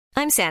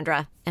I'm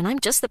Sandra, and I'm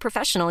just the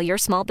professional your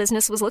small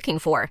business was looking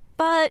for.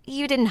 But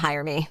you didn't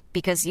hire me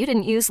because you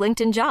didn't use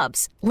LinkedIn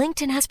Jobs.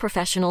 LinkedIn has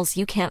professionals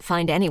you can't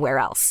find anywhere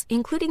else,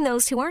 including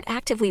those who aren't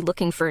actively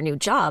looking for a new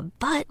job,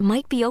 but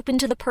might be open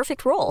to the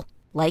perfect role,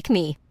 like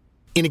me.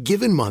 In a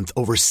given month,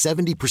 over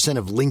 70%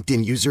 of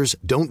LinkedIn users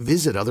don't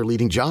visit other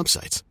leading job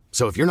sites.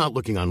 So if you're not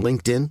looking on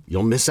LinkedIn,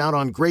 you'll miss out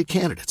on great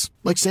candidates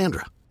like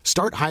Sandra.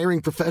 Start hiring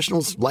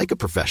professionals like a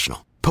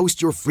professional.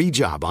 Post your free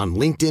job on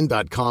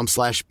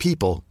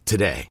linkedin.com/people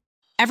today.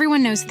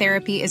 Everyone knows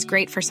therapy is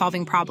great for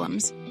solving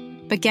problems,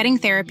 but getting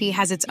therapy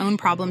has its own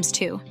problems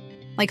too,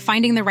 like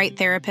finding the right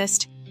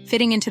therapist,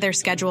 fitting into their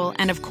schedule,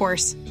 and of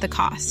course, the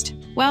cost.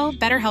 Well,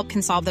 BetterHelp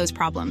can solve those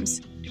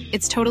problems.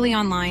 It's totally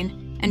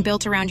online and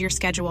built around your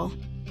schedule.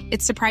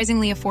 It's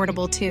surprisingly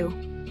affordable too.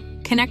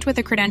 Connect with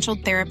a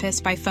credentialed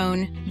therapist by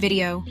phone,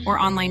 video, or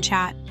online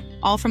chat,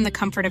 all from the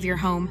comfort of your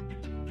home.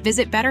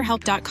 Visit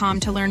BetterHelp.com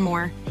to learn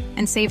more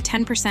and save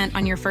 10%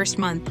 on your first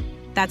month.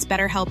 That's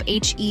BetterHelp,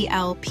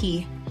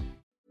 H-E-L-P.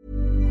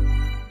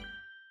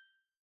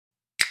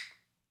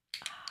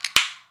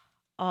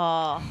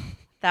 Oh,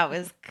 that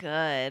was good.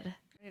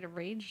 I need to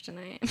rage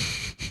tonight.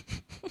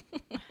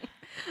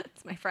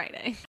 It's my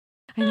Friday.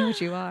 I know what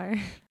you are.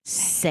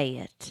 Say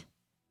it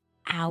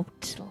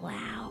out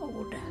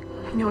loud.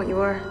 I know what you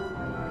are.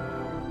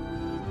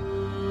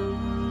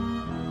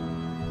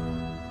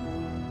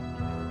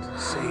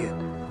 Say it.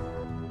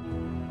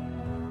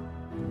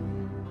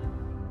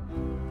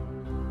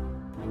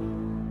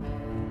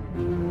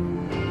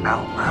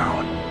 Out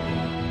loud.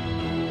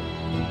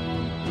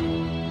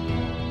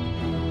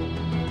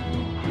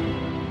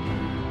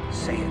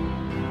 Say it.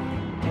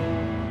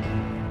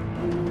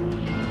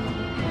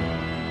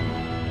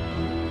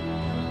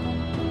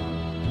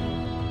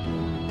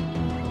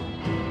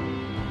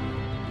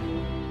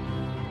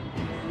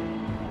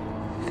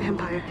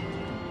 Vampire.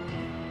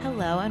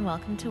 Hello and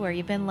welcome to Where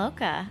You Been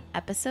Loca,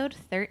 episode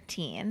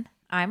 13.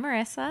 I'm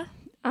Marissa.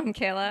 I'm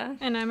Kayla.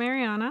 And I'm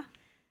Ariana.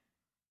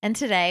 And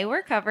today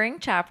we're covering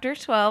chapter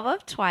 12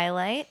 of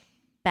Twilight,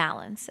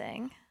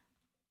 Balancing.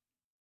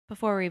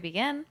 Before we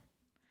begin,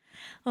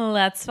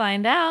 let's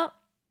find out.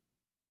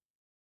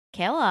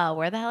 Kayla,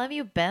 where the hell have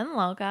you been,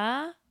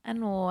 Loca?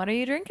 And what are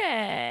you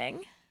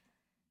drinking?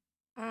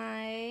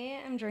 I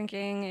am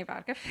drinking a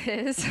vodka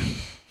fizz.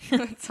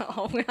 That's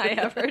all I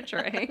ever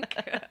drank.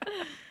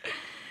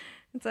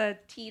 It's a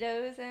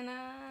Tito's and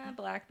a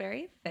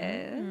blackberry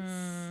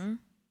fizz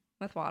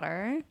with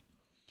water.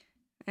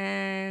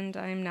 And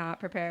I'm not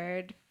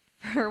prepared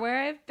for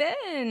where I've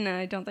been.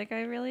 I don't think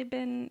I've really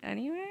been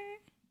anywhere.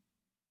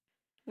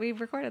 We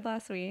recorded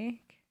last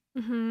week.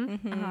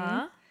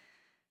 Uh-huh.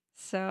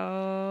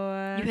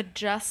 So You had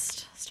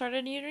just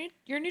started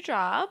your new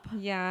job.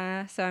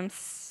 yeah, so I'm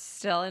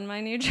still in my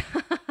new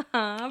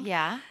job.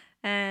 Yeah.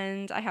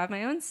 And I have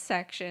my own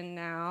section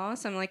now,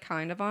 so I'm like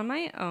kind of on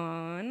my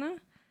own.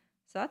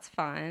 So that's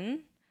fun.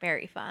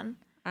 Very fun.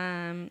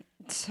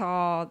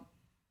 Saw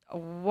a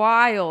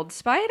wild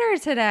spider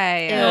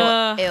today.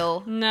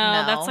 Ew.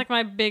 No, that's like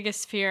my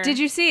biggest fear. Did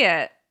you see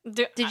it?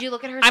 Did you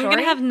look at her I'm story?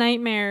 going to have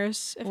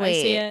nightmares if I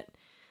see Wait. it.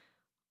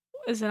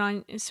 Is it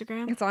on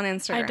Instagram? It's on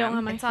Instagram. I don't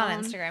have my It's phone.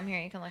 on Instagram. Here,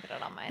 you can look at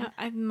it on mine.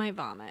 I might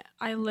vomit.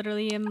 I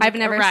literally am. I've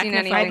never seen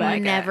anything arachnophobic.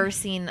 like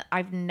it.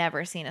 I've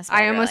never seen a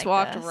spider I almost like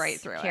walked this. right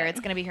through Here, it. it's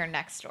gonna be her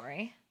next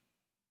story.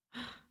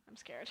 I'm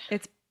scared.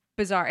 It's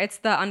bizarre. It's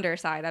the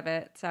underside of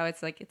it, so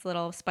it's like its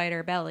little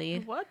spider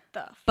belly. What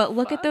the? But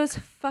look at fuck? those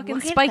fucking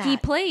Look at spiky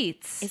that.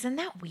 plates. Isn't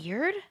that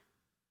weird?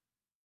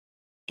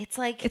 It's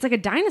like It's like a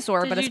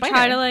dinosaur, Did but a you spider.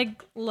 try to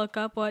like look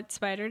up what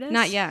spider it is?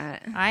 Not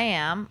yet. I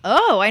am.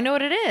 Oh, I know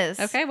what it is.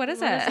 Okay, what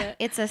is What it? is it?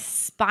 It's a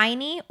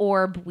spiny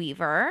orb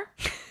weaver.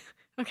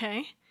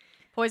 Okay.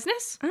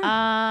 Poisonous?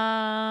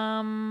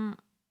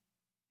 I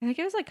think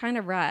it was like kind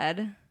of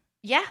red.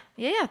 Yeah.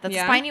 That's a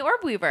Yeah? spiny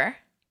orb weaver.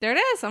 There it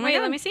is. Oh my Wait,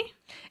 god. let me see.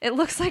 It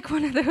looks like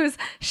one of those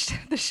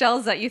the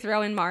shells that you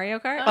throw in Mario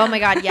Kart. Oh my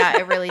god, yeah,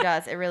 it really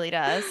does. It really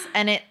does.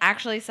 And it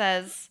actually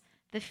says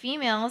the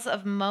females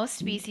of most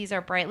species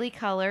are brightly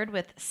colored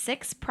with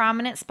 6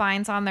 prominent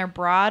spines on their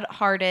broad,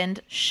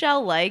 hardened,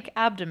 shell-like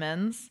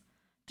abdomens.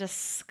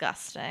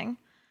 Disgusting.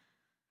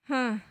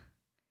 Huh.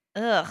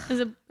 Ugh.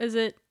 Is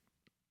it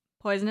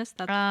poisonous?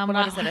 That's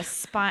What is it?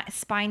 A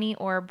spiny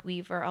orb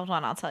weaver. Hold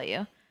on, I'll tell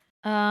you.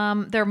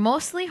 They're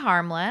mostly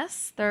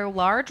harmless. Their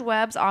large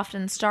webs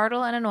often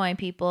startle and annoy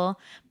people,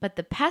 but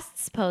the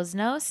pests pose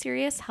no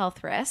serious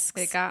health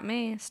risks. It got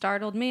me.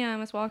 Startled me. I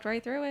almost walked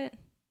right through it.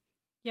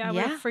 Yeah, I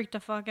would Yeah. have freaked the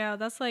fuck out.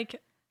 That's like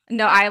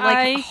No,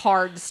 I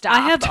hard stopped.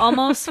 I have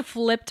almost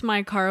flipped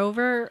my car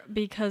over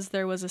because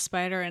there was a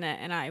spider in it,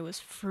 and I was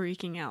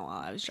freaking out while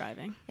I was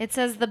driving. It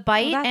says the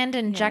bite Well, that- and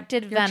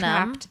injected you're venom.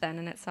 trapped then,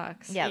 and it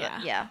sucks.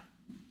 Yeah.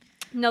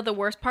 No, the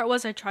worst part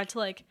was I tried to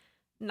like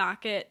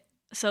knock it.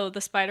 So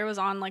the spider was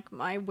on like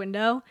my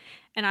window,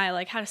 and I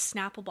like had a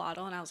Snapple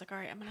bottle, and I was like, all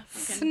right, I'm gonna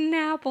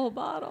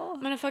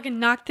fucking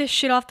knock this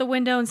shit off the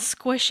window and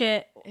squish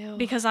it. Ew.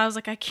 Because I was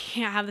like, I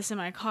can't have this in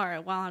my car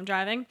while I'm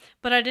driving.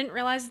 But I didn't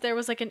realize there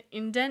was like an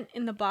indent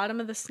in the bottom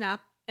of the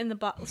in the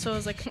bottle. So it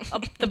was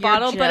like the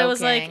bottle, but it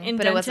was like indented.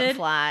 But it wasn't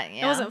flat.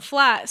 Yeah. It wasn't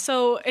flat.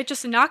 So it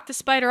just knocked the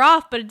spider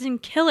off, but it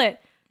didn't kill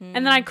it.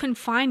 And then I couldn't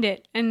find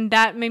it. And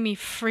that made me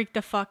freak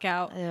the fuck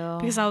out. Ew.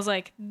 Because I was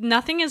like,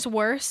 nothing is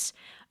worse.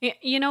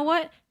 You know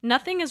what?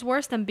 Nothing is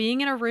worse than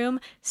being in a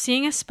room,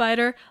 seeing a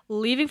spider,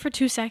 leaving for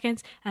 2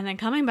 seconds, and then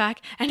coming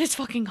back, and it's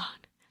fucking gone.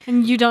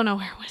 And you don't know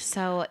where it went.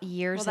 So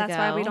years ago. That's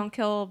why we don't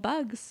kill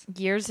bugs.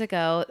 Years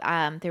ago,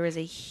 there was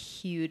a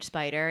huge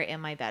spider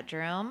in my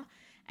bedroom.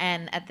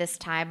 And at this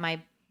time,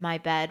 my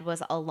bed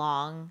was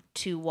along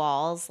 2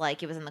 walls.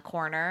 Like, it was in the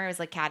corner. It was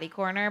like catty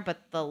corner, but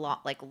the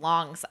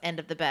long end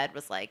of the bed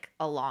was like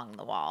along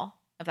the wall,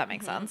 if that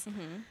makes sense.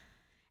 Mm-hmm.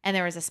 And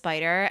there was a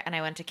spider, and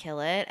I went to kill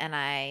it, and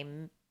I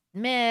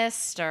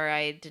missed, or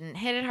I didn't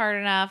hit it hard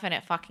enough, and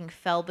it fucking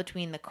fell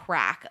between the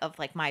crack of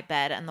like my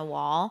bed and the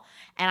wall.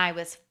 And I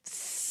was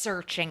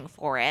searching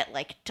for it.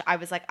 Like, I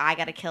was like, I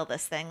gotta kill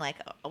this thing, like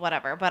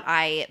whatever. But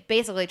I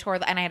basically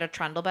and I had a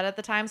trundle bed at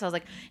the time, so I was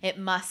like, it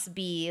must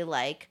be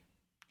like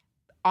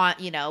on,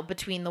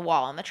 between the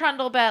wall and the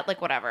trundle bed,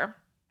 like whatever.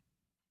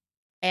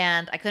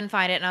 And I couldn't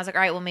find it, and I was like,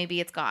 all right, well, maybe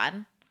it's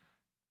gone.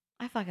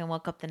 I fucking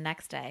woke up the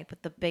next day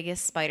with the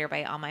biggest spider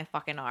bite on my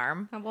fucking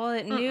arm. Well,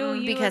 it knew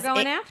you because were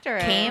going it after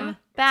it. Came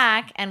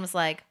back and was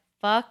like,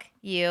 fuck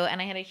you.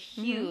 And I had a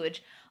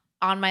huge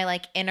on my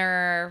like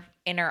inner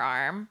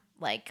arm,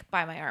 like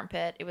by my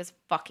armpit. It was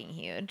fucking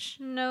huge.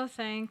 No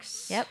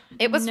thanks. Yep.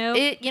 It was,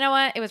 you know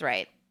what? It was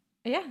right.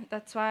 Yeah,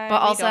 that's why.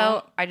 But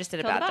also, I just did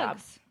a kill the bad job.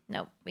 bugs.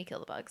 No, we kill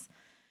the bugs.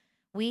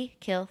 We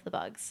kill the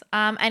bugs.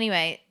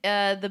 Anyway,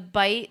 the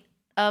bite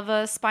of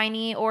a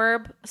spiny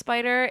orb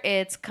spider,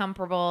 it's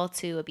comparable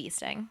to a bee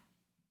sting.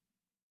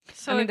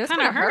 So it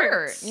kind of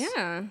hurts.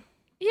 Yeah.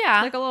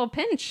 Yeah. Like a little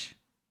pinch.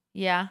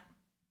 Yeah.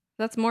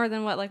 That's more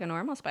than what like a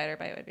normal spider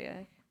bite would be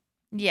like.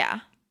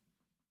 Yeah.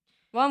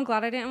 Well, I'm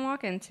glad I didn't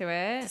walk into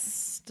it.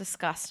 It's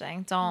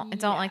disgusting. I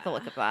don't like the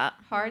look of that.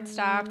 Hard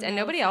stopped, and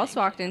nobody else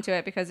walked into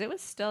it because it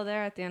was still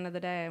there at the end of the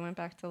day. I went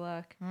back to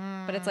look.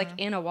 But it's like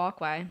in a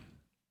walkway.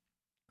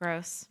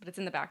 Gross. But it's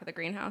in the back of the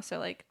greenhouse, so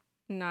like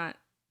not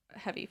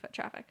heavy foot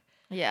traffic.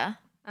 Yeah.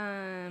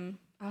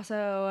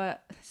 Also,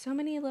 so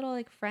many little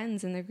like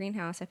friends in the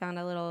greenhouse. I found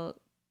a little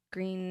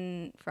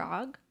green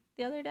frog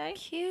the other day.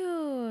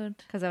 Cute.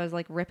 Because I was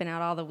like ripping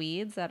out all the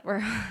weeds that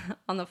were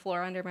on the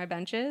floor under my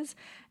benches.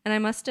 And I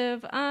must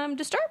have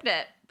disturbed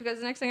it because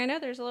the next thing I know,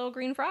 there's a little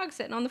green frog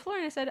sitting on the floor.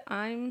 And I said,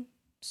 I'm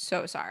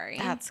so sorry.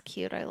 That's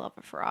cute. I love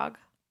a frog.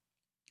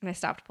 And I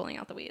stopped pulling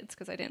out the weeds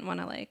because I didn't want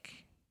to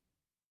like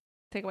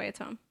take away its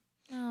home.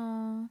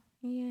 Oh.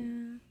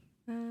 Yeah.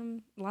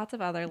 Lots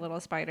of other little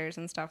spiders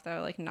and stuff that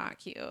are like not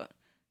cute.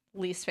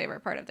 Least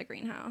favorite part of the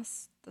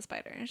greenhouse, the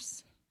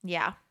spiders.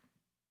 Yeah.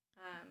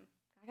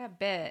 I got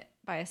bit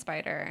by a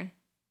spider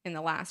in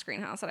the last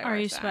greenhouse that I worked Are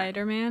you at.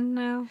 Spider-Man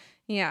now?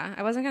 Yeah,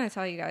 I wasn't gonna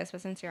tell you guys, but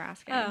since you're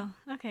asking, Oh,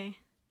 okay.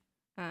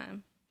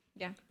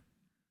 yeah,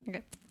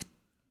 okay.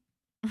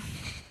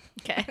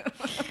 Okay.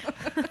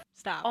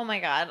 Stop. Oh my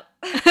God.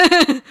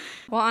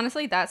 Well,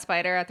 honestly, that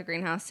spider at the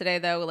greenhouse today,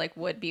 though, like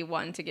would be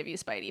one to give you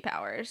Spidey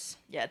powers.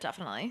 Yeah,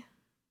 definitely.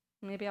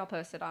 Maybe I'll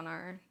post it on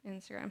our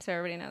Instagram so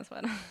everybody knows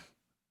what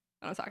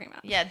I'm talking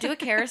about. Yeah, do a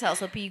carousel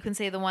so you can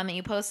say the one that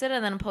you posted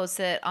and then post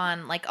it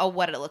on like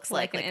what it looks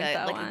like Like an a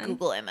info one.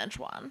 Google image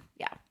one.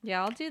 Yeah.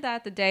 Yeah, I'll do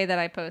that the day that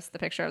I post the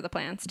picture of the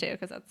plants too,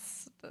 because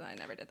I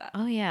never did that.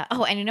 Oh yeah.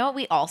 Oh, and you know what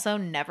we also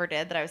never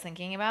did that I was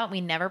thinking about?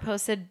 We never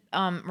posted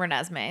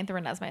Renesmee, the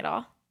Renesmee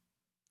doll.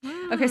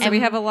 Okay, so we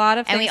have a lot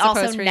of things and we to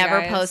also post for you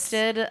never guys.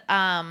 posted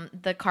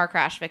the car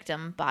crash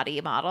victim body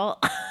model.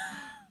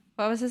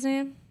 What was his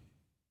name?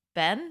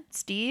 Ben?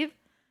 Steve?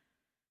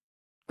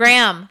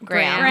 Graham.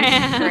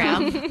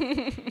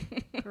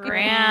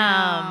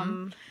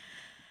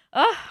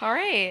 Oh, all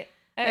right.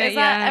 Is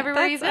that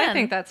everywhere you've been? I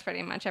think that's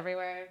pretty much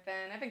everywhere I've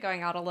been. I've been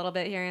going out a little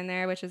bit here and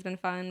there, which has been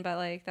fun, but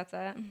like that's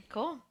it.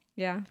 Cool.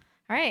 Yeah.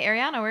 All right,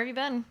 Ariana, where have you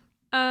been?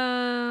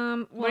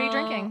 What are you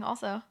drinking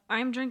also?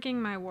 I'm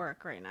drinking my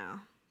work right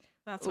now.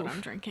 That's what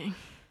I'm drinking.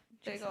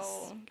 Big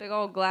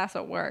old glass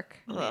of work.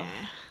 Ugh.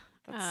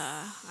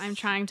 I'm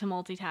trying to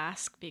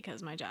multitask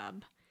because my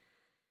job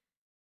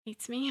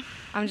hates me.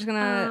 I'm just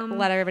gonna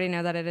let everybody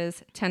know that it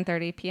is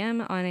 10:30 p.m.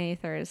 on a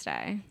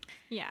Thursday.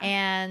 Yeah.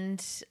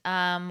 And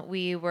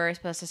we were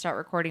supposed to start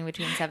recording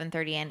between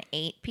 7:30 and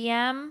 8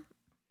 p.m.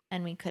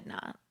 and we could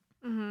not.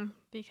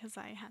 Because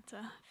I had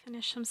to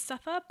finish some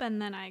stuff up,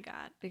 and then I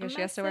got Because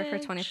she has to work for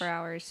 24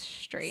 hours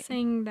straight.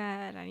 saying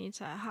that I need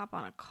to hop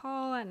on a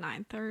call at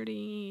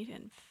 9:30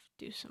 and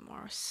do some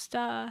more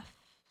stuff.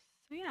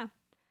 So yeah.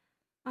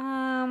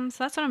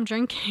 So that's what I'm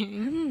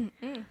drinking.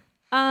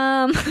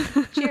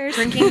 Cheers.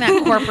 Drinking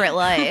that corporate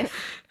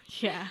life.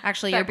 Yeah.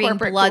 Actually, That you're being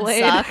corporate blood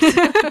Kool-Aid. sucked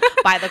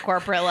by the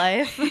corporate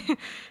life,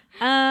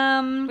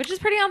 which is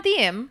pretty on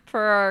theme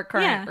for our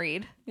current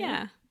read.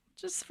 Yeah.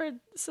 Just for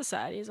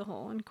society as a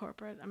whole and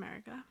corporate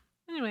America.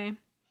 Anyway.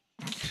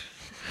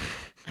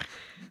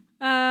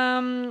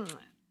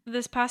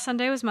 This past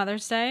Sunday was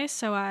Mother's Day,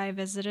 so I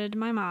visited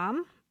my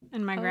mom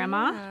and my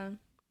grandma.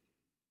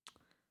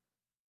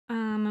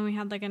 And we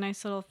had like a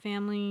nice little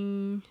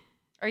family.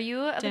 Are you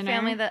the Dinner.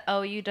 family that,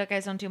 you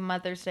guys don't do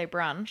Mother's Day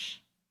brunch?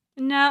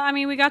 No, I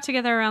mean, we got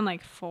together around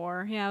like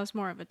 4. Yeah, it was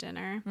more of a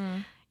dinner.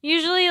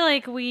 Usually,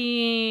 like,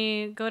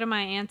 we go to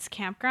my aunt's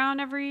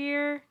campground every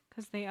year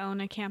because they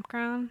own a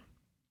campground.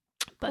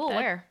 But Cool, that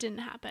where? didn't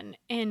happen.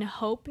 In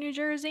Hope, New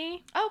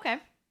Jersey. Oh, okay.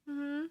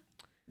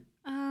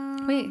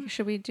 Wait,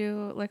 should we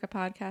do like a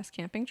podcast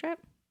camping trip?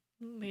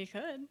 We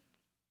could.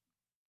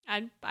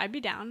 I'd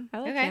be down. I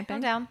like Okay, camping.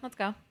 I'm down. Let's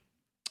go.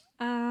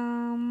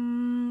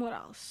 What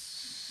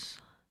else?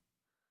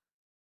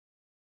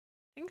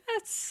 I think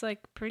that's like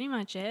pretty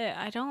much it.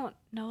 I don't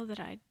know that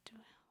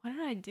what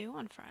did I do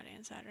on Friday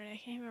and Saturday?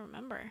 I can't even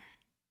remember.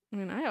 I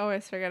mean, I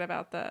always forget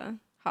about the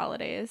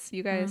holidays.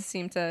 You guys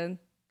seem to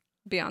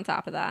be on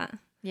top of that.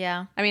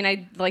 Yeah. I mean,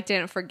 I like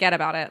didn't forget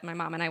about it. My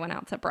mom and I went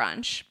out to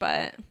brunch,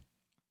 but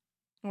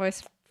I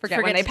always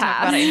forget when they to talk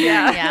pass. about it.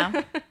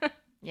 Yeah.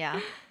 Yeah.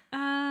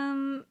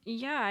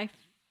 Yeah,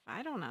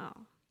 I don't know.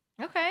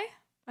 Okay.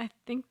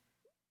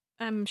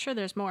 I'm sure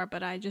there's more,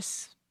 but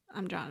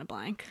I'm drawing a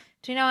blank.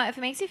 Do you know what? If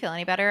it makes you feel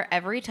any better,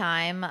 every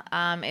time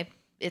if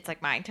it's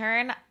like my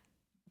turn,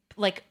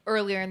 like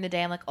earlier in the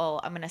day, I'm like, oh,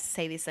 I'm gonna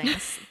say these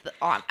things.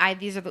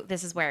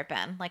 This is where I've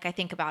been. Like I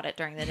think about it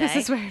during the day. This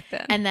is where I've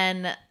been. And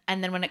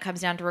then when it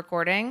comes down to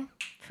recording,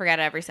 forget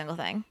every single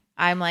thing.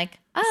 I'm like,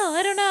 oh,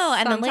 I don't know.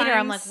 And then later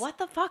I'm like, what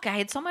the fuck? I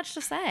had so much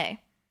to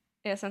say.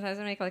 Yeah, sometimes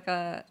I make like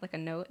a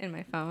note in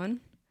my phone.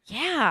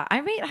 Yeah,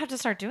 I might have to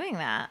start doing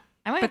that.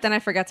 But then I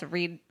forget to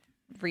read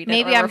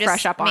maybe it or I'm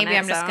refresh just up on it. maybe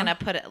I'm just so. gonna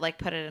put it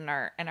in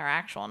our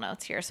actual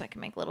notes here so I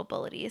can make little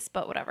bulleties.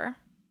 But whatever.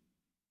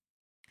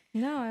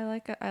 No, I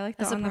like the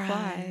on the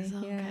fly.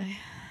 Okay. Yeah.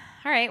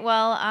 All right.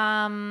 Well,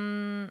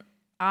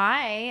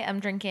 I am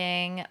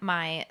drinking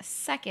my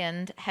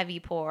second heavy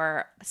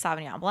pour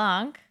Sauvignon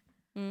Blanc.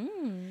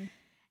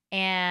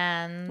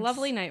 And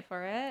Lovely night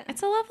for it.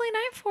 It's a lovely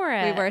night for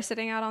it. We were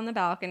sitting out on the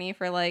balcony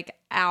for like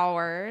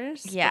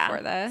hours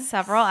before this.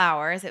 Several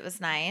hours. It was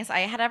nice.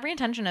 I had every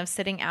intention of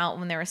sitting out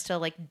when there was still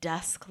like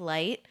dusk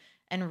light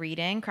and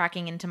reading,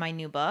 cracking into my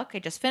new book. I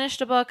just finished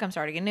a book. I'm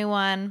starting a new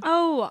one.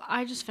 Oh,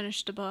 I just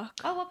finished a book.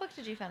 Oh, what book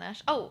did you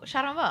finish? Oh,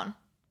 Shadow and Bone.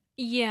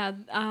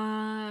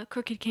 Yeah,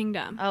 Crooked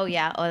Kingdom. Oh,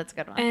 yeah. Oh, that's a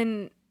good one.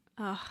 And,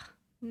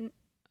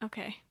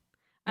 okay.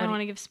 I don't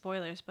want to give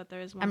spoilers, but there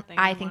is one thing.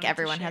 I think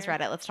everyone has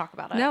read it. Let's talk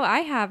about it. No, I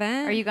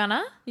haven't. Are you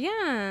gonna?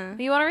 Yeah.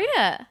 You want to read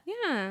it?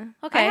 Yeah.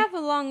 Okay. I have a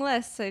long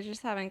list. I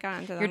just haven't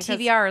gotten to them. Your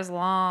TBR is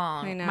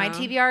long. I know. My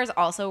TBR is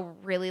also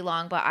really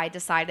long, but I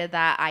decided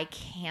that I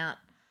can't.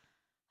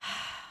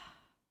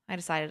 I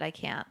decided I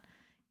can't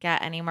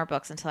get any more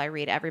books until I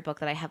read every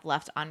book that I have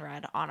left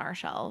unread on our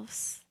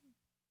shelves.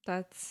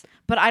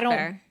 But I don't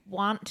fair.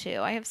 want to.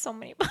 I have so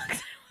many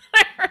books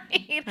I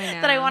read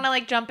that I want to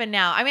like jump in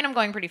now. I mean, I'm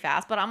going pretty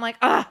fast, but I'm like,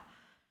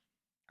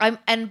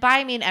 and by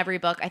I mean every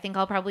book. I think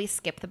I'll probably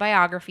skip the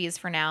biographies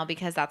for now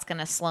because that's going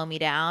to slow me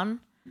down.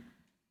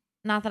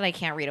 Not that I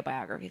can't read a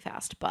biography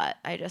fast, but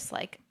I just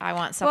like, I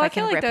want stuff I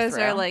can feel like rip those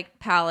through. are like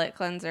palate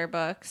cleanser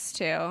books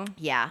too.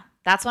 Yeah.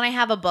 That's when I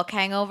have a book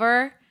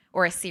hangover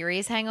or a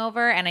series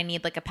hangover and I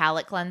need like a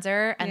palate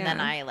cleanser and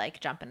then I like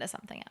jump into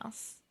something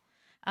else.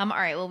 All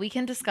right. Well, we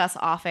can discuss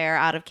off air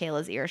out of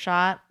Kayla's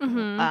earshot.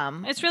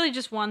 It's really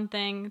just one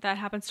thing that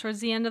happens towards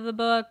the end of the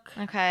book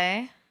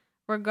Okay.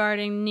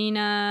 regarding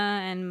Nina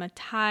and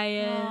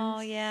Matthias.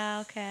 Oh,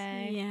 yeah.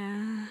 Okay.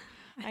 Yeah.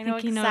 I know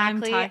think you know what I'm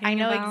exactly. talking I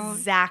know about.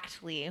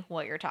 exactly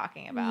what you're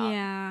talking about.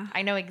 Yeah.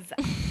 I know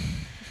exactly.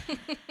 A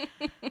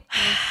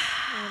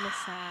little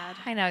sad.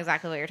 I know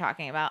exactly what you're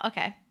talking about.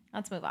 Okay,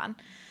 let's move on.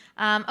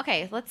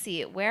 Okay, let's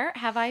see. Where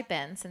have I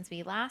been since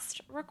we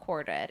last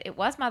recorded? It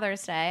was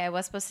Mother's Day. I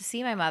was supposed to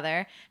see my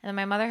mother, and then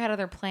my mother had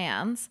other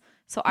plans.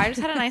 So I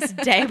just had a nice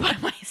day by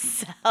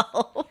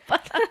myself.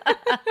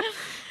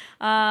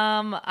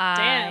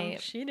 Damn,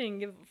 she didn't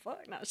give a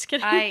fuck. No, just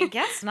kidding. I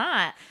guess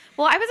not.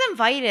 Well, I was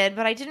invited,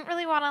 but I didn't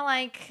really want to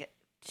like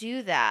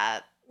do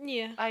that.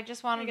 Yeah. I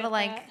just wanted get to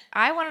like that.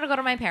 I wanted to go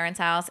to my parents'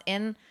 house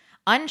in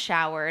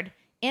unshowered,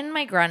 in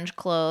my grunge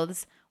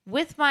clothes,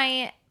 with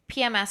my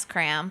PMS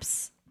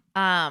cramps,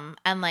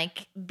 and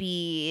like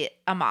be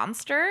a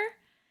monster.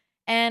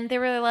 And they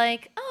were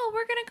like, "Oh,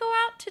 we're gonna go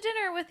out to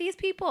dinner with these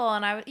people,"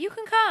 and you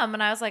can come.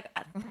 And I was like,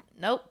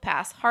 "Nope,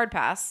 pass, hard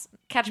pass.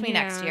 Catch me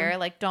next Yeah. year.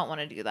 Like, don't want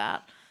to do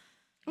that."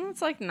 Well,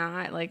 it's like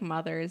not like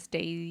Mother's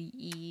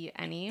Day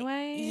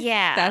anyway.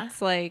 Yeah.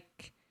 That's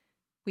like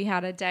we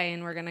had a day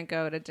and we're gonna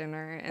go to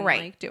dinner and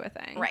Right. like do a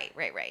thing.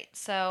 Right.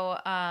 So,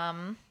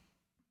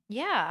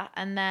 yeah.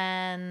 And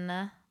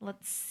then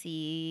let's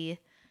see.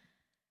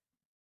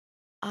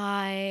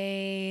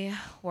 I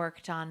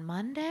worked on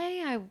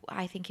Monday.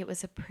 I think it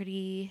was a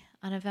pretty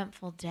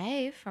uneventful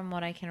day from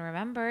what I can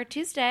remember.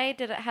 Tuesday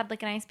had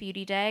like a nice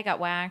beauty day. Got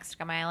waxed,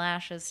 got my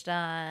eyelashes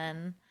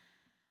done.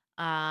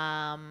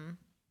 Finally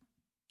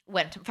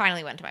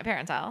went to my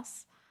parents'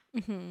 house.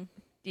 Mm-hmm.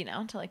 You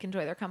know, to like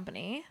enjoy their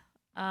company.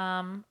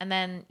 And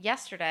then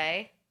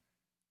yesterday,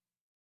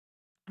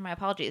 my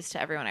apologies to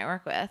everyone I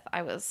work with,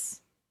 I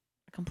was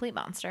a complete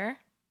monster.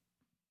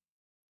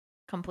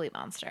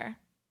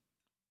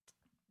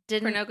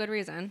 didn't. For no good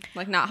reason.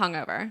 Like not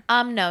hungover.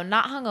 No,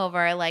 not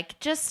hungover. Like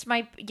just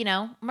my,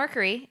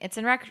 Mercury. It's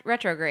in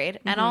retrograde,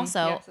 and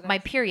also Yes, it my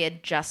is.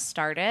 period just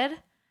started,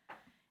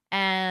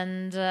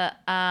 and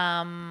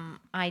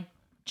I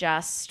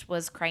just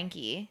was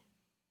cranky,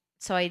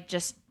 so I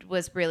just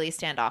was really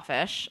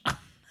standoffish.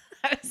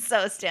 I was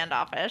so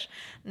standoffish.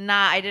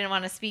 I didn't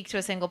want to speak to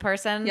a single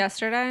person.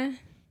 Yesterday?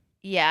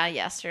 Yeah,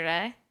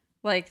 yesterday.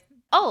 Like,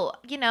 Oh,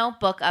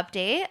 book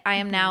update. I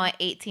am now at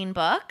 18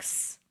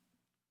 books.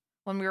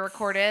 When we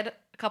recorded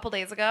a couple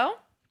days ago,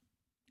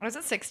 I was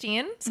at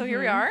 16. So here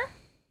we are.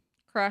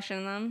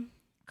 crushing them.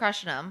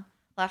 Crushing them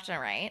left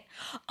and right.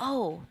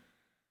 Oh,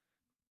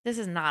 this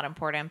is not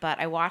important, but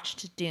I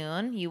watched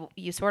Dune. You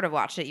sort of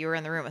watched it. You were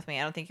in the room with me.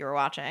 I don't think you were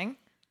watching.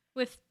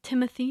 With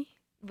Timothy.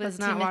 Was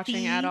not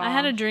watching at all. I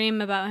had a dream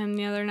about him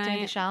the other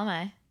Timothy night.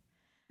 Chalamet.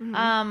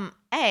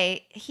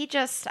 He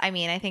just, I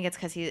think it's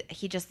because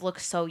he just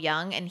looks so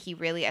young, and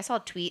I saw a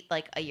tweet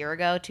like a year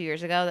ago, 2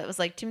 years ago, that was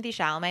like, Timothy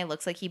Chalamet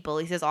looks like he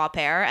bullies his au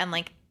pair, and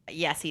like,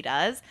 yes, he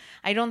does.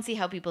 I don't see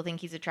how people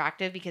think he's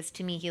attractive, because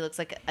to me, he looks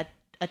like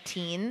a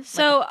teen,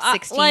 So,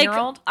 like a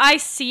 16-year-old. I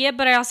see it,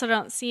 but I also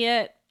don't see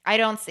it. I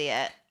don't see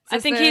it. I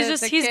think the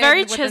he's kid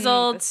very with the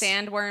chiseled.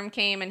 sandworm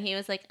came and he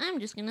was like, I'm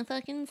just gonna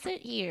fucking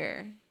sit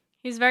here.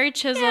 He's very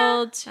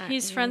chiseled. Yeah.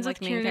 He's friends Like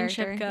with main Kieran and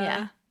character. Shipka.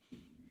 Yeah.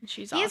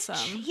 She's He awesome.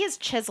 he is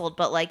chiseled,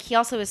 but like he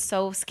also is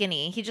so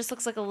skinny. He just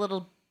looks like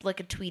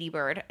a Tweety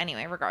bird.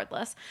 Anyway,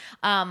 regardless,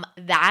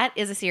 that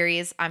is a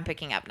series I'm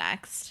picking up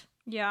next.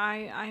 Yeah,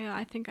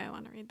 I think I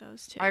want to read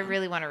those too. I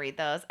really want to read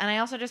those, and I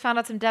also just found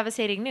out some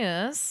devastating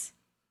news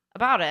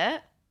about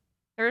it.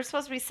 There were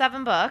supposed to be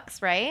 7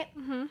 books, right?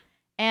 Mm-hmm.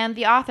 And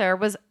the author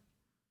was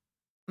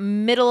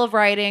middle of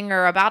writing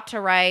or about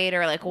to write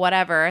or like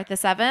whatever, the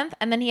 7th,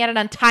 and then he had an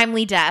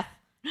untimely death.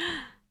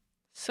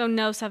 So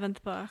no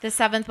 7th book. The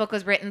 7th book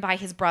was written by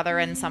his brother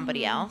and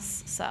somebody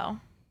else. So, All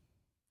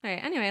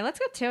right, anyway, let's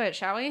get to it,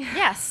 shall we?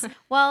 yes.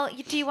 Well,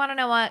 do you want to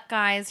know what,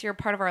 guys? You're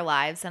part of our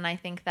lives, and I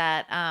think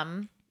that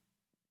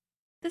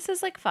this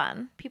is like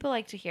fun. People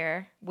like to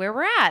hear where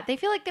we're at. They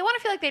want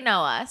to feel like they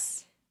know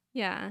us.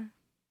 Yeah.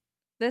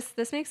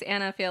 This makes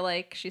Anna feel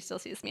like she still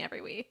sees me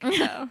every week.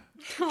 So,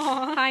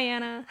 hi,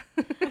 Anna.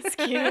 That's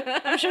cute.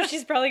 I'm sure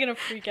she's probably going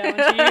to freak out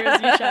when she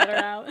hears you shout her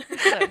out.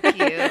 So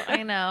cute.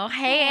 I know.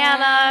 Hey,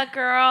 Anna,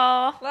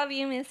 girl. Love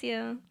you, miss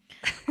you.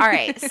 All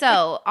right.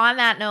 So, on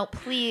that note,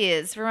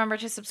 please remember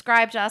to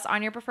subscribe to us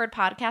on your preferred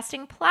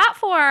podcasting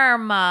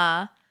platform.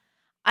 And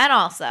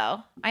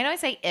also, I know I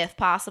say if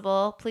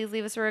possible, please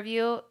leave us a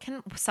review.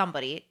 Can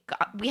somebody?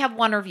 We have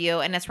 1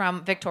 review, and it's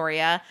from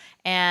Victoria.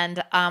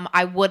 And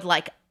I would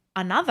like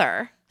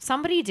another.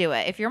 Somebody do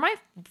it. If you're my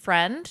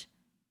friend,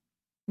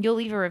 you'll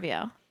leave a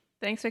review.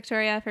 Thanks,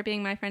 Victoria, for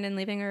being my friend and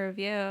leaving a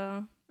review.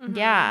 Mm-hmm.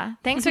 Yeah.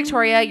 Thanks,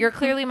 Victoria. You're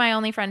clearly my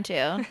only friend,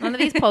 too. None of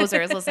these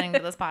posers listening to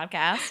this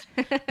podcast.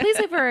 Please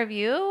leave a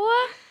review.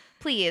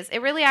 Please.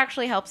 It really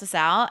actually helps us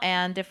out.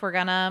 And if we're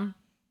gonna,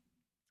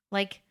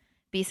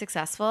 be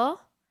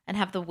successful and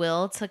have the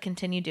will to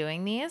continue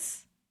doing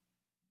these,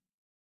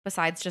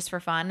 besides just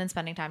for fun and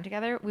spending time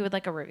together, we would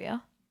like a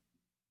review.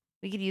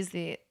 We could use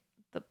the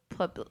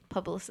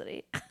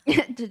publicity. We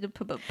could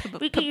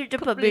use the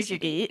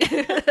publicity.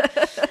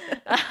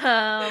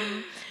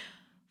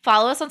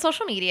 Follow us on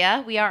social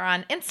media. We are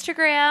on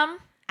Instagram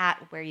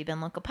at Where You Been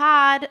Loca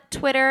Pod,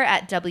 Twitter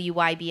at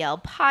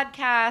WYBL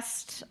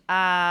Podcast.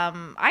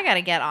 I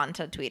gotta get on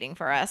to tweeting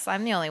for us.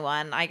 I'm the only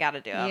one. I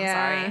gotta do it.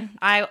 Yeah. I'm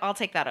sorry. I'll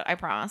take that. I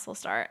promise. We'll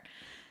start.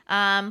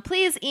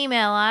 Please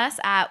email us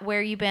at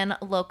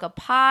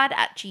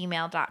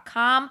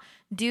whereyoubenlocapod@gmail.com.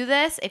 Do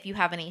this if you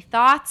have any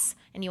thoughts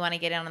and you want to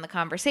get in on the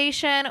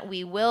conversation.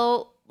 We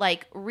will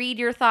read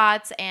your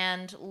thoughts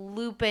and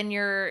loop in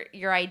your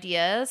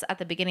ideas at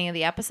the beginning of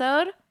the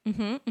episode,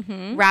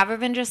 rather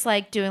than just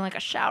doing a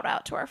shout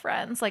out to our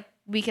friends.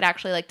 We could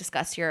actually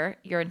discuss your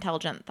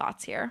intelligent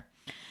thoughts here.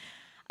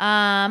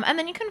 And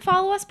then you can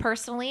follow us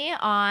personally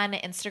on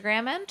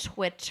Instagram and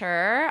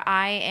Twitter.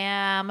 I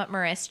am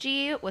Maris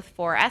G with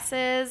 4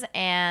 S's,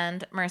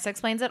 and Marissa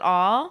Explains It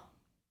All.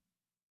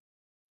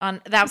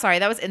 That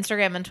was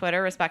Instagram and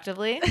Twitter,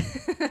 respectively.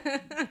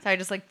 So I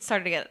just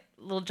started to get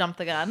a little jump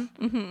the gun.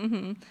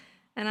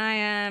 And I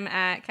am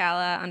at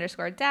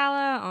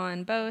Kala_Dalla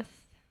on both.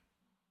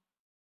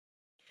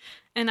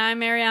 And I'm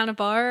Mariana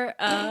Barr.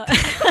 I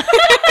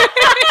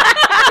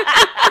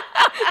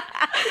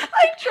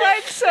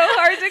tried so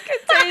hard to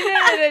contain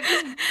it and it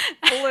just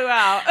blew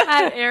out.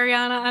 At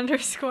Ariana_Barr on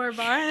Instagram.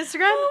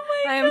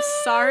 I am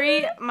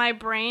sorry. My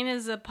brain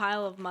is a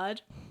pile of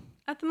mud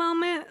at the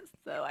moment,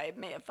 so I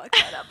may have fucked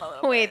that up a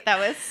little Wait, bit. that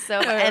was so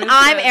No, and was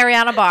I'm good.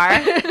 Ariana Barr.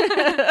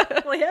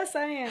 Well, yes,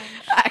 I am.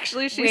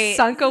 Actually, she Wait.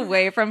 sunk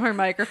away from her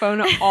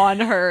microphone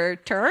on her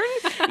turn.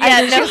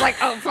 Yeah, she was like,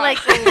 oh,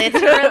 fuck.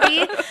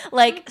 Literally,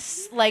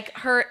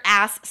 her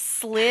ass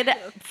slid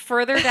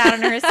further down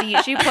in her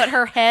seat. She put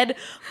her head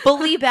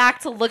fully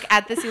back to look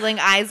at the ceiling,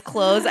 eyes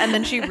closed, and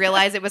then she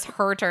realized it was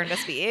her turn to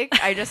speak.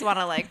 I just want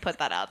to put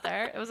that out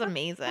there. It was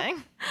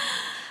amazing.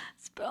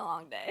 It's been a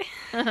long day.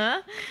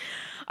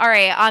 All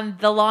right, on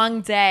the long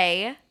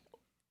day,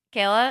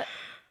 Kayla,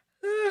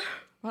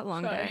 What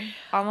long Sorry. day?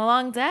 on the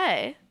long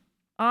day.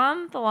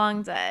 On the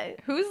long day.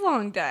 Whose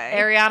long day?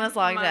 Ariana's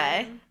long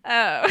day.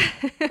 Oh.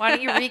 Why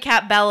don't you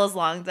recap Bella's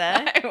long day?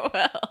 I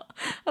will.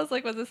 I was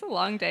like, was this a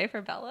long day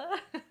for Bella?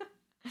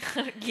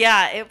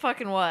 Yeah, it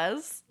fucking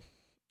was.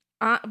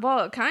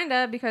 Well, kind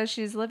of, because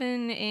she's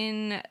living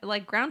in,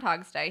 like,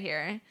 Groundhog's Day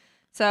here.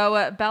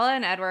 So Bella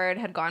and Edward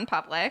had gone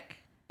public.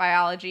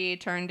 Biology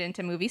turned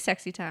into movie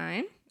sexy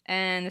time.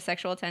 And the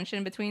sexual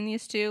tension between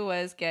these two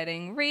was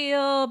getting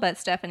real, but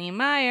Stephanie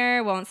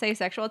Meyer won't say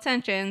sexual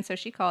tension, so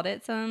she called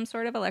it some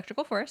sort of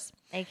electrical force.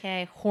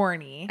 AKA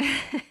horny.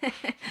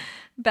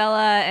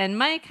 Bella and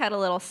Mike had a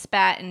little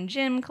spat in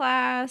gym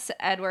class.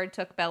 Edward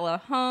took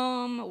Bella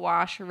home,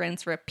 wash,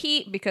 rinse,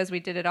 repeat, because we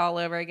did it all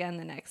over again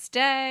the next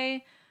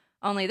day.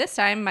 Only this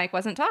time, Mike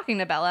wasn't talking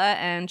to Bella,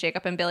 and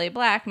Jacob and Billy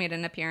Black made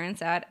an appearance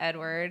as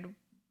Edward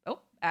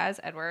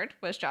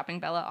was dropping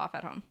Bella off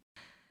at home.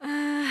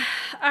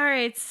 All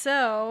right,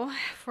 so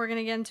if we're going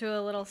to get into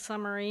a little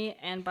summary,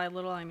 and by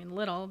little, I mean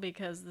little,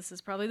 because this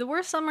is probably the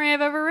worst summary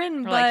I've ever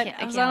written, Well, but I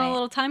I was can't on a wait.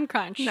 little time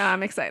crunch. No,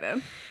 I'm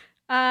excited.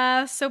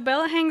 So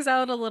Bella hangs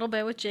out a little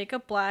bit with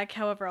Jacob Black.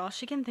 However, all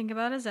she can think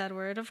about is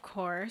Edward, of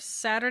course.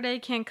 Saturday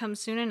can't come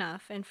soon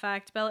enough. In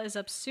fact, Bella is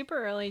up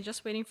super early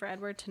just waiting for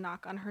Edward to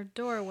knock on her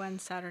door when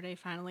Saturday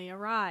finally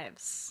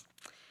arrives.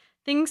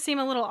 Things seem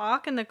a little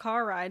awk in the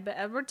car ride, but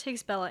Edward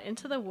takes Bella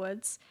into the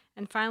woods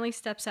and finally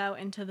steps out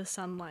into the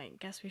sunlight.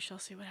 Guess we shall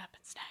see what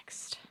happens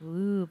next.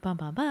 Ooh, bum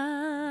bum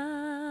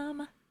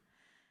bum.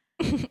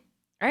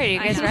 All right, are you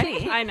guys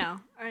ready? I know.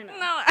 No,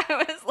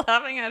 I was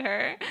laughing at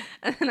her.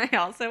 And then I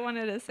also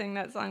wanted to sing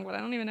that song, but I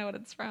don't even know what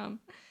it's from.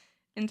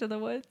 Into the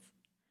Woods?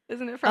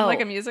 Isn't it from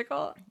like a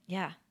musical?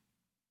 Yeah.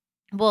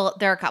 Well,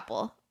 there are a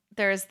couple.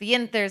 There's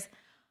Yeah,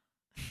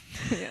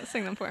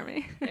 sing them for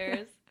me.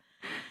 there's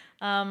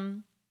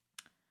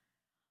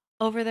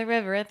over the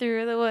river and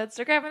through the woods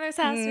to grandmother's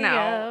house. we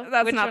No, go.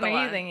 that's Which not one the are you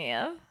one. thinking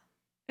of?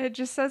 It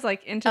just says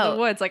like Into the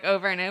Woods, like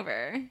over and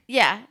over.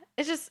 Yeah,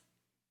 it's just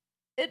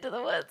Into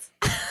the Woods.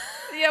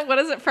 Yeah, what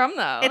is it from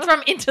though? It's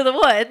from Into the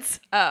Woods.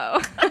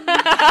 Oh.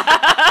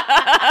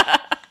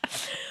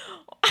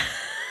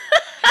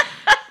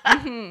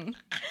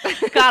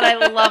 God,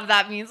 I love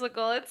that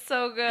musical. It's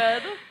so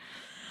good.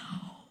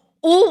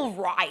 All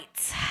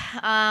right.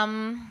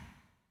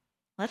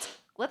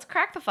 Let's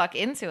crack the fuck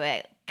into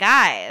it.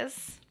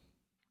 Guys,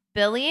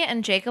 Billy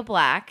and Jacob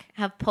Black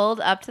have pulled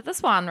up to the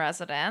Swan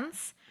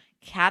residence,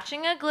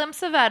 catching a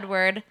glimpse of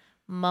Edward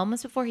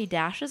moments before he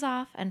dashes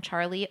off and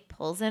Charlie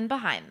pulls in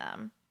behind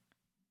them.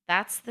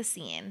 That's the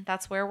scene.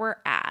 That's where we're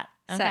at.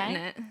 Okay? Setting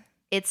it.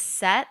 It's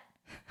set.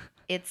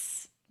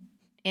 It's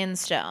in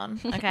stone.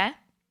 Okay?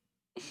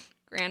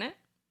 Granite?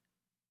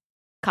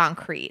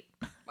 Concrete.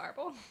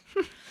 Marble?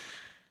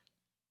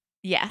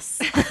 Yes.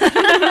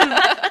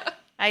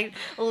 I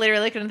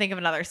literally couldn't think of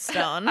another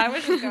stone. I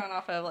was just going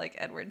off of like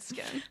Edward's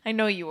skin. I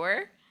know you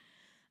were.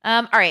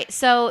 All right.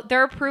 So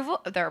their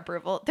approval,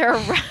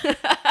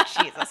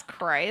 Jesus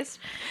Christ.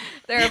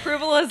 Their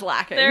approval is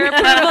lacking. Their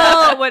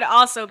approval would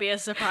also be a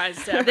surprise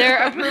to everyone.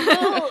 Their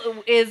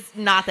approval is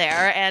not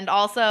there. And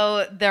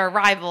also their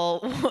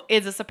arrival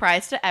is a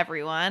surprise to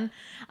everyone.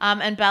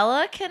 And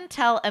Bella can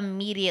tell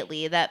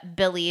immediately that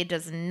Billy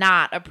does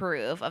not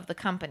approve of the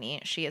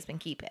company she has been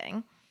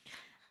keeping.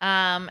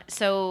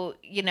 So,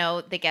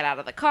 they get out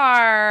of the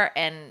car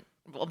and,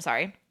 well, I'm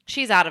sorry,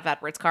 she's out of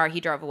Edward's car. He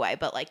drove away.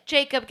 But, like,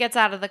 Jacob gets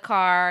out of the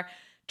car.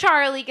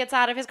 Charlie gets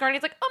out of his car and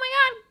he's like, oh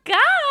my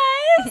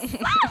God, guys,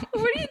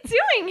 what are you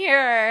doing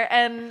here?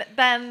 And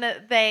then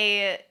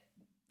the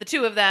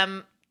two of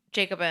them,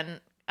 Jacob and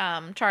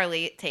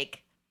Charlie,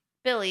 take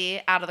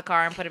Billy out of the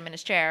car and put him in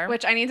his chair.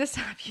 Which I need to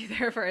stop you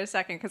there for a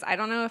second because I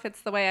don't know if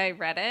it's the way I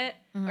read it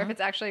or if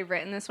it's actually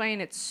written this way,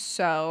 and it's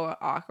so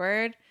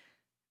awkward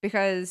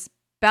because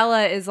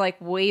Bella is like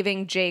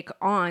waving Jake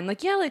on,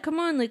 like, yeah, like, come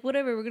on, like,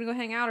 whatever, we're gonna go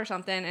hang out or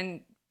something.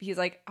 And he's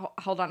like,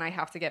 hold on, I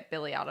have to get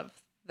Billy out of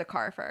the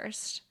car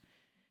first.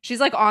 She's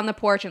like on the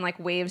porch and like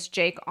waves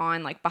Jake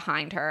on like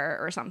behind her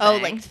or something. Oh,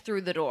 like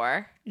through the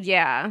door.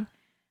 Yeah.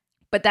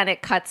 But then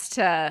it cuts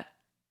to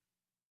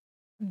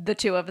the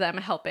two of them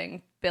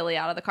helping Billy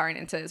out of the car and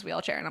into his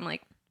wheelchair. And I'm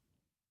like,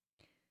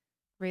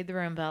 Read the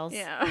room bells.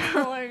 yeah,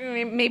 like,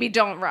 maybe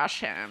don't rush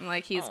him.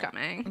 Like, he's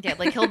coming. Yeah,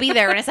 like he'll be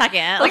there in a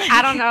second. Like,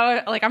 I don't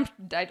know. Like,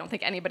 I don't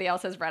think anybody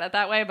else has read it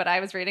that way, but I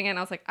was reading it and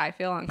I was like, I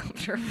feel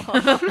uncomfortable.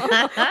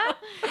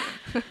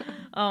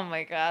 Oh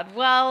my God.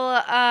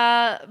 Well,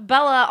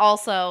 Bella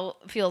also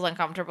feels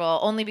uncomfortable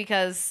only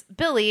because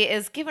Billy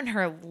is giving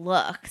her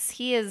looks.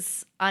 He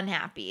is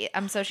unhappy.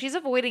 So she's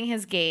avoiding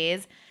his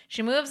gaze.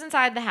 She moves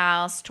inside the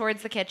house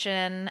towards the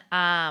kitchen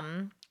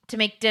to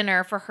make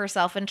dinner for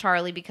herself and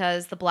Charlie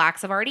because the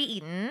Blacks have already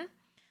eaten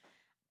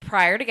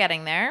prior to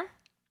getting there.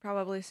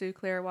 Probably Sue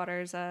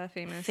Clearwater's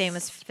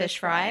Famous fish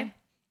fry.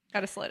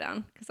 Gotta slow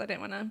down because I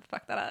didn't want to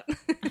fuck that up.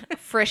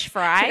 Fish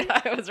fry.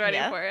 Yeah, I was ready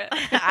for it.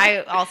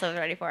 I also was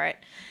ready for it.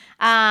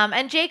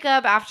 And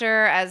Jacob,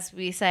 after, as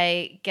we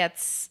say,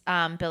 gets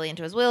Billy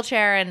into his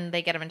wheelchair and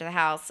they get him into the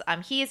house,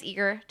 he is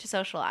eager to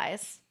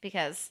socialize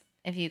because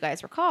if you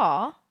guys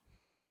recall,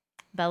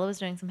 Bella was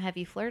doing some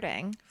heavy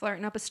flirting.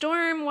 Flirting up a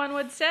storm, one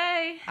would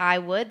say. I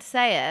would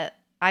say it.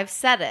 I've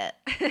said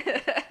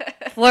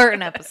it.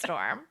 Flirting up a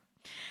storm.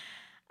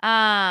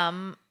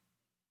 Oh.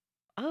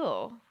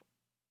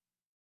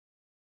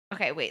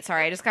 Okay, wait,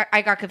 sorry.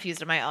 I got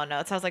confused in my own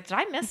notes. I was like, did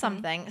I miss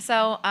something?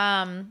 So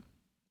I'm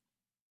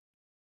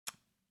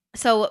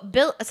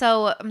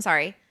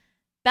sorry.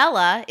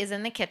 Bella is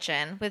in the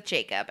kitchen with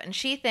Jacob, and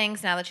she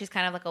thinks now that she's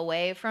kind of like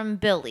away from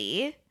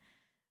Billy,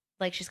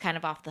 like she's kind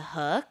of off the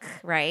hook,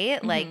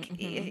 right?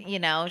 You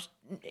know,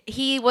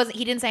 he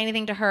didn't say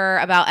anything to her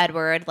about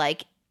Edward,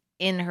 like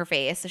in her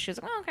face. So she was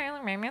like, oh, okay,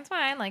 like, maybe it's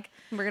fine. Like,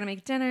 we're gonna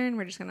make dinner and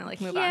we're just gonna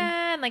like move on.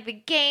 Yeah, and like the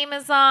game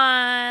is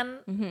on.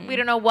 We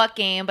don't know what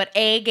game, but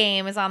a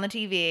game is on the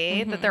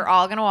TV that they're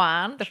all gonna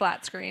watch. The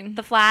flat screen.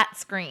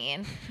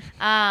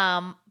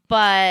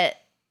 But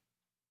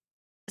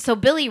so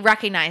Billy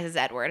recognizes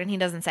Edward and he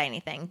doesn't say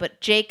anything,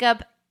 but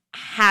Jacob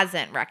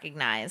hasn't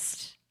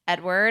recognized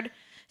Edward.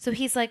 So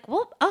he's like,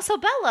 well, so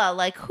Bella,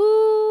 like, that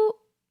was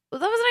a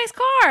nice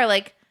car.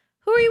 Like,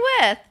 who are you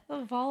with?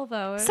 Oh,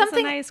 Volvo. It was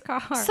Something a nice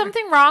car.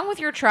 Something wrong with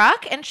your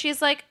truck? And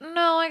she's like,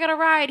 no, I got a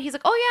ride. He's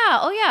like,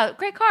 oh yeah,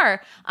 great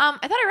car. I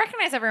thought I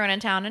recognized everyone in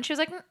town. And she was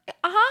like,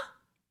 uh-huh.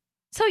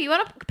 So you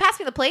want to pass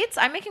me the plates?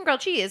 I'm making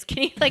grilled cheese.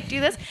 Can you like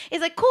do this?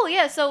 He's like, cool,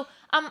 yeah. So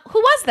who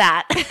was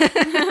that?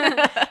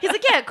 He's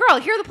like, yeah, girl,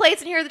 here are the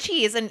plates and here are the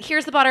cheese and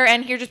here's the butter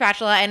and here's your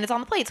spatula and it's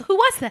on the plates. Who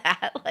was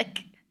that?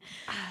 Like,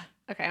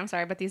 okay, I'm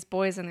sorry, but these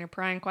boys and their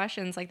prying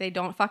questions, like, they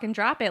don't fucking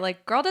drop it.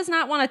 Like, girl does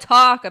not want to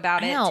talk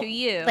about it to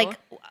you. Like,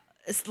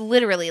 it's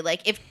literally,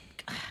 like, if...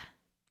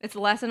 It's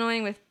less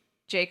annoying with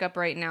Jacob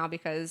right now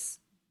because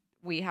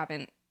we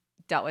haven't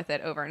dealt with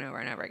it over and over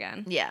and over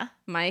again. Yeah.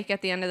 Mike,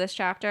 at the end of this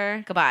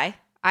chapter... Goodbye.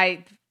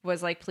 I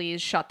was like,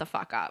 please shut the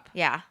fuck up.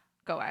 Yeah.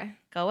 Go away.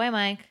 Go away,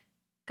 Mike.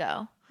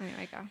 Go.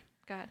 Anyway, go.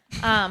 Go ahead.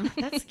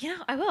 That's,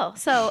 I will.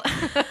 So...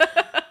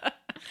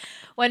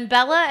 When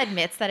Bella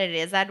admits that it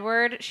is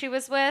Edward she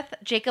was with,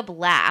 Jacob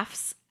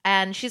laughs,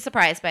 and she's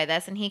surprised by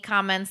this, and he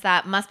comments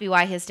that must be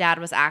why his dad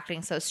was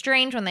acting so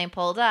strange when they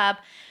pulled up,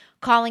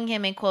 calling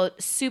him a,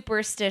 quote,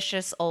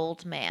 superstitious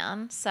old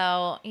man.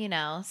 So,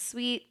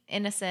 sweet,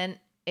 innocent,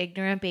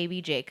 ignorant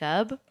baby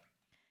Jacob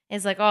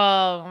is like,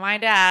 oh, my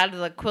dad,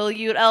 the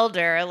Quileute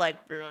elder, like,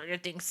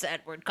 thinks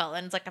Edward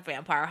Cullen's like a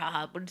vampire,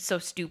 haha, but so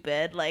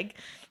stupid, like,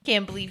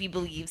 can't believe he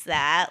believes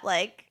that,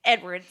 like,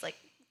 Edward's like,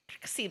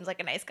 seems like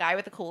a nice guy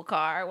with a cool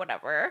car,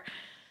 whatever.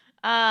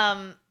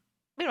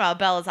 Meanwhile,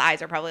 Bella's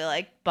eyes are probably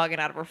like bugging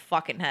out of her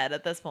fucking head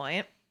at this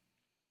point.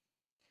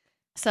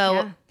 So,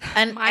 yeah.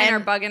 and mine are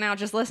bugging out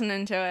just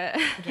listening to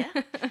it.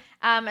 Yeah.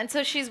 And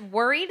so she's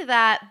worried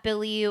that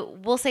Billy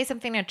will say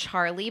something to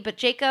Charlie, but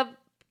Jacob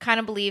kind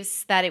of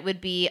believes that it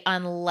would be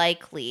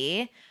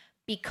unlikely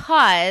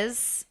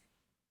because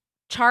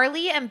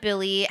Charlie and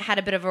Billy had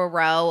a bit of a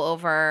row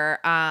over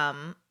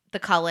the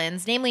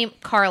Cullens, namely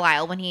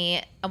Carlisle, when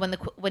he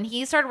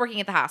started working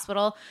at the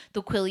hospital.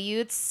 The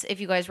Quileutes,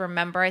 if you guys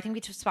remember, I think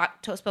we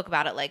spoke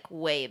about it like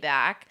way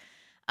back.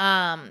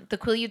 The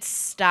Quileutes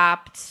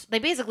stopped. They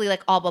basically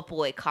like all but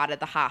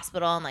boycotted the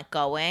hospital and like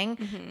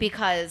going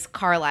because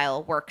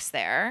Carlisle works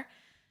there,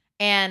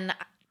 and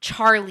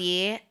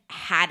Charlie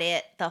had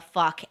it the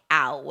fuck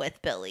out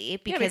with Billy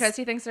because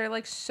he thinks they're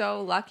like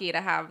so lucky to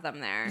have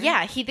them there.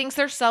 Yeah, he thinks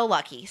they're so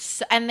lucky,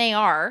 and they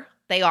are.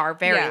 They are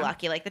very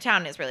lucky. Like, the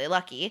town is really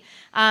lucky.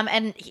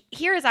 And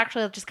here is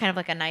actually just kind of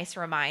like a nice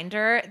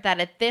reminder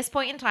that at this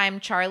point in time,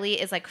 Charlie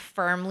is like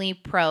firmly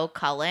pro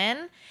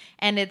Cullen.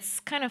 And it's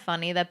kind of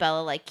funny that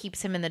Bella like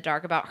keeps him in the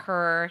dark about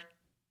her,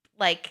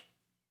 like,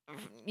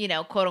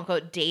 quote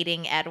unquote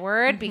dating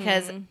Edward.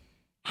 Because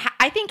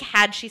I think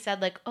had she said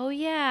like, oh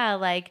yeah,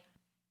 like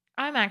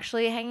I'm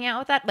actually hanging out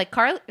with that, like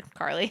Carly,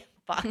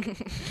 fuck.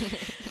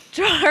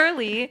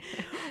 Charlie.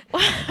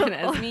 And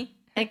Esme.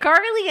 And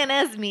Carly and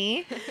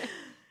Esme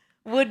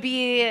would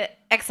be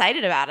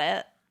excited about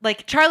it.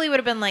 Like, Charlie would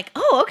have been like,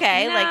 oh,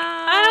 okay. No, like,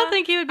 I don't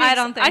think he would be. I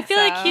don't think I feel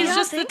so. like he's You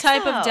just don't the think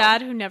type so? of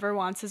dad who never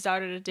wants his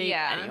daughter to date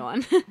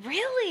anyone.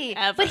 Really?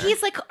 Ever. But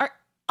he's like,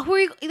 who are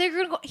you? They're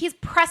gonna go, he's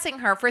pressing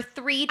her for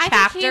 3 I think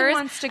he chapters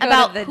wants to go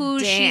about to the who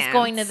she's dance,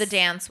 going to the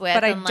dance with.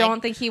 But I and,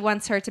 don't think he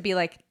wants her to be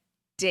like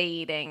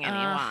dating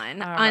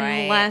anyone, all right.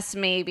 unless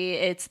maybe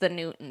it's the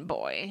Newton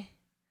boy.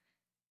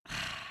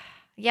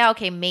 Yeah,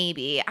 okay,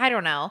 maybe. I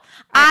don't know.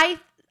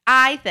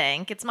 I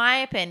think, it's my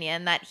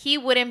opinion, that he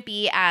wouldn't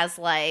be as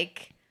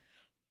like,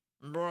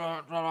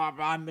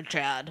 I'm a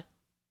Chad.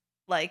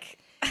 Like,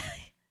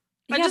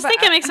 I just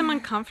think it makes him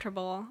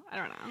uncomfortable. I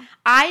don't know.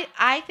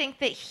 I think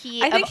that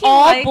I think of he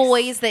all likes-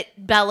 boys that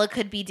Bella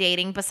could be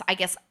dating, but I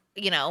guess,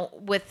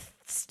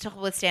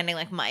 withstanding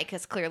like Mike,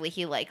 because clearly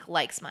he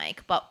likes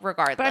Mike, but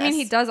regardless. But I mean,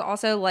 he does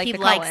also like he the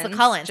likes Cullens the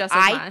Cullens. just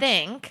as I much.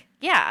 think,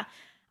 yeah.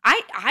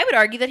 I would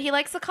argue that he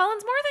likes the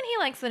Cullens more than he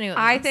likes the Newtons.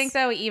 I think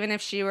though, even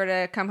if she were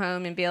to come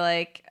home and be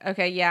like,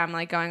 okay, yeah, I'm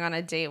like going on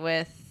a date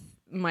with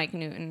Mike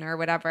Newton or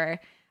whatever,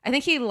 I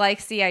think he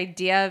likes the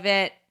idea of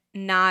it,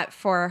 not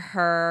for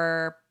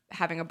her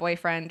having a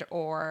boyfriend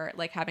or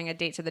like having a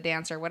date to the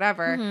dance or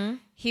whatever.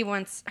 He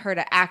wants her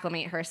to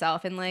acclimate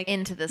herself and like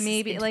into this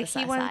maybe into like the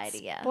he wants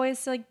society, yeah.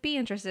 boys to like be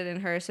interested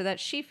in her so that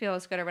she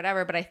feels good or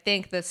whatever. But I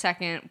think the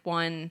second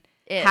one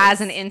Is.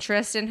 has an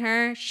interest in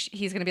her,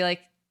 he's gonna be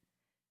like,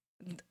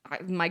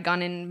 my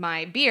gun and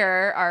my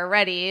beer are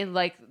ready,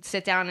 like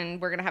sit down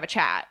and we're gonna have a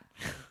chat.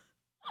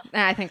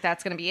 And I think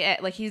that's gonna be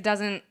it. Like he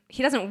doesn't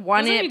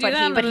want Doesn't he it, do but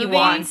that in he the he movie?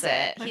 wants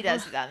it. He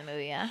does do that in the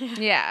movie, yeah.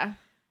 Yeah.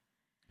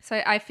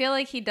 So I feel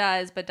like he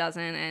does, but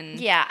doesn't, and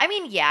Yeah, I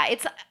mean, yeah,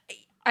 it's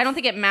I don't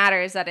think it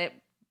matters that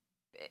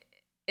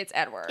it's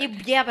Edward.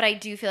 yeah, but I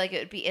do feel like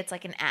it's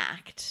like an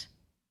act.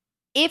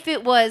 If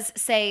it was,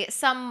 say,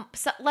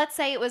 let's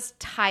say it was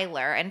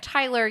Tyler, and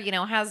Tyler, you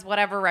know, has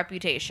whatever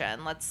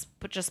reputation. Let's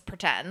just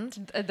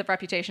pretend. The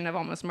reputation of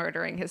almost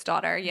murdering his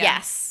daughter. Yeah.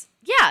 Yes.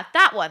 Yeah,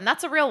 that one.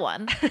 That's a real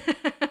one.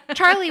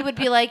 Charlie would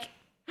be like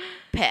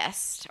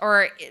pissed,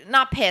 or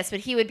not pissed, but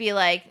he would be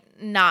like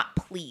not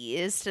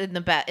pleased in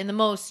the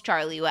most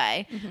Charlie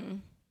way. Mm-hmm.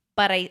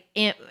 But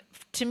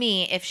to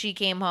me, if she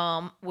came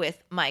home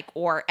with Mike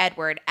or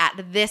Edward at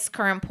this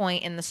current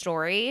point in the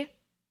story,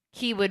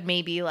 he would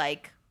maybe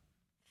like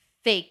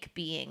fake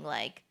being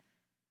like,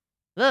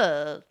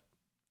 ugh,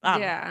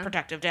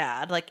 protective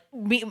dad. Like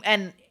me,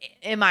 and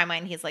in my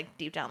mind, he's like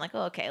deep down like,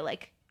 oh, okay,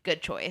 like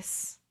good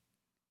choice.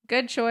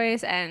 Good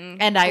choice,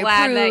 and I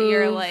glad approve. that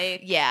you're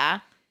like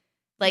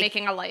like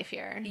making a life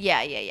here.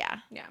 Yeah. Yeah,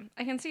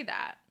 I can see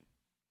that.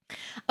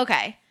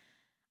 Okay.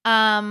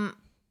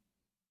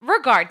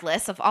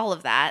 Regardless of all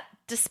of that,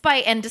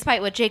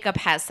 despite what Jacob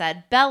has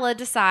said, Bella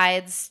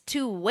decides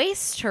to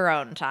waste her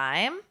own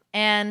time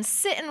and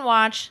sit and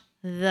watch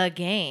the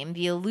game,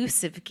 the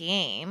elusive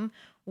game,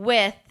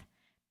 with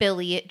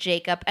Billy,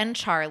 Jacob, and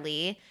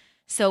Charlie.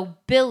 So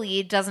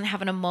Billy doesn't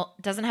have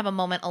a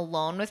moment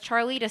alone with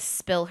Charlie to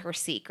spill her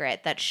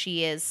secret that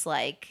she is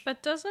like.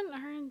 But doesn't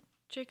her and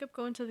Jacob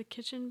go into the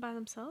kitchen by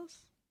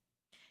themselves?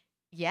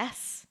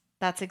 Yes,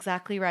 that's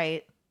exactly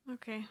right.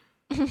 Okay.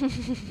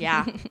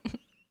 Yeah,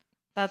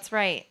 that's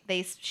right.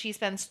 She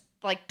spends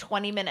like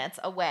 20 minutes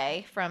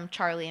away from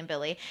Charlie and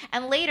Billy,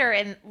 and later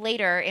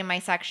in my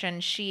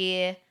section,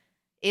 she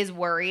is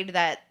worried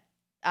that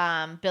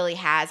Billy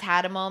has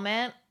had a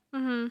moment.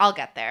 Mm-hmm. I'll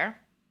get there.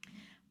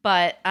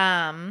 But,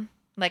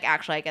 like,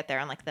 actually, I get there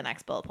on, like, the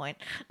next bullet point.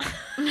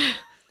 Yeah,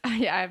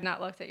 I have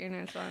not looked at your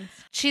notes once.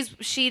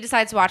 She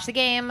decides to watch the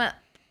game,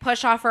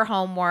 push off her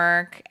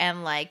homework,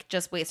 and, like,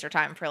 just waste her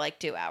time for, like,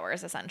 2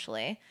 hours,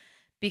 essentially.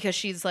 Because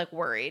she's, like,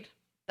 worried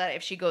that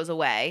if she goes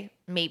away,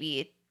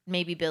 maybe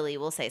Billy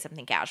will say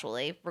something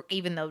casually,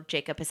 even though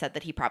Jacob has said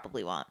that he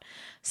probably won't.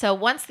 So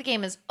once the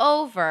game is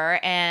over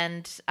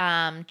and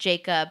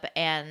Jacob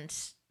and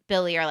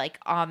Billy are, like,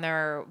 on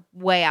their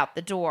way out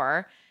the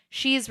door,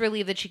 she's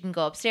relieved that she can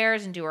go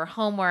upstairs and do her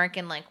homework.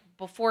 And like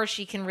before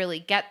she can really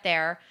get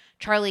there,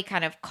 Charlie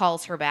kind of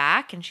calls her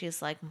back and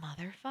she's like,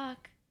 motherfuck.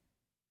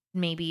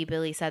 Maybe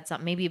Billy said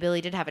something. Maybe Billy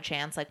did have a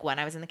chance. Like when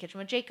I was in the kitchen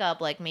with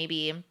Jacob, like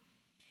maybe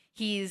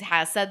he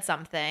has said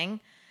something.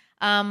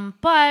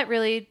 But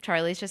really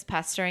Charlie's just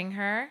pestering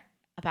her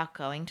about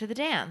going to the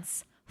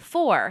dance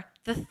for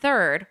the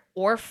third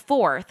or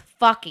fourth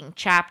fucking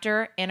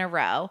chapter in a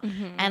row.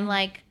 Mm-hmm. And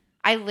like,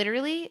 I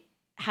literally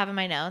have in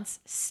my notes,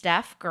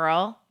 Steph,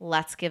 girl,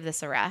 let's give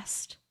this a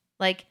rest.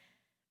 Like,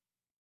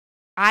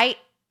 I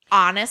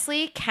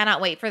honestly cannot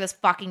wait for this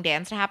fucking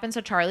dance to happen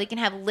so Charlie can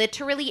have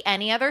literally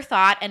any other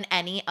thought and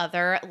any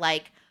other,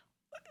 like,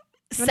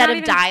 set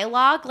of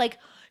dialogue. Like,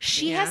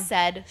 she has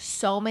said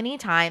so many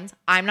times,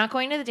 I'm not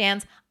going to the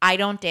dance. I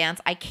don't dance.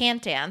 I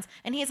can't dance.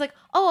 And he's like,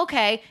 oh,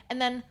 okay.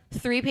 And then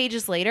 3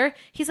 pages later,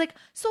 he's like,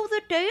 so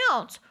the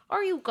dance,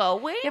 are you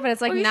going? Yeah, but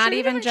it's like not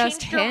even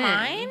just him.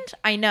 Mind?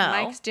 I know.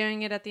 Mike's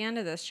doing it at the end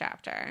of this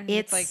chapter.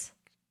 It's like,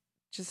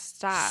 just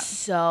stop.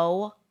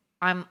 So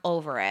I'm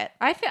over it.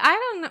 I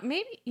don't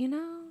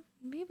know.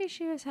 Maybe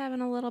she was having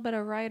a little bit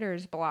of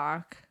writer's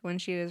block when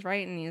she was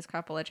writing these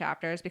couple of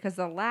chapters, because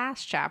the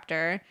last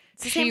chapter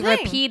she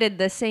repeated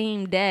the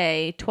same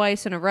day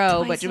twice in a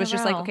row, but it was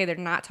just like, okay, they're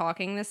not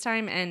talking this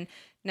time, and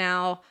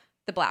now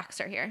the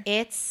blacks are here.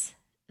 It's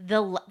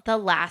the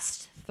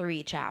last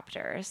 3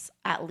 chapters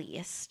at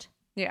least.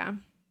 Yeah.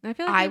 I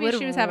feel like maybe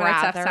she was having a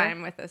tough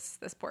time with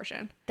this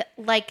portion.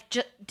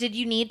 Did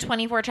you need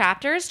 24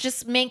 chapters?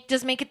 Just make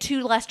it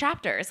 2 less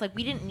chapters. Like,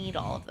 we didn't need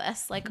all of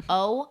this. Like,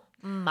 oh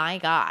my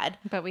God.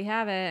 But we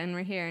have it, and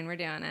we're here, and we're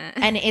doing it.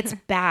 And it's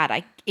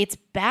bad. It's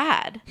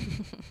bad.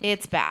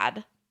 It's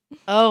bad.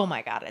 Oh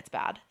my God, it's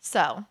bad.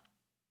 So,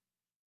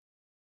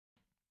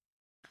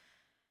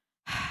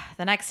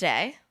 the next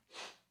day,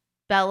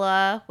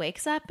 Bella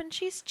wakes up and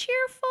she's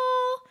cheerful.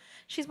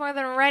 She's more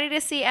than ready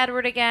to see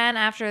Edward again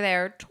after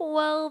they're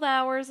 12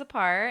 hours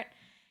apart.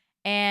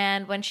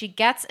 And when she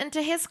gets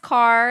into his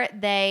car,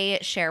 they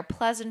share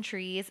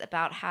pleasantries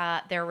about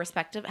how their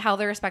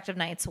respective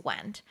nights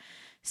went.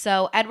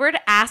 So Edward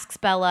asks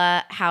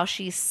Bella how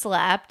she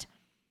slept,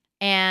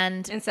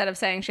 and instead of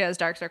saying she has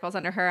dark circles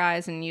under her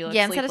eyes and you look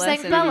sleepless, instead of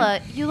saying,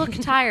 Bella, you look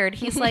tired,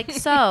 he's like,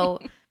 so,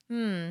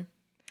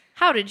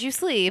 how did you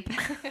sleep?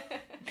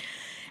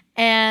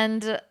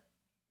 And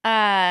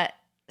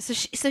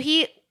so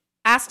he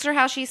asks her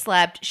how she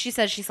slept. She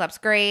says she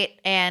slept great.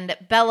 And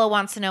Bella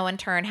wants to know in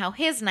turn how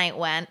his night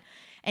went.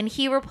 And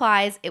he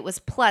replies it was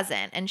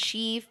pleasant. And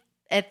she,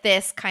 at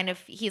this,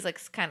 he's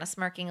like kind of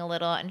smirking a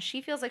little. And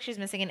she feels like she's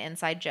missing an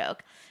inside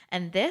joke.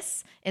 And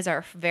this is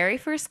our very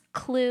first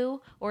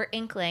clue or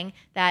inkling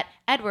that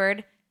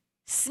Edward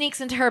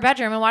sneaks into her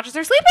bedroom and watches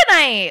her sleep at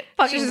night.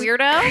 Fucking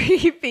weirdo.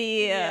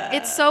 Creepy. Yeah.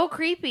 It's so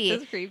creepy.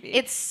 It's creepy.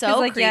 It's so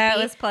like, creepy. Yeah,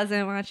 it was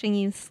pleasant watching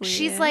you sleep.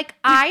 She's like,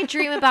 I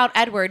dream about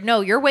Edward.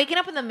 No, you're waking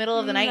up in the middle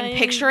of the night and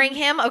picturing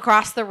him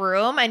across the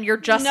room, and you're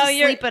just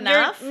asleep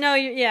enough.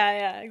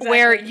 Yeah, exactly.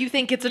 Where you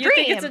think it's a dream.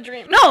 Think it's a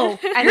dream. No,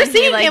 and you're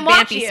seeing him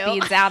watch Vampy you.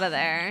 speeds out of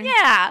there.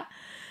 Yeah,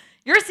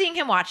 you're seeing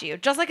him watch you,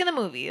 just like in the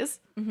movies.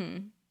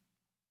 Mm-hmm.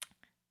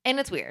 And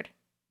it's weird.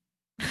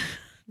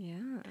 Yeah.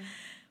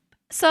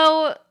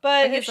 So,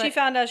 but if she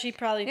found out, she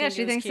probably thinks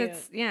cute.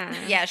 It's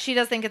yeah, she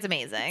does think it's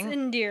amazing. It's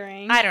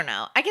endearing. I don't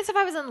know. I guess if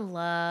I was in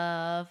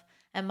love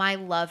and my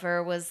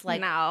lover was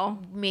like,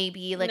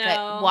 maybe like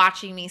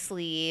watching me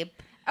sleep.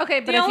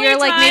 Okay, but if you're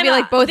like maybe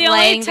like both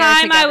laying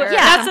there together,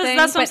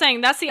 that's what I'm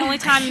saying. That's the only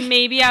time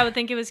maybe I would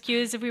think it was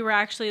cute is if we were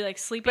actually like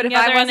sleeping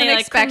together and they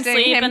like couldn't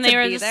sleep and they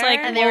were just like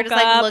and they were just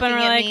like looking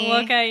at me,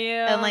 look at you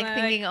and like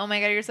thinking, oh my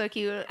god, you're so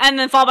cute, and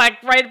then fall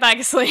right back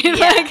asleep.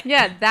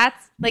 Yeah,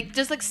 that's like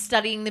just like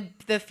studying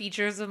the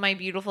features of my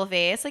beautiful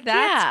face. Like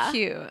that's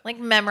cute. Like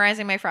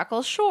memorizing my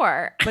freckles,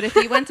 sure. But if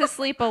you went to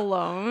sleep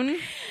alone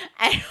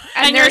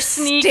and you're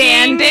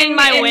sneaking in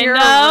my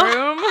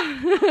window,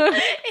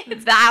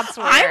 that's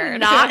weird. I'm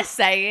not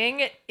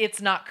saying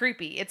it's not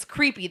creepy. It's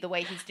creepy the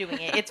way he's doing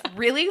it. It's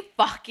really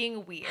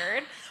fucking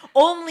weird.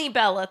 Only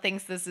Bella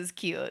thinks this is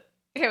cute.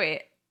 Okay,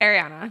 wait.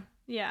 Ariana.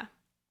 Yeah.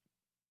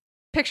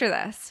 Picture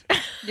this.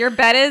 Your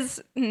bed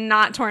is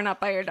not torn up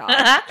by your dog.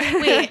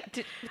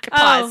 Wait.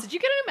 Pause. Did you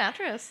get a new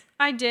mattress?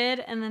 I did,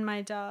 and then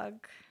my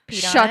dog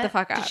peed on Shut it? the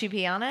fuck up. Did she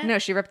pee on it? No,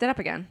 she ripped it up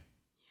again.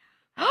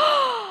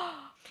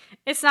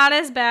 It's not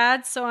as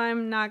bad, so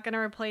I'm not going to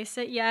replace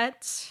it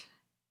yet.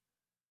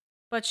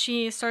 But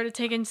she started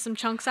taking some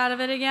chunks out of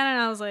it again,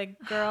 and I was like,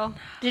 girl.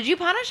 Did you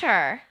punish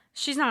her?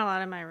 She's not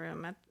allowed in my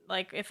room,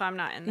 if I'm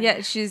not in there.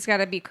 Yeah, she's got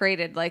to be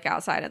crated, like,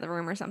 outside of the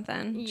room or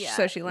something. Yeah.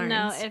 So she learns.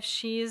 No, if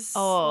she's,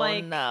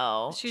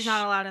 no. She's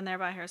not allowed in there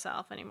by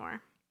herself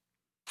anymore.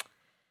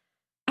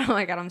 Oh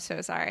my god, I'm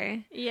so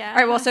sorry. Yeah. All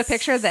right, well, so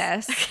picture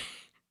this.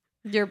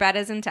 Your bed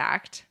is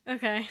intact.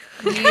 Okay.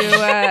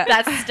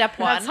 That's step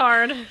one. That's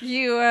hard.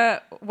 You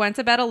went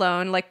to bed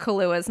alone, like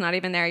Kalua's not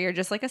even there. You're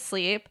just like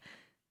asleep,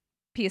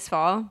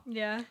 peaceful.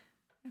 Yeah.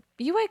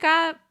 You wake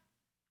up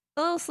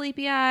a little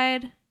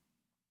sleepy-eyed,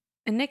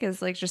 and Nick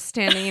is like just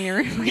standing in your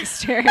room, like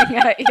staring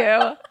at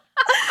you.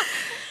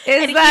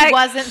 And he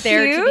wasn't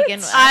there to begin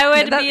with. I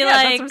would be like,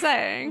 that's what I'm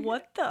saying.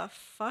 What the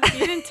fuck?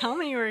 You didn't tell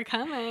me you were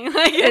coming.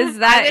 Like, is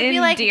that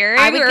endearing,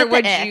 or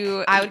would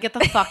you? I would get the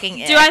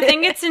fucking ick. Do I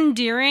think it's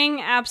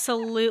endearing?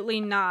 Absolutely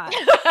not.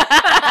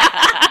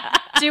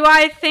 Do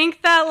I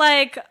think that,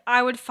 like,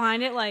 I would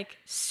find it, like,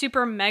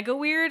 super mega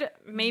weird?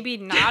 Maybe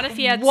not if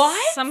he had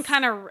some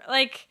kind of,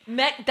 like...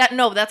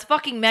 that's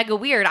fucking mega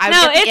weird.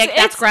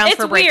 That's grounds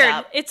for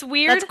breakup. It's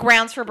weird. That's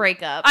grounds for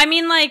breakup. I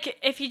mean, like,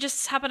 if you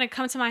just happen to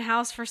come to my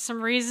house for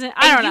some reason,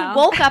 I don't know. You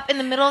woke up in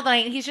the middle of the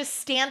night and he's just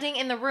standing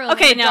in the room.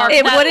 Okay, no.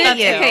 It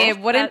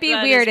wouldn't be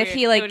weird if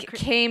he, like,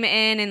 came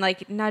in and,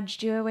 like,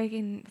 nudged you awake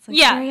and... It's like,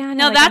 Ariana,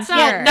 no, like, that's not...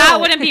 here. That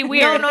wouldn't be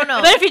weird. No.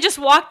 But if he just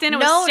walked in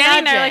and was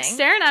standing there, like,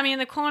 staring at me in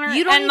the corner,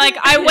 and, like,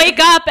 I wake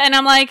up and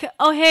I'm like,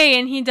 oh, hey,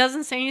 and he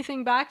doesn't say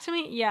anything back to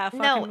me? Yeah,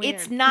 fucking weird.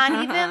 It's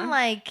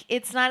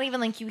not even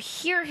like you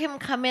hear him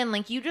come in.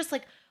 Like, you just,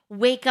 like,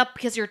 wake up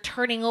because you're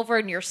turning over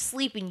in your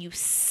sleep and you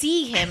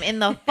see him in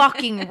the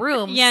fucking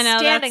room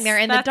standing there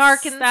in the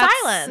dark and silence.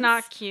 That's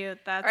not cute.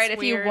 That's all right,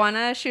 weird. if you want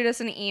to shoot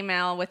us an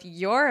email with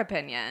your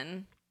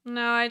opinion.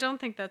 No, I don't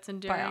think that's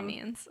endearing. By all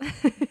means.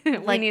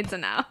 We need to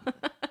know.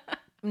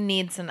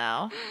 Need to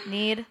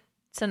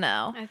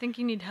know. I think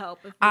you need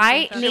help.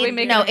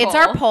 It's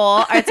our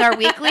poll. It's our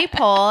weekly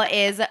poll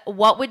is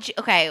what would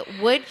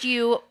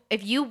you,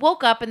 if you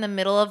woke up in the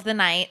middle of the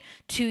night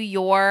to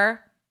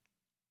your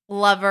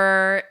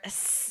lover,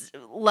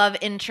 love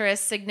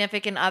interest,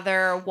 significant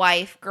other,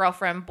 wife,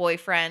 girlfriend,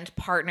 boyfriend,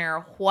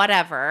 partner,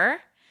 whatever,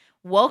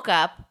 woke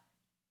up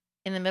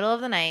in the middle of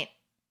the night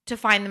to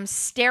find them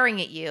staring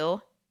at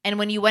you, and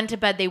when you went to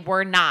bed, they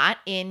were not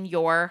in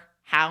your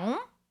home?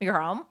 Your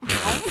home?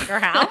 Your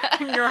house?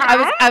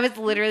 I was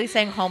literally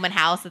saying home and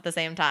house at the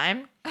same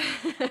time.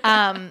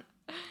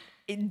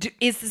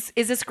 Is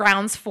this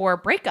grounds for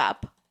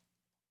breakup?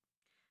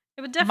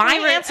 It would definitely.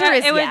 My answer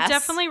is yes. It would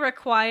definitely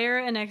require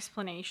an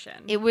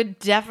explanation. It would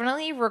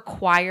definitely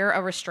require a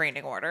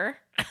restraining order.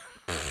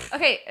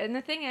 Okay, and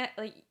the thing is,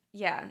 like,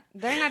 yeah,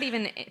 they're not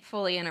even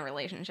fully in a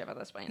relationship at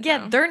this point.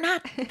 Yeah, so. they're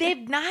not.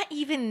 They've not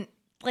even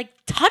like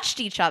touched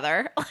each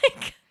other.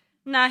 Like.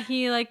 Nah,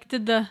 he like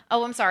did the...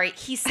 Oh, I'm sorry.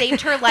 He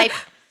saved her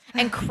life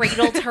and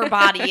cradled her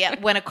body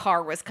when a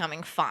car was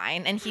coming,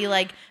 fine. And he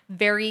like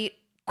very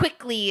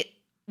quickly,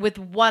 with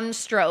one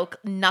stroke,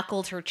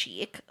 knuckled her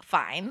cheek,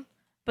 fine.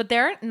 But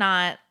they're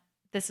not.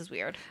 This is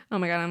weird. Oh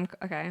my God.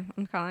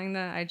 I'm calling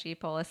the IG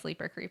poll a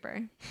sleeper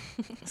creeper.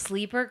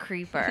 Sleeper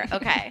creeper.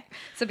 Okay.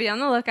 So be on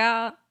the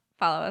lookout.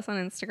 Follow us on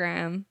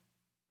Instagram.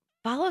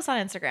 Follow us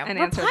on Instagram. And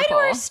answer Reply the to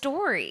our poll.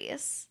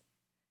 stories.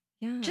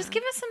 Yeah. Just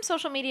give us some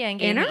social media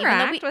engagement.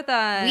 Interact with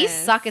us. We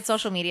suck at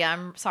social media.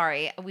 I'm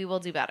sorry. We will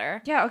do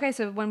better. Yeah. Okay.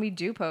 So when we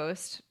do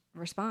post,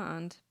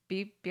 respond.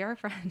 Be our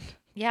friend.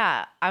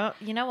 Yeah.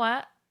 You know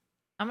what?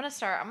 I'm going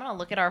to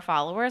look at our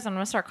followers. I'm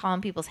going to start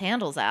calling people's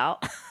handles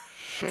out.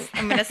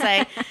 I'm going to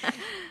say,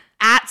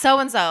 at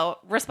so-and-so,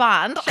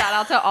 respond. Shout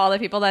out to all the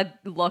people that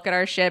look at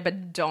our shit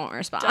but don't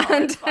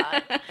respond.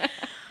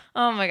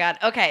 Oh my God.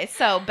 Okay.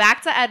 So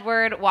back to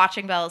Edward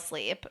watching Bella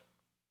sleep.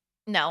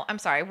 No, I'm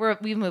sorry.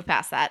 We've moved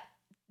past that.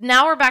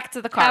 Now we're back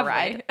to the car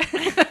ride.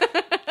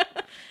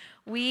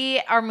 We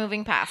are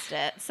moving past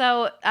it.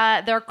 So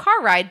their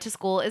car ride to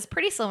school is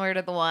pretty similar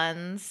to the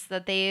ones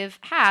that they've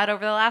had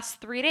over the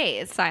last 3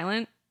 days.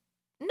 Silent?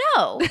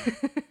 No.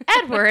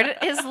 Edward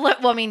is,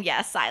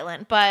 yes,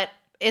 silent, but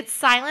it's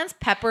silence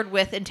peppered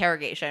with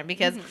interrogation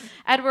because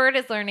Edward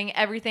is learning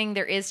everything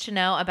there is to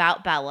know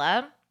about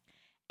Bella,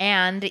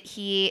 and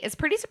he is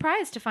pretty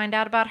surprised to find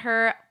out about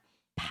her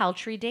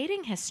paltry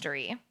dating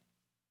history.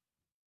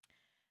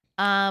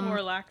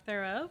 Or lack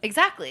thereof.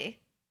 Exactly.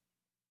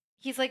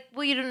 He's like,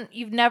 well,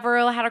 you've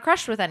never had a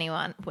crush on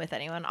anyone.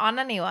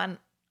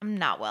 I'm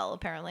not well,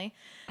 apparently.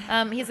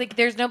 He's like,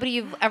 there's nobody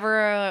you've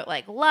ever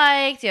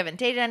liked. You haven't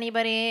dated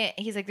anybody.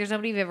 He's like, there's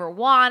nobody you've ever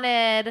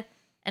wanted.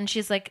 And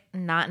she's like,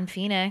 not in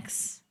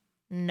Phoenix.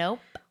 Nope.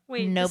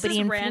 Wait, nobody this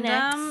is in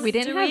random. Phoenix. We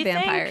didn't have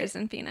vampires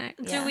in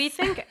Phoenix. Do we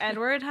think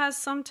Edward has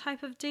some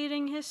type of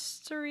dating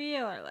history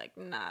or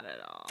not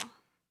at all?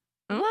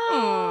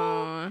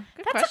 Oh,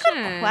 good That's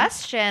question. a good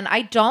question.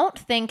 I don't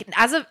think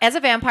as a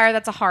vampire,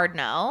 that's a hard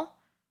no.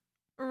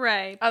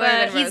 Right. Other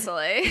but than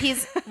Rosalie.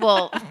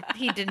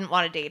 He didn't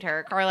want to date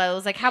her. Carlisle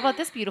was like, how about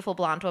this beautiful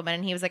blonde woman?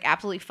 And he was like,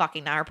 absolutely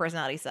fucking not. Her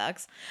personality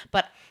sucks.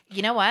 But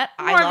you know what?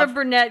 more of a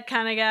brunette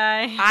kind of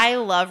guy. I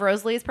love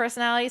Rosalie's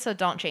personality, so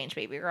don't change,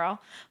 baby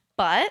girl.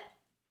 But,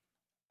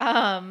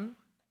 no,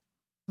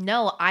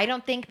 I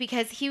don't think,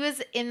 because he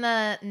was in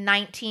the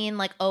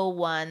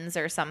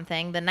 01s or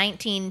something, the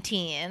 19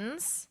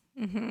 teens.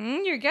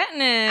 You're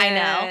getting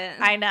it.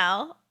 I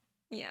know.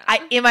 Yeah.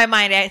 In my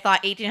mind, I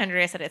thought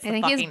 1800. I said it's I the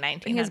think fucking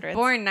 1900s. He was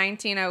born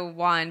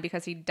 1901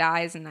 because he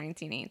dies in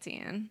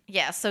 1918.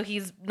 Yeah, so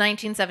he's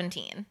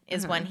 1917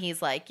 is when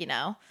he's a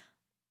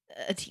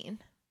teen.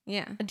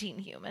 Yeah. A teen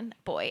human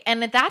boy.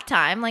 And at that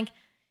time,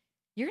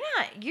 you're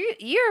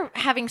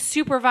having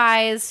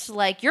supervised,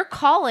 you're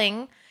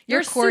calling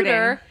your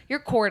suitor, you're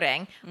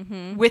courting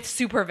with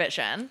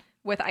supervision.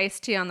 With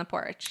iced tea on the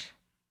porch.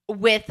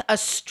 With a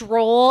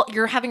stroll,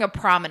 you're having a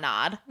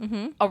promenade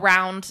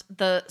around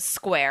the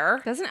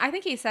square. I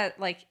think he said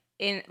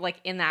in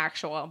the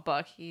actual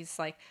book, he's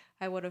like,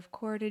 I would have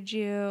courted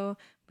you.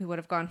 We would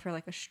have gone for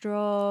a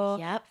stroll.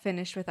 Yep.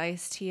 Finished with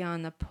iced tea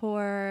on the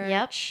porch.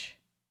 Yep.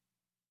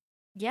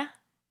 Yeah.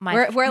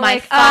 We're my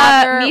like,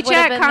 father meet you would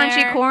have at been Conchi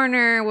there.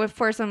 Corner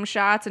for some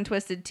shots and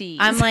twisted teas.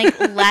 I'm like,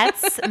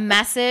 let's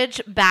message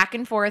back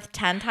and forth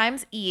 10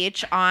 times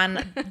each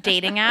on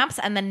dating apps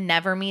and then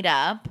never meet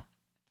up.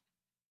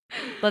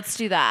 Let's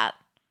do that.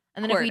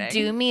 And then if we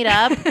do meet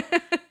up,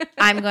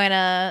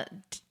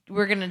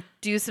 we're going to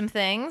do some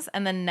things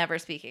and then never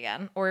speak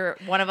again. Or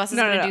one of us is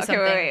going to do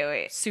something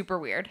wait. super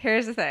weird.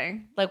 Here's the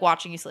thing. Like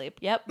watching you sleep.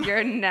 Yep.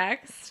 Your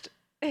next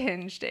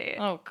hinge date.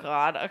 Oh,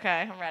 God.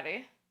 Okay, I'm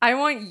ready. I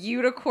want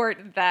you to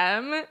court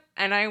them,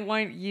 and I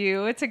want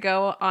you to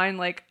go on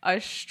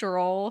a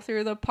stroll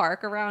through the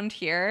park around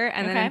here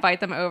and then invite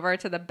them over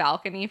to the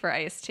balcony for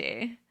iced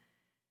tea.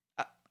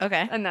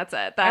 Okay. And that's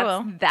it.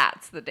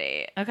 That's the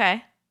date.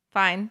 Okay.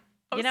 Fine.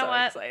 You know so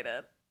what?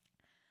 Excited.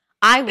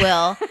 I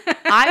will.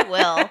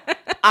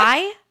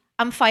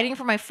 I'm fighting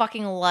for my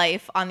fucking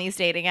life on these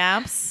dating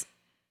apps.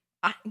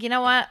 You know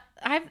what?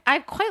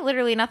 I've quite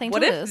literally nothing to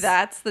lose. What if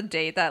that's the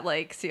date that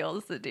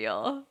seals the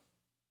deal?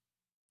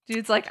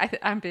 Dude's like,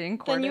 I'm being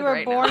courted Then you were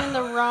right born now. in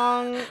the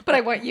wrong.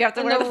 But you have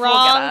to wear the full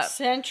wrong getup.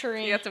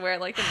 century. You have to wear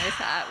the nice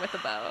hat with the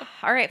bow,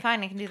 All right,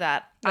 fine. I can do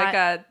that.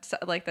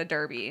 like the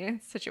derby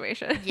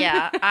situation.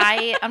 Yeah,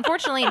 I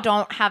unfortunately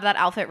don't have that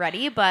outfit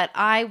ready, but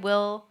I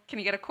will. Can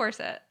you get a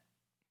corset?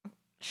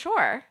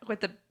 Sure. With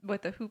the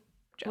hoop.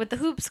 Dress. With the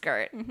hoop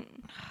skirt.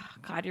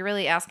 God, you're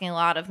really asking a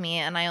lot of me,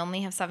 and I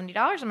only have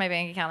 $70 in my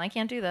bank account. I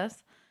can't do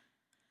this.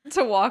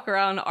 To walk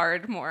around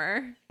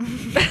Ardmore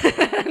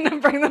and then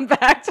bring them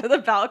back to the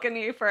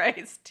balcony for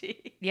iced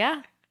tea.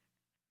 Yeah.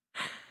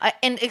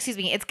 And excuse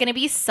me, it's going to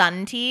be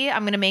sun tea.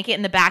 I'm going to make it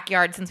in the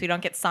backyard since we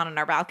don't get sun on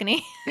our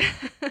balcony.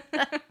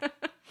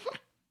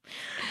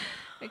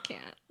 I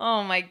can't.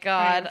 Oh my All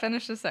God. right,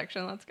 finish this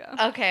section. Let's go.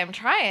 Okay, I'm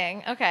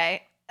trying.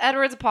 Okay.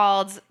 Edward's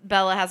appalled.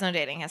 Bella has no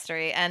dating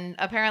history. And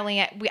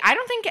apparently, I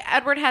don't think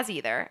Edward has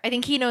either. I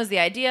think he knows the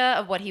idea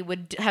of what he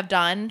would have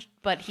done,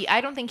 but I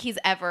don't think he's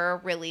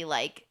ever really,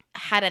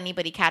 had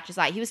anybody catch his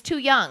eye. He was too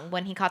young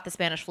when he caught the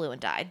Spanish flu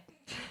and died.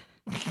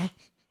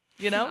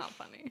 You know? Not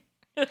funny.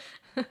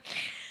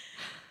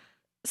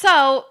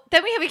 So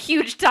then we have a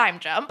huge time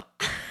jump,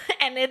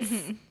 and it's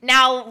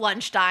now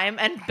lunchtime,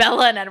 and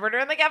Bella and Edward are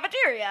in the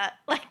cafeteria.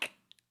 Like,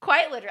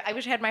 quite literally. I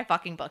wish I had my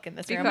fucking book in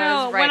this room.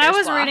 No, when I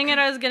was reading it,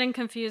 I was getting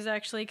confused,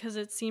 actually, because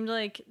it seemed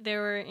like they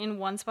were in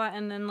one spot,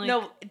 and then, like...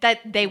 No, that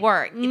they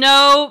were.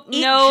 No,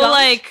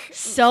 like...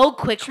 So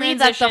quickly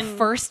that the transition.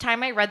 first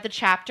time I read the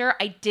chapter,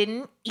 I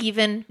didn't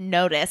even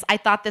notice. I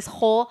thought this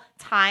whole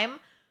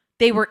time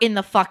they were in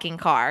the fucking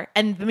car,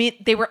 and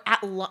they were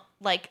at...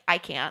 like, I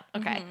can't.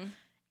 Okay. Mm-hmm.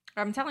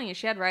 I'm telling you,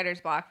 she had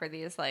writer's block for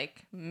these,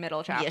 like,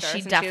 middle chapters. she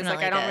and definitely she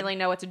was like, I don't really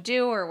know what to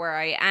do or where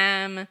I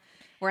am.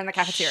 We're in the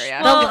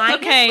cafeteria. Well, Well, line is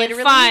okay,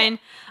 literally- fine.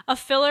 A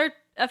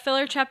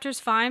filler chapter's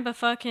fine, but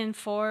fucking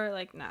 4,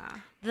 like, nah.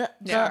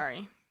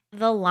 Sorry.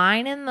 The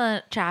line in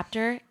the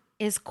chapter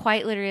is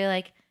quite literally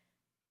like,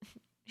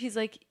 he's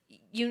like,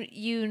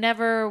 you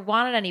never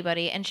wanted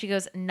anybody, and she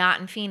goes, not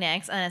in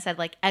Phoenix, and it said,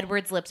 like,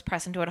 Edward's lips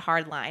press into a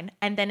hard line,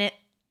 and then it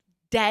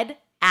dead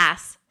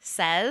ass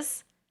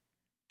says,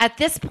 at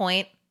this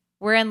point,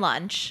 we're in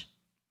lunch.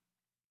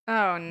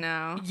 Oh,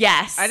 no.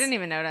 Yes. I didn't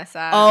even notice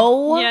that.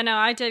 Oh. Yeah, no,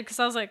 I did, because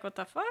I was like, what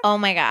the fuck? Oh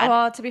my God.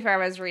 Well, to be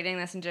fair, I was reading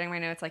this and doing my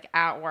notes, like,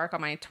 at work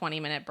on my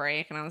 20-minute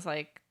break, and I was,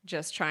 like,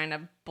 just trying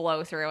to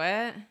blow through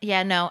it.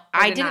 Yeah, no,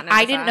 I I did not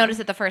didn't notice notice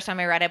that. it the first time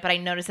I read it, but I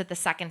noticed it the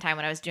second time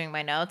when I was doing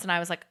my notes, and I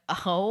was like,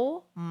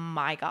 oh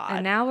my God.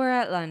 And now we're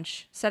at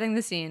lunch, setting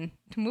the scene.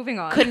 Moving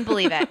on. Couldn't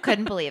believe it.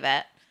 Couldn't believe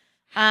it.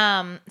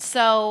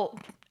 So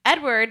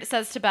Edward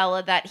says to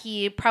Bella that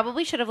he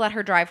probably should have let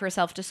her drive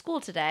herself to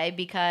school today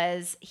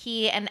because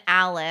he and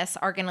Alice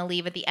are going to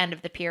leave at the end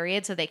of the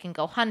period so they can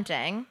go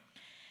hunting.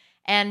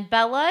 And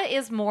Bella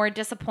is more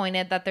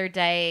disappointed that their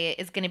day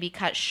is going to be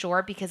cut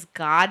short because,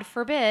 God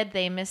forbid,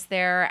 they miss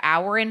their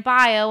hour in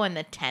bio and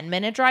the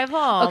 10-minute drive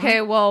home.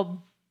 Okay,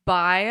 well,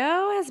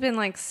 bio has been,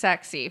 like,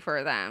 sexy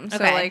for them. So,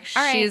 Okay, like,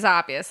 all right. she's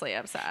obviously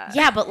upset.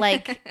 Yeah, but,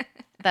 like,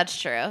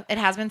 that's true. It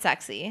has been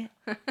sexy.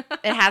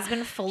 It has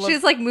been full of...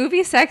 She's like,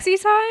 movie sexy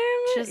time?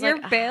 She's You're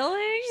like,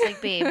 bailing? She's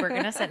like, babe, we're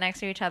going to sit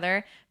next to each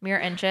other, mere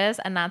inches,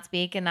 and not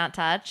speak and not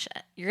touch.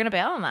 You're going to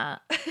bail on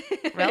that.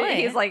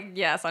 Really? He's like,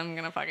 yes, I'm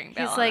going to fucking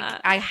bail He's on like,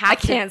 that. I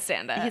can't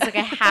stand it. He's like,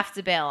 I have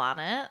to bail on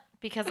it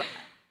because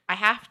I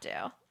have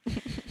to.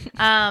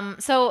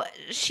 So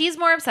she's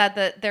more upset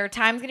that their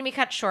time's going to be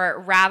cut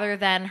short rather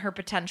than her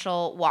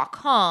potential walk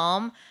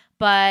home.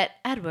 But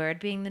Edward,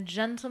 being the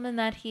gentleman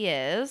that he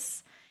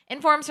is,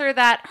 informs her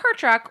that her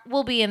truck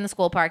will be in the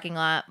school parking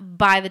lot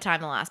by the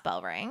time the last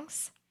bell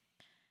rings.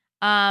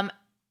 And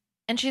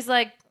she's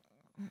like,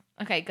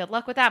 okay, good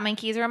luck with that. My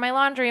keys are in my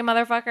laundry,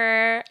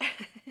 motherfucker.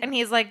 And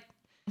he's like,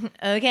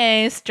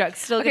 okay,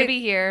 truck's still going to be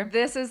here.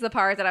 This is the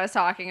part that I was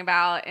talking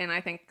about in,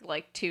 I think,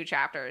 like 2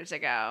 chapters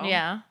ago.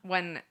 Yeah.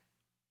 When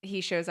he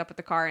shows up with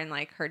the car in,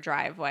 like, her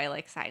driveway,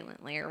 like,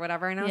 silently or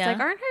whatever. And I was Yeah. like,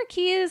 aren't her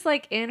keys,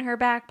 like, in her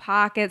back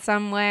pocket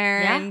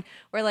somewhere? Yeah. And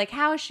we're like,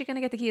 how is she going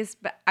to get the keys?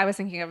 But I was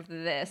thinking of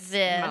this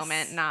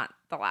moment, not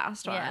the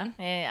last one.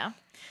 Yeah.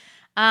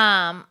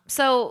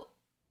 So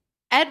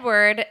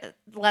Edward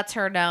lets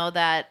her know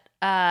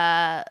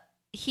that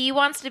he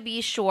wants to be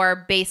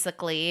sure,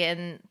 basically,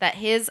 and that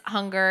his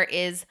hunger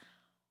is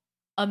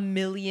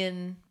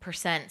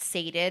 1,000,000%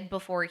 sated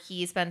before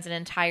he spends an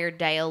entire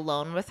day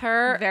alone with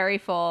her. Very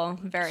full,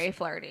 very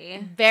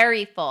flirty.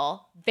 Very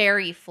full,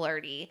 very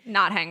flirty,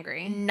 Not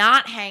hangry.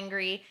 not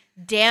hangry,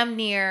 damn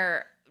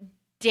near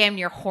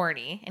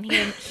horny, and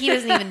he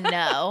doesn't even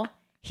know.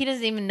 He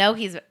doesn't even know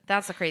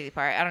that's the crazy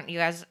part. I don't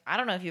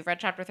know if you've read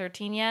chapter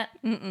 13 yet.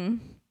 Mm-mm.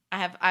 I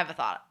have a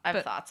thought. I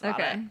have thoughts about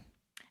it.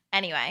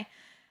 Anyway,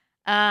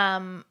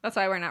 That's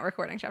why we're not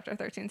recording chapter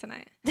 13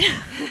 tonight.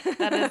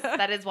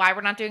 that is why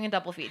we're not doing a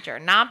double feature.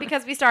 Not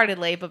because we started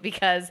late, but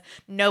because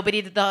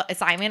nobody did the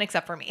assignment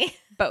except for me.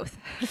 Both.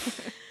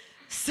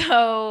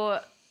 So,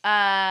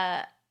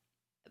 Bella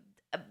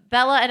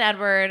and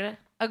Edward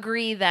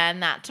agree then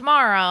that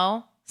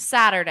tomorrow,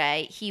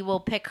 Saturday, he will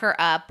pick her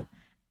up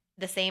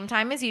the same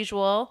time as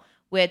usual,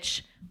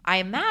 which I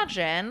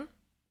imagine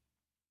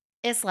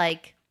is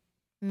like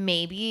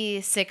maybe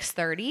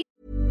 6:30.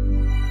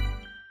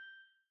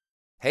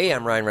 Hey,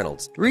 I'm Ryan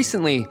Reynolds.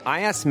 Recently,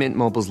 I asked Mint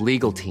Mobile's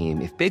legal team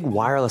if big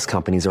wireless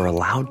companies are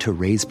allowed to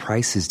raise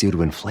prices due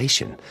to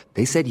inflation.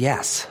 They said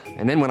yes.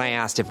 And then when I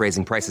asked if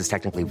raising prices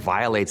technically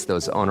violates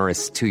those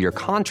onerous 2-year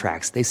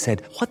contracts, they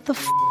said, "What the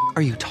f***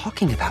 are you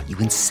talking about, you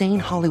insane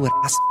Hollywood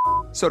ass?"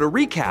 So to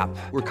recap,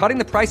 we're cutting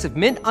the price of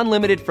Mint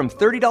Unlimited from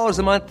 $30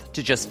 a month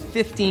to just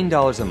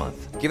 $15 a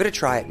month. Give it a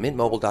try at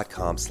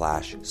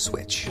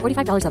mintmobile.com/switch.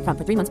 $45 up front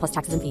for 3 months plus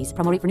taxes and fees.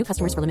 Promo rate for new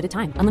customers for limited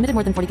time. Unlimited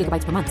more than 40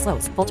 gigabytes per month.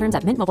 Slows full terms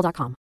at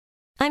mintmobile.com.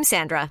 I'm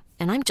Sandra,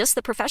 and I'm just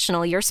the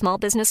professional your small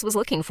business was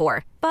looking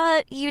for.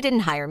 But you didn't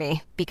hire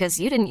me because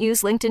you didn't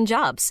use LinkedIn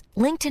Jobs.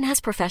 LinkedIn has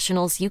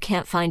professionals you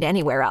can't find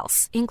anywhere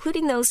else,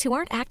 including those who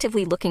aren't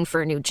actively looking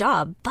for a new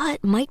job,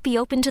 but might be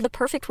open to the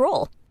perfect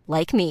role,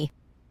 like me.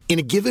 In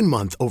a given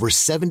month, over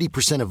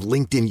 70% of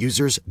LinkedIn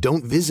users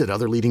don't visit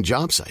other leading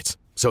job sites.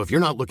 So if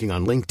you're not looking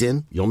on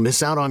LinkedIn, you'll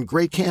miss out on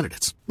great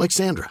candidates like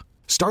Sandra.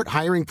 Start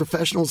hiring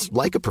professionals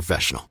like a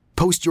professional.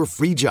 Post your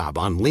free job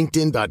on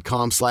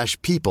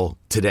linkedin.com/people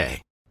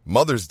today.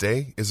 Mother's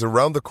Day is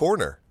around the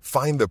corner.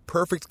 Find the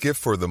perfect gift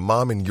for the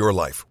mom in your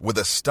life with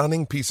a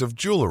stunning piece of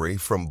jewelry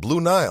from Blue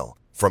Nile.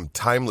 From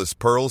timeless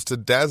pearls to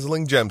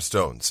dazzling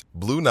gemstones,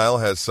 Blue Nile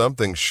has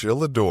something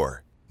she'll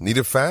adore. Need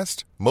it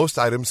fast? Most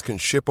items can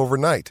ship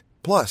overnight.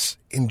 Plus,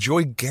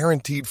 enjoy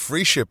guaranteed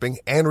free shipping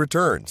and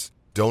returns.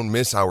 Don't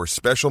miss our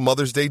special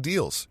Mother's Day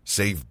deals.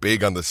 Save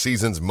big on the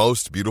season's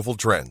most beautiful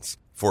trends.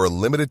 For a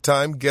limited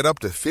time, get up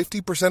to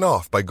 50%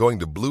 off by going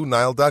to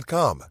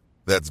BlueNile.com.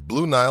 That's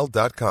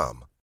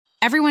BlueNile.com.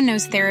 Everyone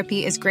knows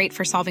therapy is great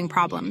for solving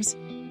problems,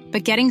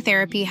 but getting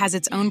therapy has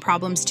its own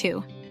problems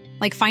too,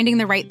 like finding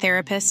the right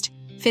therapist,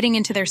 fitting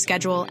into their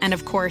schedule, and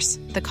of course,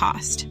 the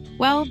cost.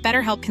 Well,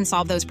 BetterHelp can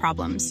solve those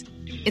problems.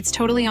 It's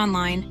totally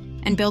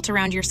online and built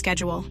around your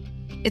schedule.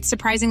 It's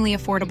surprisingly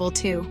affordable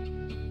too.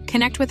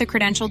 Connect with a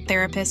credentialed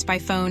therapist by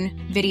phone,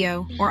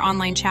 video, or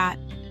online chat,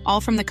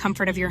 all from the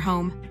comfort of your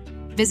home.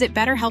 Visit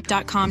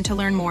BetterHelp.com to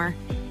learn more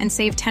and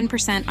save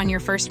 10% on your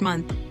first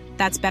month.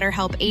 That's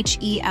BetterHelp,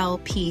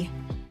 H-E-L-P.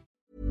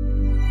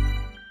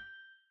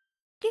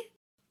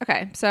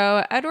 Okay,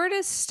 so Edward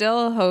is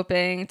still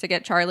hoping to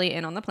get Charlie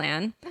in on the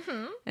plan.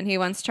 Mm-hmm. And he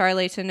wants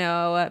Charlie to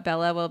know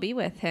Bella will be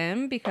with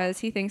him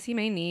because he thinks he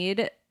may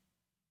need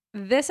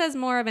this as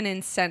more of an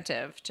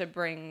incentive to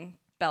bring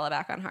Bella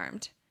back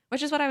unharmed,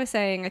 which is what I was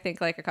saying, I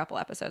think, like a couple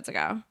episodes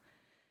ago.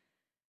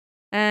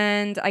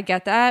 And I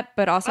get that,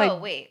 but also...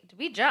 wait. Did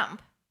we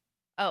jump?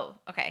 Oh,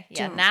 okay.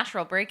 Yeah, Jump.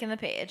 Natural break in the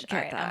page. Get All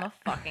right, that. I'm a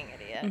fucking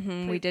idiot.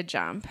 Mm-hmm, we did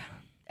jump.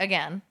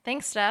 Again.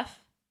 Thanks,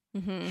 Steph.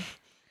 Mm-hmm.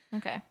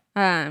 Okay.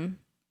 I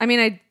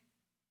mean,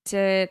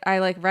 I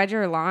like read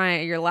your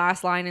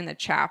last line in the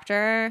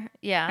chapter.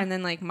 Yeah. And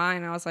then like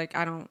mine, I was like,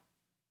 I don't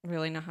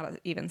really know how to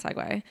even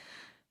segue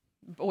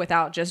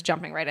without just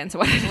jumping right into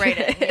what it Right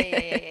in.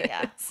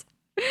 is.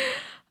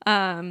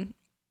 Yeah.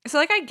 So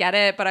like I get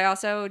it, but I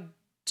also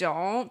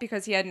don't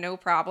because he had no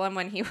problem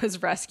when he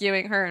was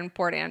rescuing her in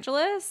Port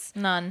Angeles.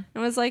 None.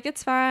 And was like,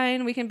 it's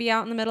fine. We can be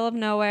out in the middle of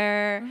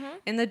nowhere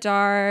in the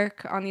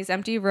dark on these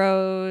empty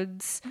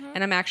roads.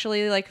 And I'm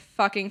actually like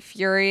fucking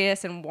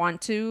furious and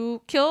want to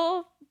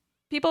kill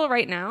people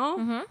right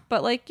now.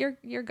 But like, you're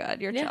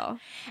good. You're chill.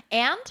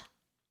 And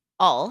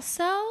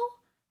also,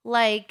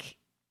 like,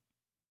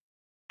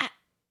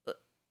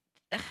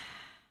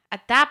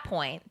 at that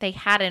point, they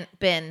hadn't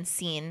been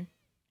seen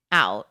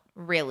out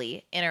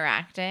really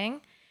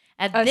interacting.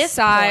 At this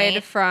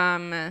point,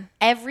 from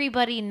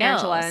everybody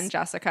knows Angela and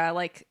Jessica,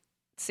 like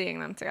seeing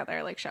them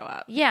together, like show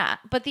up. Yeah,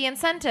 but the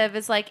incentive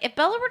is like if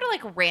Bella were to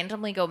like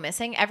randomly go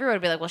missing, everyone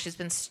would be like, "Well, she's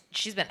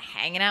been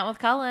hanging out with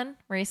Cullen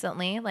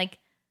recently." Like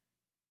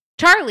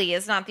Charlie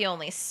is not the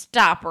only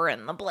stopper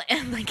in the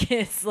blend. Like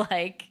it's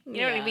like you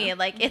know what I mean.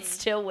 Like it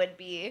still would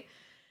be.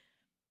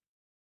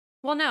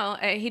 Well, no,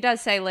 he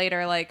does say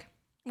later, like,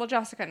 "Well,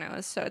 Jessica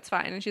knows, so it's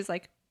fine," and she's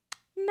like,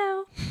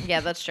 "No."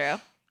 Yeah, that's true.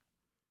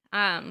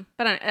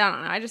 But I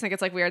don't know. I just think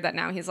it's like weird that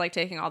now he's like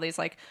taking all these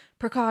like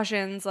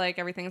precautions, like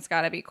everything's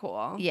got to be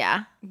cool.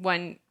 Yeah.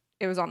 When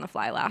it was on the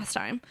fly last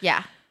time.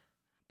 Yeah.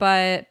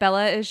 But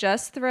Bella is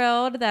just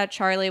thrilled that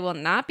Charlie will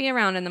not be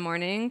around in the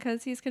morning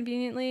because he's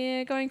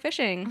conveniently going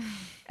fishing.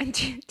 And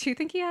do you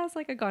think he has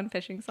like a gone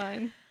fishing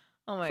sign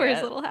for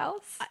his little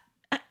house?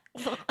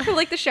 For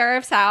like the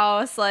sheriff's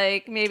house,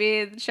 like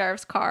maybe the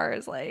sheriff's car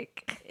is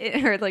like,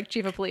 or like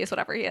chief of police,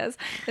 whatever he is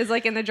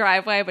like in the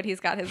driveway, but he's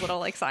got his little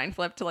like sign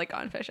flip to like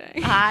gone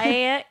fishing.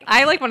 I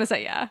like want to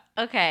say yeah.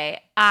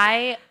 Okay.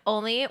 I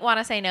only want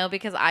to say no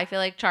because I feel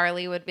like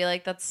Charlie would be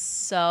like, that's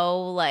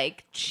so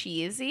like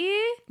cheesy.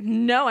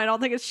 No, I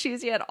don't think it's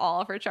cheesy at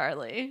all for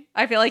Charlie.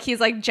 I feel like he's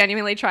like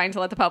genuinely trying to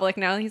let the public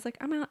know. He's like,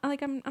 I'm not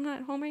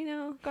home right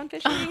now. Gone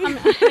fishing.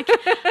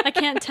 I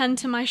can't tend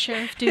to my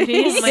sheriff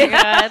duties. Oh my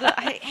God.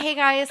 Hey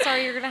guys,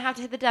 sorry, you're going to have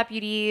to hit the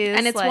deputies.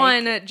 And it's like,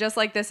 one just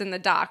like this in the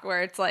dock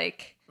where it's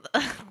like,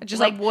 just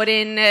like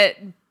wooden,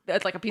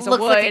 it's like a piece of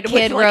wood like a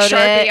kid with like wrote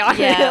Sharpie it. on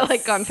Yes. it,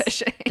 like gone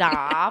fishing.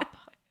 Stop.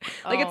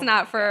 Like it's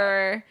not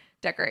for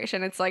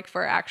decoration. It's like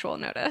for actual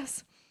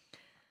notice.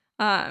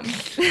 I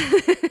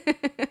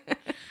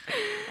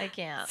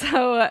can't.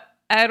 So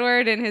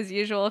Edward, in his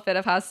usual fit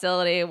of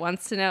hostility,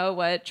 wants to know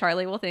what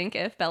Charlie will think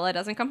if Bella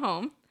doesn't come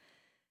home.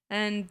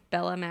 And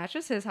Bella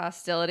matches his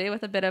hostility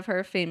with a bit of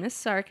her famous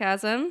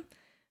sarcasm.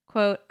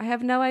 Quote, "I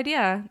have no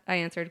idea," I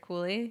answered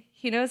coolly.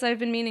 "He knows I've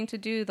been meaning to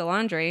do the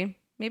laundry.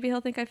 Maybe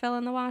he'll think I fell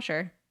in the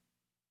washer."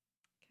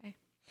 Okay.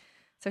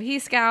 So he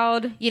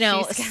scowled. You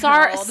know,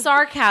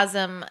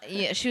 sarcasm.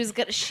 Yeah,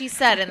 she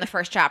said in the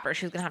first chapter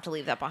she was gonna have to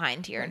leave that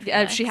behind here.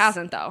 She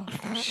hasn't though.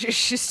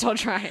 She's still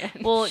trying.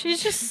 Well,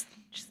 She's just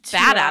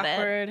bad at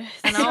awkward. it,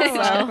 and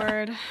also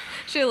awkward.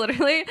 She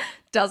literally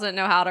doesn't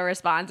know how to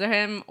respond to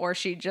him, or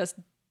she just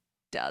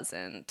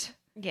doesn't.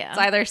 Yeah, it's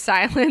either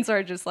silence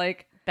or just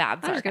like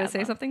bad sarcasm. I'm just gonna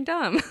say something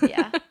dumb.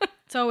 Yeah,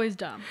 it's always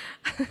dumb.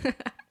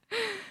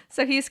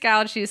 So he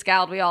scowled, she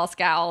scowled, we all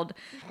scowled.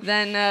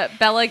 Then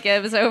Bella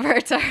gives over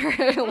to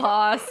her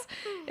loss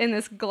in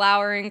this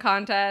glowering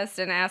contest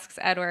and asks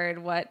Edward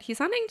what he's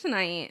hunting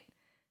tonight.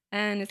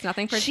 And it's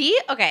nothing for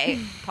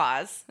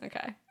Pause.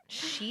 Okay.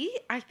 She,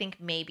 I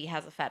think, maybe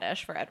has a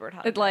fetish for Edward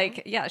hunting.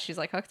 She's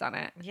like hooked on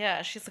it.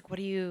 Yeah, she's like, what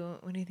do you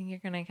think you're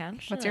gonna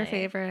catch? What's your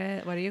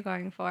favorite? What are you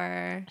going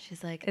for?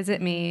 She's like, is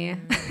it me?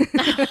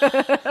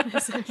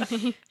 Is it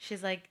me?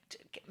 She's like,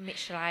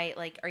 should I,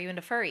 like, are you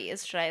into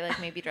furries? Should I,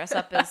 like, maybe dress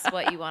up as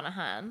what you want to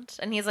hunt?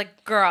 And he's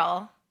like,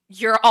 girl,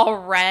 you're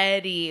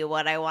already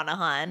what I want to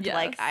hunt. Yes.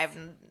 Like,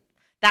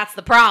 that's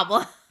the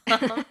problem.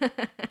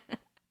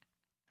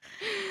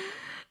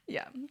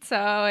 Yeah.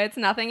 So it's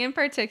nothing in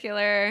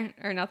particular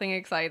or nothing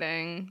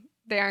exciting.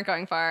 They aren't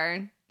going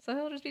far. So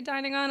he'll just be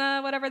dining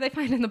on whatever they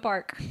find in the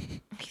park.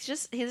 He's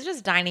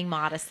just dining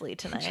modestly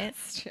tonight.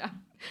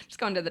 Just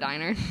going to the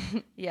diner.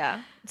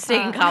 Yeah.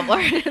 Steak and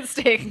cobbler.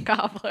 Steak and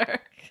cobbler.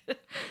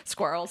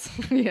 Squirrels,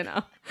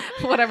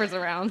 whatever's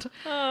around.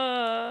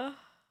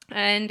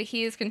 And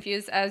he's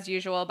confused as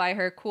usual by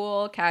her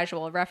cool,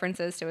 casual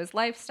references to his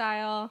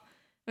lifestyle.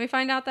 We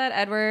find out that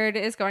Edward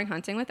is going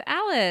hunting with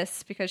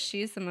Alice because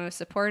she's the most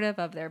supportive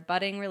of their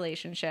budding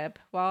relationship,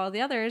 while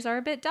the others are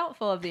a bit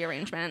doubtful of the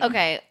arrangement.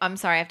 Okay, I'm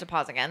sorry, I have to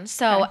pause again.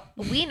 So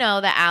we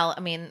know that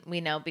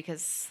we know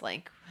because,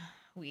 like,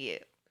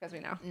 because we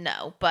know.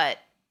 No, but,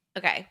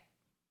 okay.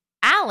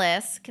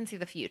 Alice can see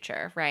the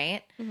future,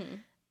 right? Mm-hmm.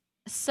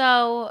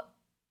 So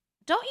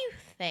don't you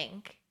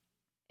think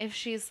if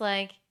she's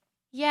like,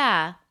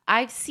 yeah,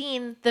 I've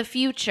seen the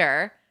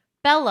future,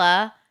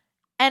 Bella,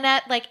 and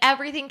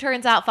everything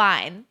turns out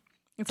fine.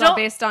 It's all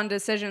based on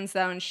decisions,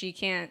 though, and she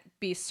can't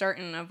be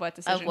certain of what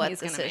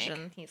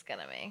decision he's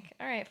gonna make.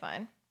 All right,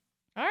 fine.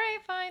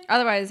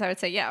 Otherwise, I would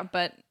say yeah,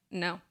 but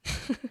no.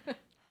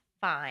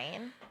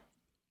 Fine.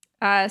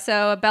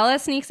 So Bella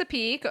sneaks a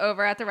peek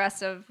over at the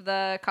rest of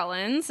the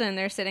Cullens, and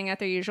they're sitting at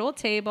their usual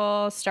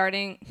table,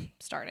 staring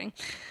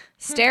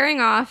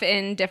off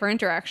in different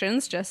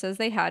directions, just as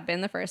they had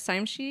been the first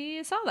time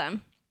she saw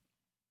them.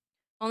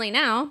 Only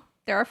now,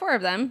 there are 4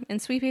 of them, and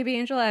sweet baby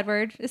angel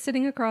Edward is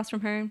sitting across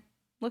from her,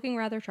 looking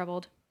rather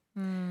troubled.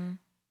 And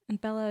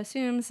Bella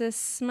assumes they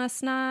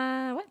must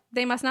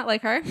not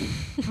like her.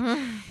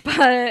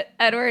 But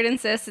Edward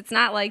insists it's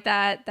not like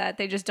that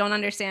they just don't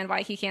understand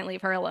why he can't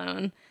leave her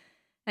alone.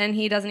 And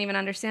he doesn't even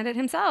understand it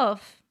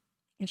himself.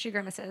 And she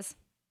grimaces.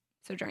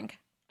 So drink.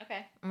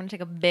 Okay. I'm going to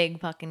take a big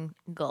fucking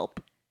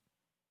gulp.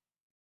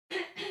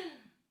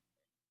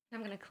 I'm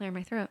going to clear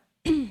my throat.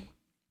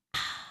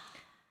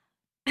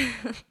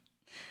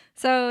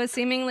 So,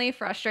 seemingly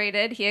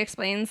frustrated, he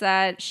explains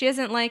that she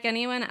isn't like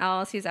anyone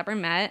else he's ever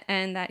met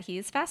and that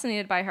he's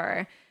fascinated by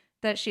her,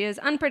 that she is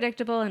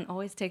unpredictable and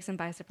always takes him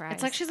by surprise.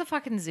 It's like she's a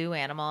fucking zoo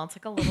animal. It's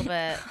like a little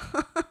bit...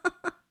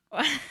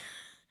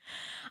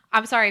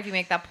 I'm sorry if you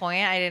make that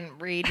point. I didn't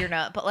read your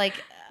note, but like...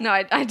 No,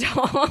 I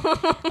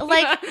don't.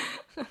 Like,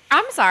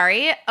 I'm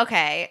sorry.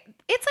 Okay.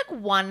 It's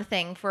like one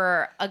thing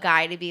for a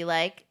guy to be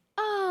like,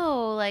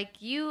 oh, like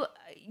you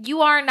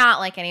are not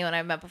like anyone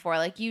I've met before.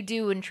 Like, you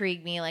do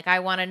intrigue me. Like, I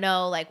want to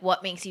know, like,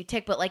 what makes you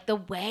tick. But, like, the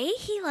way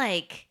he,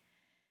 like...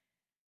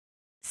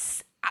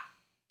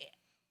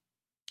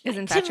 is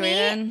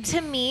infatuated?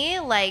 To me,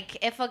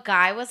 like, if a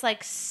guy was,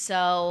 like,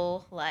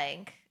 so,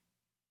 like...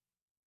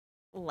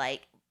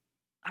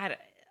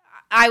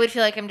 I would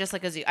feel like I'm just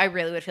like a zoo. I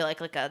really would feel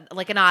like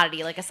an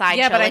oddity, like a sideshow.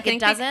 Yeah, but like, it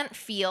doesn't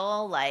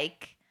feel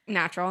like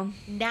natural.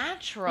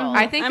 Mm-hmm.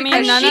 I think none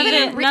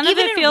of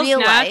it feels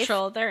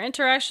natural. Life, their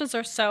interactions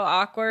are so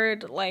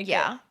awkward. Like,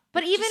 yeah.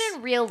 But even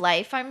in real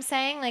life, I'm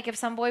saying, like, if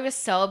some boy was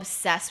so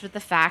obsessed with the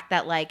fact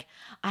that, like,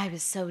 I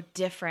was so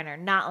different or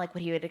not like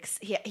what he would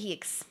he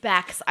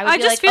expects, I would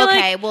be like,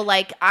 okay, well,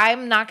 like,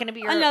 I'm not going to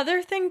be your...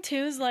 Another thing,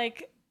 too, is,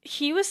 like,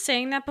 he was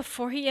saying that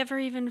before he ever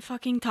even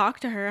fucking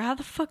talked to her. How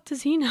the fuck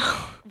does he know?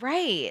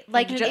 Right.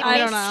 Like, I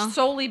don't know.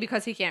 Solely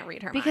because he can't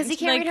read her mind. Because he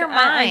can't read her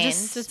mind.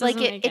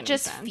 It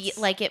just feels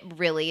like it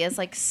really is,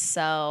 like,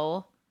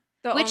 so...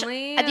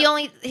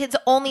 His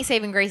only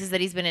saving grace is that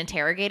he's been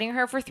interrogating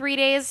her for 3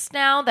 days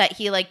now, that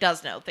he, like,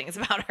 does know things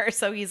about her.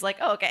 So he's like,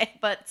 oh, okay,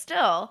 but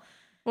still.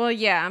 Well,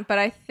 yeah, but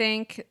I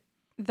think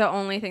the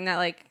only thing that,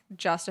 like,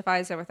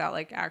 justifies it without,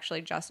 like,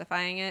 actually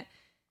justifying it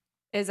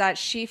is that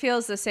she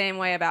feels the same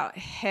way about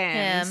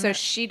him. So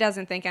she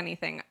doesn't think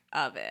anything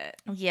of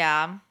it.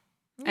 Yeah.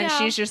 And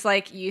she's just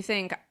like, you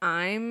think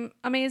I'm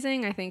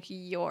amazing? I think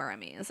you're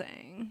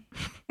amazing.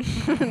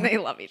 They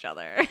love each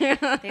other.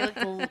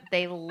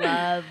 They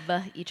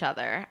love each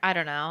other. I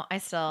don't know.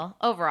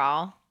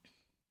 Overall.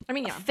 I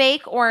mean, yeah.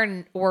 Fake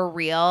or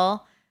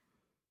real,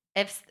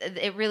 if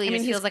it really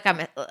just feels like I'm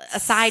a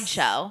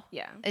sideshow.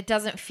 Yeah. It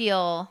doesn't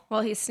feel...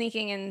 Well, he's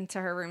sneaking into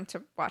her room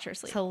to watch her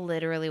sleep. To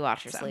literally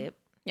watch her sleep.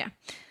 Yeah.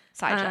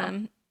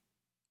 Sideshow.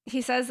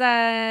 He says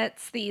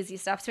that's the easy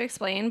stuff to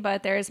explain,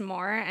 but there's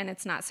more, and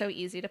it's not so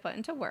easy to put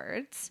into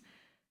words.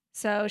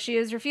 So she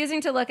is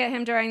refusing to look at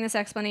him during this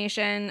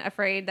explanation,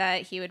 afraid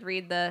that he would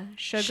read the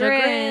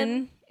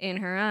chagrin in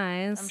her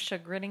eyes. I'm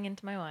chagrining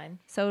into my wine.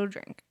 So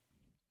drink.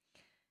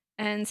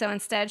 And so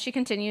instead, she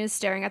continues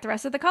staring at the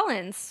rest of the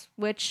Cullens,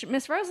 which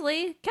Miss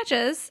Rosalie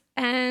catches,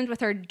 and with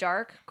her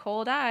dark,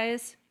 cold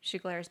eyes, she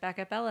glares back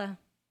at Bella.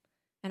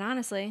 And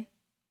honestly,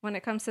 when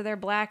it comes to their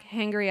black,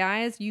 hangry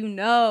eyes, you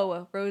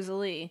know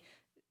Rosalie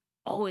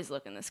always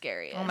looking the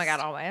scariest. Oh my God,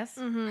 always.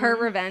 Mm-hmm. Her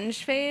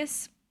revenge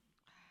face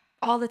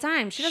all the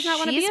time. She does not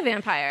want to be a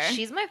vampire.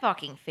 She's my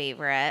fucking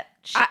favorite.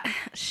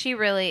 She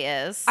really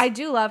is. I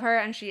do love her,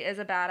 and she is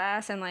a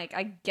badass, and like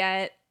I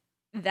get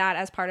that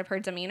as part of her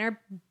demeanor,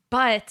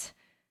 but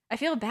I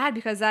feel bad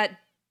because that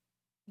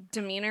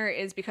demeanor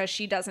is because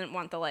she doesn't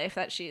want the life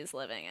that she's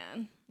living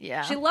in.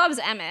 Yeah. She loves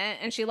Emmett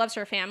and she loves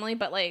her family,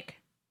 but like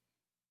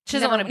she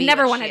doesn't want to be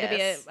never what wanted she to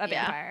be is. a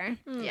vampire.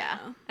 Yeah.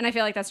 And I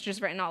feel like that's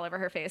just written all over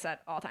her face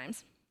at all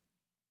times.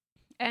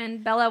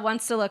 And Bella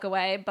wants to look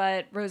away,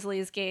 but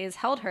Rosalie's gaze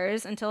held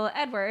hers until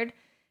Edward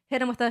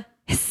hit him with a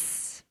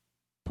hiss.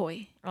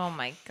 Boy. Oh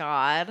my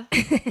God.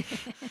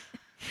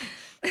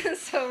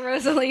 So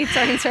Rosalie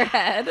turns her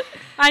head.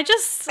 I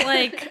just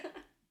like,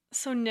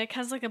 so Nick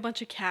has like a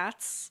bunch of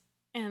cats,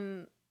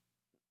 and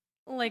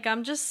like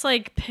I'm just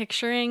like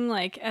picturing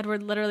like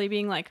Edward literally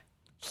being like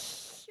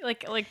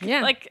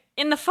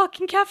in the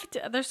fucking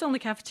cafeteria. They're still in the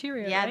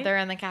cafeteria. Yeah, right? they're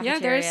in the cafeteria. Yeah,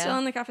 they're still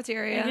in the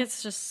cafeteria. Like,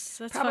 it's just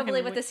that's probably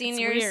fucking with the it's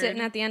seniors weird.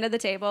 sitting at the end of the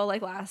table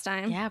like last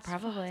time. Yeah,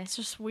 probably. It's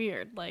just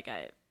weird. Like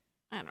I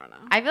don't know.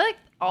 I feel like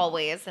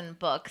always in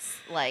books,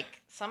 like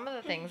some of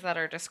the things that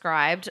are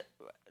described,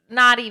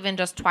 not even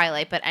just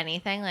Twilight, but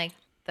anything like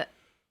the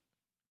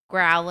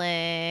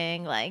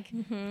growling, like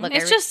look,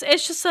 it's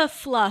just a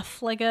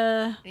fluff, like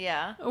a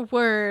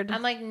word.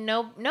 I'm like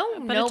no, but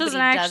nobody it doesn't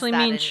actually does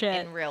that mean in,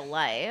 shit in real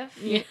life.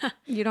 Yeah,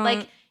 You don't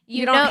like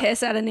you don't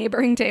hiss at a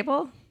neighboring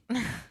table.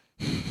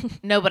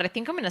 No, but I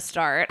think I'm gonna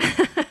start.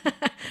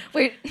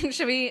 Wait,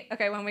 should we?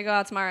 Okay, when we go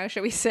out tomorrow,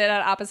 should we sit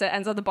at opposite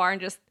ends of the bar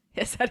and just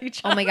hiss at each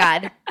other? Oh my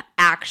God,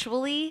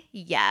 actually,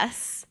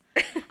 yes.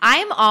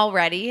 I'm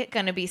already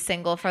going to be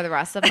single for the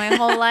rest of my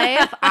whole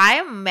life.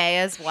 I may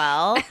as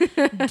well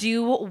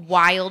do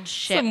wild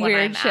shit Some when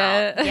weird I'm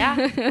shit. out.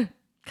 Yeah.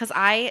 Because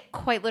I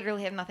quite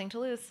literally have nothing to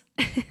lose.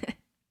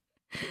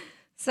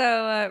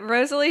 So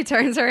Rosalie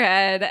turns her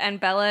head, and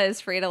Bella is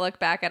free to look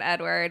back at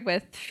Edward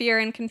with fear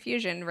and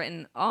confusion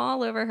written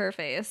all over her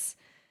face.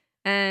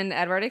 And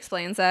Edward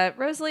explains that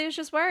Rosalie is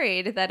just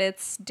worried that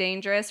it's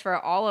dangerous for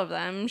all of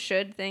them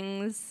should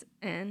things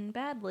end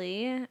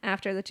badly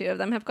after the two of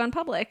them have gone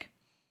public.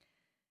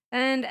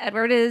 And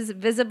Edward is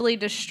visibly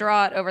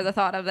distraught over the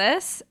thought of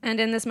this, and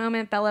in this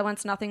moment, Bella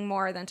wants nothing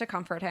more than to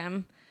comfort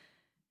him.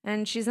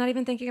 And she's not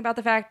even thinking about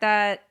the fact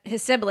that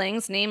his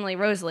siblings, namely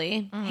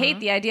Rosalie, hate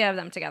the idea of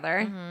them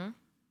together,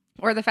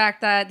 or the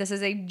fact that this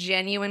is a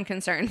genuine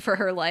concern for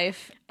her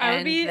life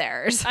and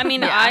theirs. I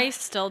mean, Yeah. I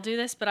still do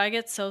this, but I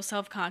get so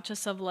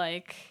self-conscious of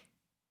like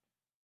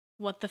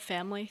what the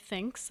family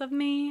thinks of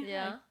me.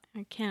 Yeah. Like,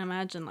 I can't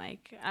imagine,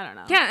 like, I don't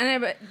know.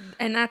 Yeah,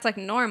 and that's like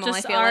normal.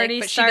 Just I feel already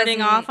like, but she starting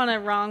doesn't- off on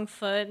a wrong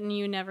foot, and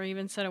you never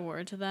even said a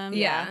word to them.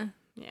 Yeah.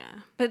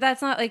 Yeah. But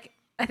that's not like,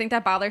 I think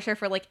that bothers her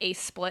for like a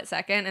split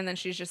second, and then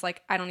she's just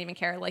like, I don't even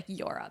care. Like,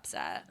 you're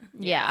upset.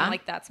 Yeah. And,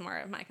 like, that's more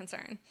of my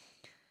concern.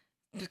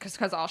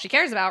 Because all she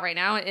cares about right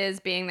now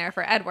is being there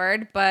for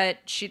Edward, but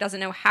she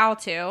doesn't know how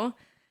to.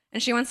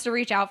 And she wants to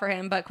reach out for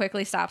him, but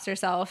quickly stops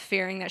herself,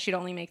 fearing that she'd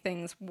only make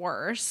things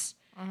worse.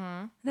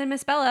 Then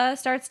Miss Bella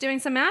starts doing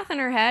some math in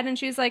her head, and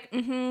she's like,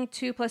 2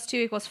 +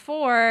 2 =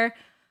 4.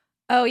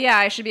 Oh, yeah,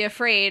 I should be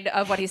afraid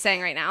of what he's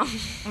saying right now.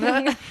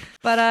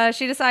 But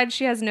she decides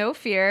she has no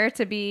fear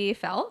to be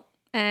felt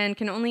and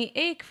can only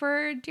ache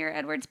for dear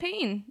Edward's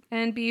pain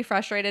and be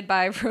frustrated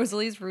by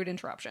Rosalie's rude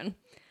interruption.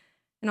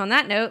 And on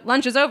that note,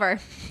 lunch is over.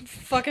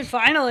 Fucking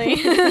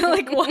finally.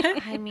 Like, what?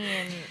 I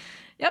mean,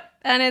 Yep.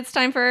 And it's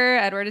time for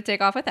Edward to take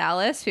off with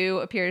Alice, who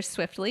appears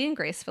swiftly and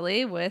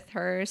gracefully with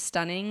her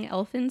stunning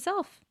elfin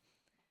self.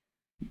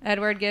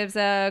 Edward gives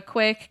a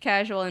quick,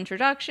 casual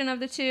introduction of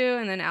the two,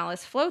 and then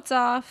Alice floats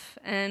off,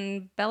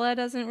 and Bella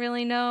doesn't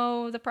really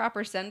know the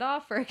proper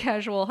send-off for a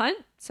casual hunt,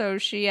 so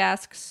she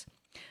asks,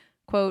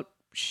 quote,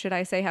 should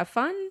I say have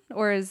fun,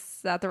 or is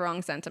that the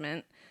wrong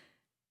sentiment?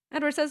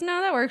 Edward says, no,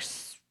 that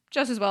works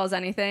just as well as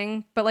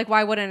anything, but like,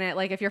 why wouldn't it?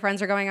 Like, if your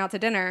friends are going out to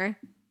dinner,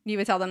 you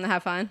would tell them to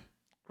have fun.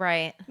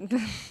 right.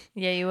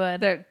 Yeah, you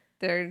would. They're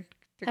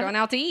going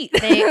out to eat.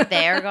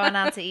 They are going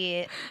out to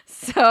eat.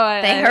 So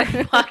They are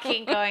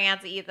fucking going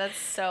out to eat. That's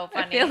so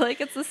funny. I feel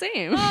like it's the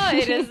same. Oh,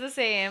 it is the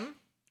same.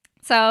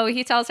 So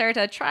he tells her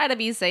to try to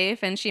be safe,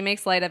 and she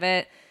makes light of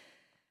it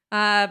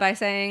by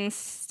saying,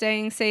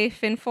 staying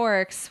safe in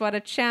Forks, what a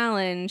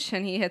challenge.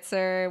 And he hits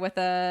her with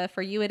a,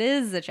 for you it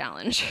is a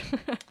challenge.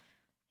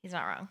 He's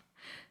not wrong.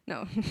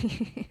 No,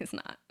 he's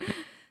not.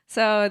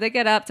 So they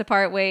get up to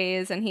part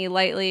ways, and he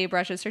lightly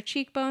brushes her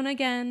cheekbone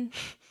again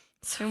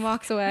and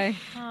walks away.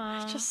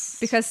 Just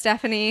Because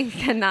Stephanie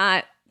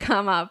cannot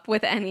come up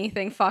with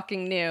anything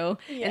fucking new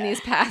in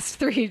these past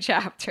 3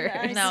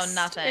 chapters. No,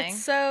 nothing.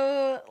 It's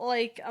so,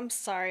 like, I'm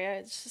sorry.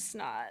 It's just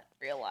not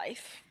real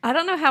life. I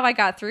don't know how I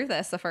got through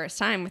this the first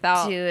time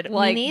without Dude, me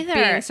like neither.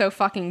 being so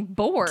fucking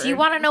bored. Do you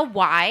want to know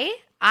why?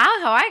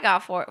 How I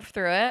got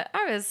through it?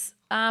 I was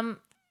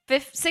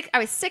I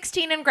was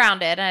 16 and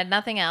grounded. I had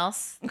nothing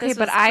else. Okay,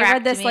 but I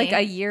read this like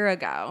a year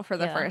ago for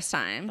the Yeah, first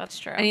time. that's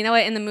true. And you know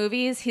what? In the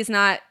movies, he's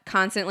not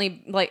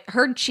constantly like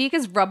her cheek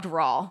is rubbed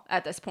raw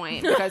at this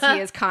point because he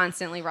is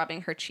constantly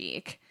rubbing her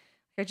cheek.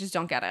 I just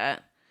don't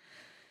get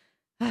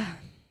it.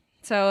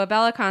 So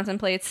Bella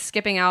contemplates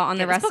skipping out on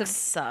the rest book of.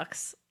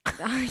 Sucks.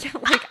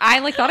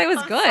 I thought it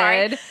was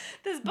good.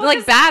 This book like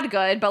is bad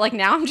good, but like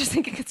now I'm just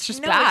thinking it's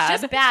just bad.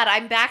 It's just bad.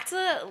 I'm back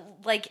to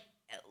like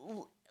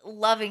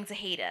loving to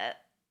hate it.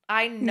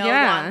 I no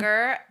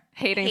longer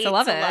hating hate to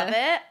love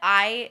it.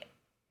 I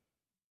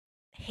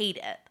hate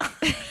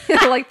it.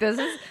 Like this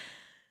is.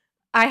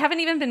 I haven't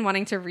even been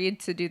wanting to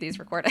read to do these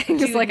recordings.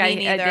 Dude, like I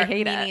neither.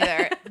 hate me it.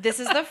 neither. This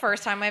is the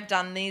first time I've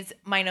done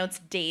my notes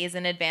days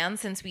in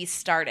advance since we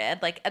started.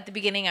 Like at the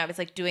beginning, I was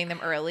like doing them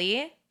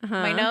early,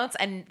 my notes,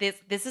 and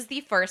this is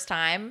the first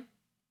time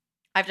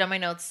I've done my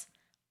notes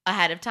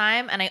ahead of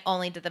time, and I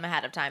only did them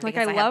ahead of time. Like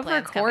because I had love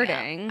plans coming up.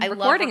 recording. I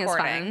Recording love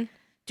recording. is fun.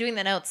 Doing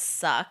the notes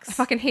sucks. I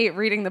fucking hate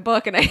reading the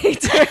book and I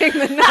hate doing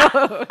the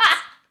notes.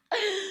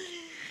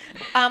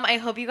 I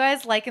hope you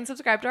guys like and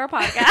subscribe to our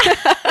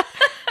podcast.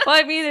 Well,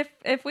 I mean,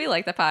 if we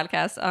like the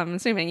podcast, I'm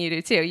assuming you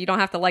do too. You don't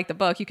have to like the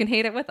book. You can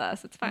hate it with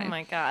us. It's fine. Oh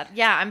my god.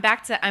 Yeah, I'm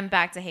back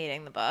to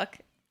hating the book.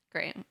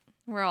 Great.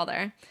 We're all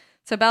there.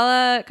 So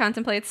Bella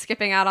contemplates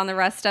skipping out on the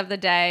rest of the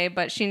day,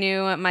 but she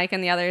knew Mike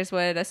and the others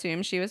would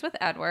assume she was with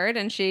Edward,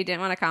 and she didn't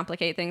want to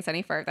complicate things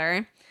any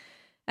further.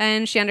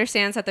 And she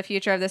understands that the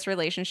future of this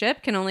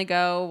relationship can only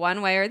go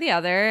one way or the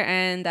other,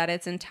 and that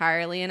it's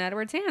entirely in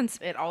Edward's hands.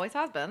 It always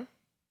has been.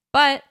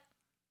 But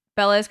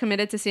Bella is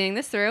committed to seeing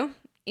this through,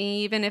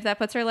 even if that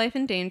puts her life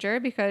in danger,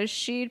 because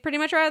she'd pretty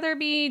much rather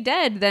be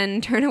dead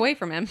than turn away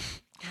from him.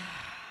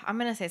 I'm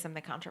going to say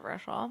something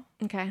controversial.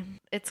 Okay.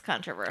 It's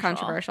controversial.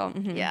 Controversial.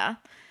 Mm-hmm. Yeah.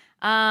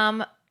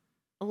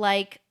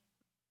 Like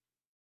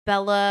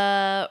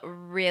Bella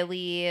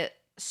really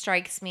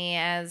strikes me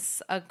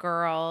as a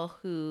girl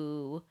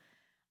who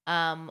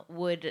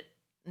would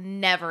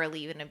never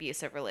leave an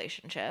abusive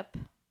relationship.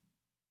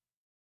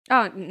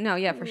 Oh, no,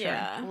 yeah, for sure.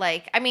 Yeah.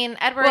 Like, I mean,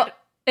 Edward... Well,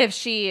 if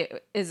she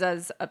is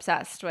as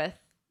obsessed with...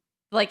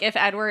 Like, if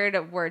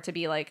Edward were to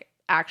be, like,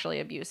 actually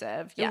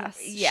abusive, yes,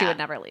 she would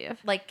never leave.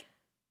 Like...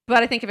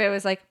 But I think if it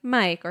was, like,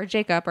 Mike or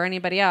Jacob or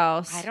anybody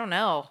else... I don't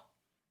know.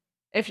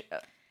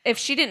 If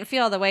she didn't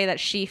feel the way that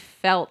she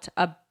felt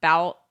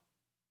about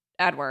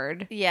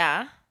Edward...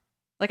 Yeah.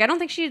 Like, I don't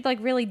think she'd, like,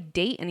 really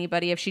date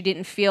anybody if she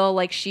didn't feel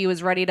like she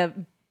was ready to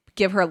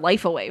give her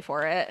life away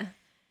for it.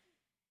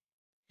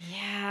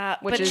 Yeah.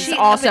 Which but is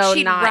also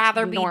she'd not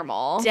rather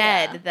normal. Be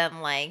dead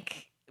than,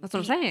 like... That's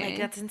what I'm saying. Like,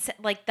 that's insane.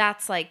 Like,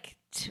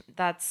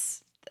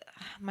 that's...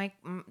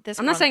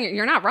 I'm not saying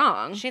you're not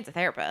wrong. She needs a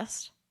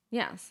therapist.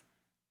 Yes.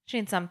 She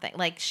needs something.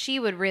 Like, she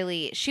would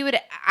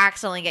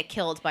accidentally get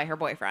killed by her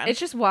boyfriend. It's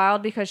just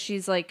wild because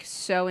she's, like,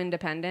 so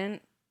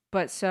independent,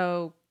 but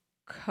so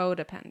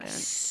codependent.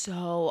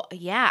 So,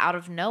 yeah, out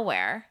of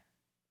nowhere.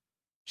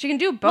 She can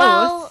do both.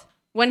 Well,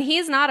 when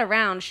he's not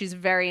around, she's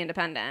very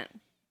independent,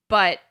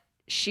 but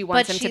she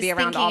wants him to be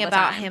around all the time.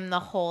 But she's thinking about him the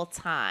whole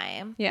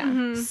time. Yeah.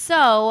 Mm-hmm.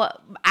 So,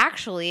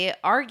 actually,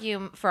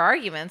 for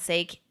argument's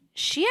sake,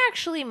 she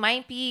actually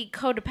might be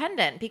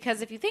codependent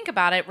because if you think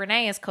about it,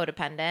 Renee is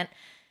codependent.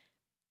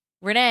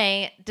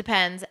 Renee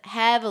depends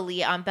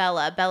heavily on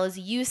Bella. Bella's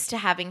used to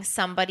having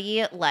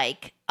somebody,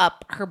 like,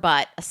 up her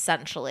butt,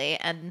 essentially,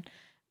 and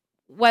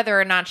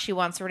whether or not she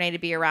wants Renee to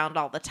be around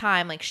all the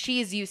time, like,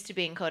 she's used to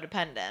being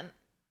codependent.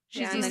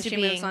 She's used to she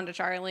moves on to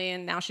Charlie,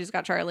 and now she's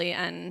got Charlie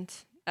and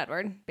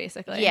Edward,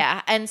 basically.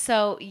 Yeah, and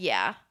so,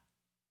 yeah.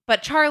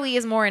 But Charlie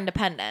is more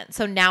independent,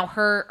 so now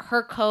her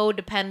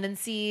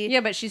codependency...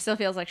 Yeah, but she still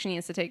feels like she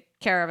needs to take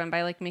care of him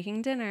by, like,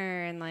 making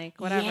dinner and, like,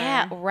 whatever.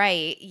 Yeah,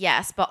 right,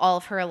 yes, but all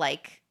of her,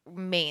 like,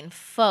 main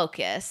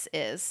focus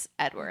is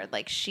Edward.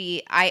 Like,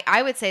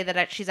 I would say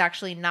that she's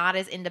actually not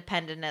as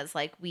independent as,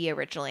 like, we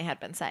originally had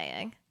been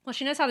saying. Well,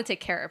 she knows how to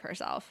take care of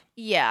herself.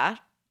 Yeah.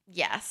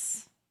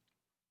 Yes.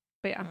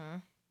 But yeah.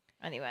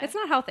 Anyway. It's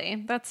not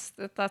healthy. That's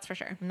for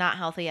sure. Not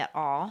healthy at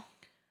all.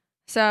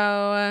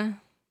 So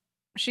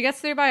she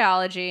gets through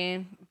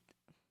biology.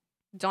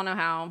 Don't know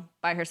how.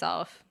 By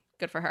herself.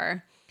 Good for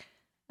her.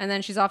 And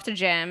then she's off to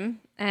gym.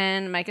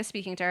 And Mike is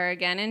speaking to her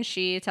again. And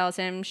she tells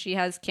him she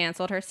has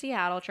canceled her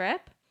Seattle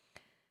trip.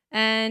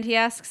 And he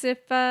asks if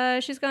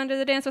she's going to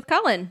the dance with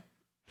Cullen.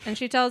 And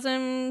she tells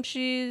him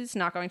she's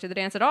not going to the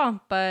dance at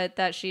all, but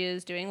that she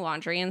is doing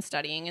laundry and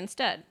studying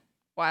instead.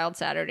 Wild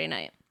Saturday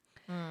night.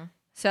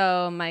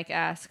 So Mike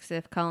asks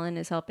if Cullen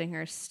is helping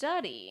her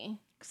study.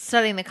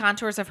 Studying the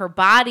contours of her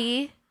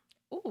body.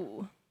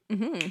 Ooh.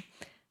 Mm-hmm.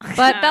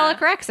 But Bella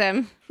corrects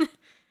him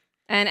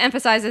and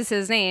emphasizes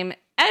his name.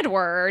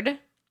 Edward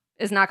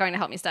is not going to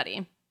help me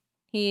study.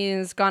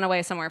 He's gone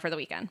away somewhere for the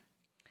weekend.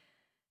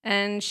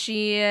 And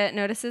she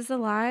notices the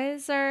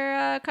lies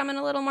are coming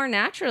a little more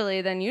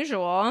naturally than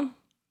usual.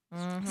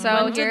 Mm-hmm.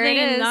 So when here did it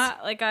they is.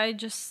 Not, like,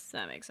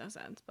 that makes no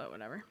sense, but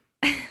whatever.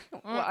 Well,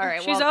 all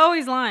right. She's well,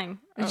 always lying.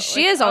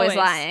 she is always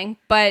lying,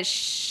 but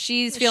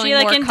she's feeling she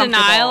like more in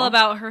comfortable. denial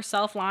about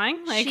herself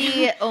lying. Like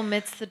She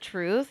omits the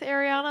truth,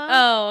 Ariana.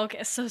 oh,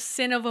 okay. So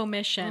sin of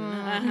omission.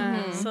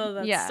 So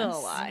that's Yes. still a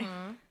lie.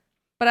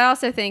 But I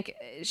also think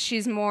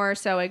she's more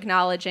so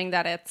acknowledging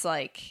that it's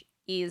like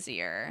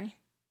easier,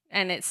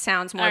 and it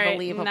sounds more All right,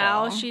 believable.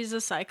 now she's a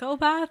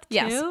psychopath too.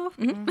 Yes.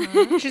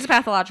 Mhm. She's a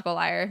pathological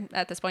liar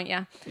at this point.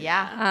 Yeah.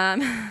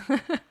 Yeah.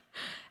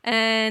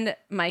 And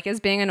Mike is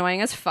being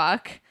annoying as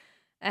fuck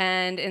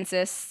and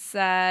insists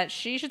that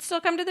she should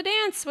still come to the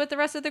dance with the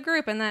rest of the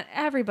group and that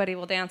everybody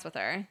will dance with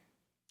her.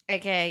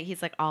 Okay,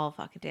 he's like, I'll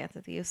fucking dance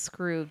with you.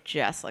 Screw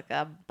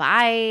Jessica.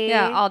 Bye.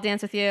 Yeah, I'll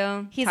dance with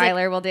you. He's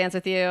Tyler will dance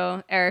with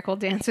you. Eric will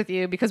dance with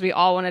you because we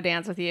all want to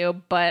dance with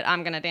you, but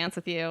I'm going to dance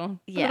with you.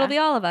 Yeah. It'll be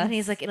all of us. And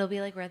he's like, it'll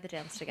be like we're at the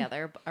dance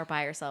together or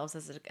by ourselves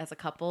as a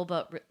couple,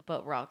 but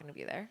we're all going to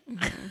be there.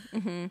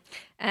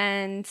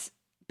 And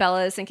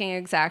Bella is thinking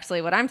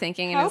exactly what I'm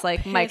thinking and How is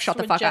like, Mike, pissed shut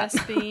the would fuck up.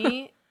 Jess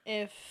be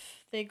if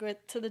they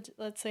get to the,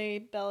 let's say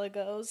Bella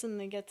goes and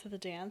they get to the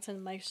dance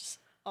and Mike's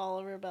all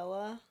over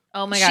Bella.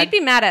 Oh my God. She'd be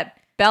mad at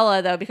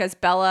Bella, though, because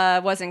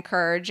Bella was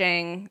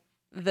encouraging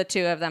the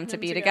two of them to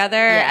be together.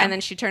 Yeah. And then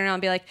she'd turn around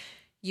and be like,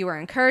 you were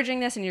encouraging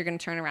this and you're going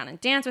to turn around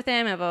and dance with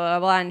him and blah, blah,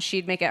 blah. And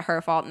she'd make it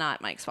her fault,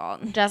 not Mike's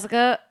fault.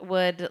 Jessica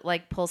would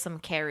like pull some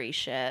Carrie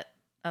shit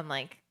and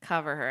like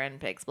cover her in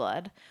pig's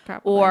blood.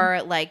 Probably.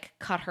 Or like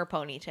cut her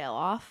ponytail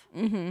off.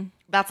 Mm-hmm.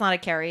 That's not a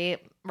Carrie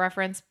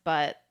reference,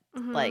 but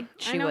like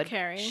she I know would.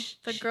 Carrie,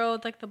 the girl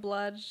with like the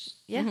blood.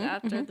 Yeah.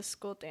 After the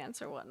school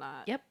dance or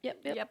whatnot. Yep.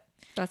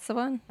 That's the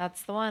one.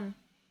 That's the one.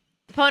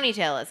 The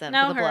ponytail isn't,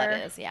 No, but the blood her.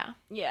 is, yeah.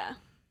 Yeah.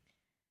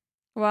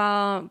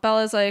 Well,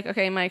 Bella's like,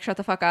 okay, Mike, shut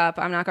the fuck up.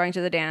 I'm not going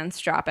to the dance.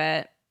 Drop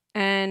it.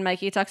 And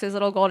Mikey tucks his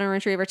little golden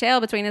retriever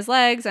tail between his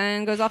legs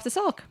and goes off to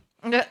sulk.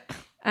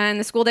 And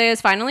the school day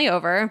is finally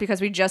over because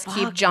we just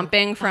keep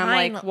jumping from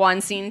like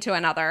one scene to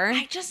another.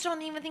 I just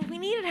don't even think we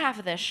needed half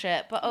of this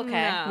shit, but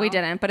okay. No. We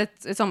didn't, but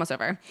it's almost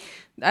over.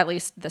 At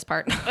least this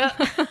part.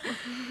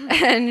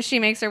 And she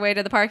makes her way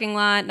to the parking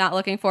lot, not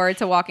looking forward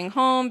to walking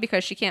home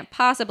because she can't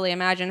possibly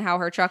imagine how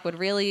her truck would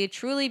really,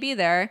 truly be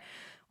there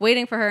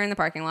waiting for her in the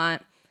parking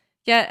lot.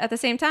 Yet at the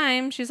same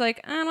time, she's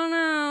like, I don't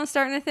know,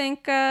 starting to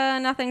think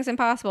nothing's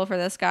impossible for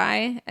this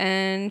guy.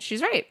 And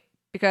she's right,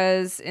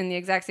 because in the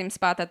exact same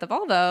spot that the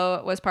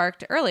Volvo was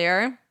parked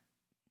earlier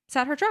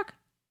sat her truck.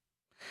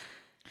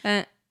 He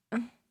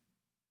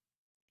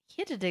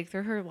had to dig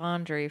through her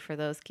laundry for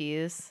those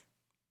keys.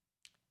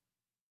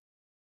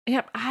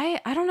 Yep,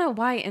 I don't know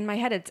why in my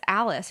head it's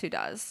Alice who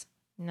does.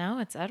 No,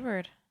 it's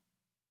Edward.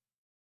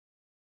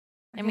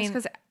 I mean,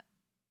 because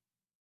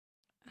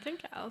I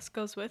think Alice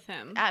goes with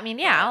him. I mean,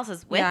 yeah, Alice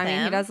is with him. I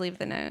mean, he does leave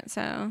the note,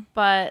 so.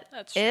 But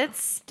That's true.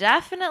 it's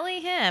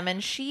definitely him.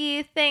 And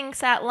she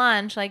thinks at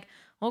lunch, like,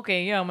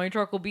 okay, yeah, my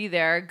truck will be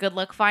there. Good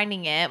luck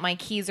finding it. My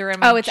keys are in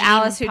my it's jean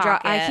Alice who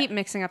dropped. I pocket. keep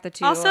mixing up the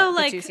two. Also, the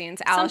like, two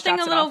scenes. Alice something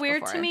drops a it little off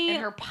weird before. to me.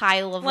 in her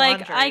pile of Like,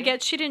 laundry. I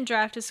get she didn't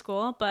drive to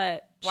school,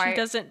 but Why- she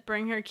doesn't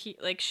bring her key.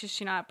 Like, should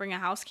she not bring a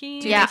house key?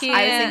 Do you Yeah, think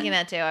I he- was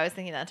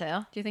thinking that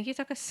too. Do you think he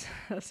took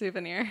a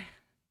souvenir?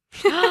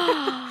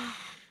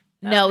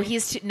 No,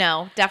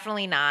 no,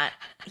 definitely not.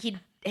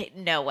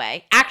 No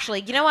way.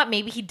 Actually, you know what?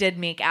 Maybe he did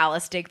make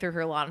Alice dig through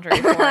her laundry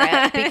for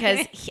it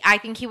because I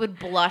think he would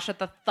blush at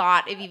the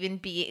thought of even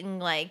being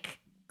like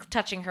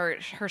touching her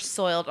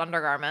soiled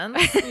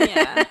undergarments.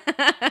 Yeah.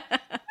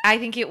 I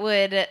think it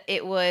would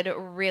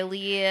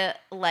really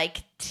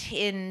like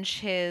tinge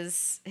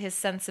his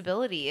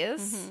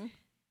sensibilities.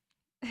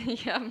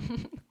 Yeah.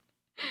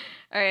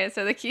 All right,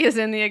 so the key is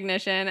in the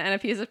ignition and a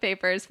piece of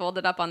paper is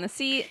folded up on the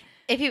seat.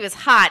 If he was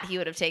hot, he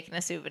would have taken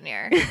a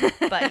souvenir,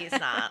 but he's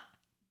not.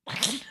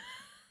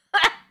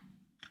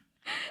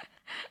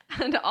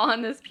 And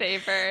on this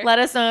paper. Let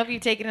us know if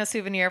you've taken a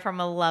souvenir from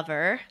a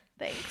lover.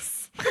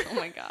 Thanks. Oh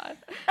my God.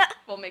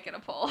 We'll make it a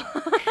poll.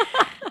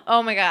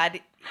 Oh my God.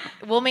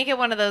 We'll make it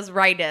one of those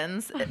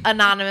write-ins,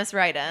 anonymous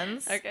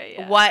write-ins. Okay,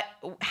 yeah. What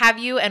have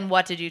you and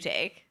what did you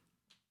take?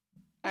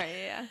 All right,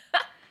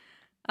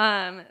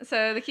 yeah.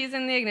 So the key's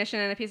in the ignition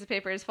and a piece of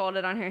paper is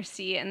folded on her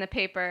seat, and the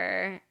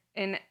paper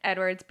in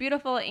Edward's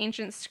beautiful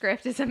ancient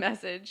script is a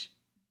message.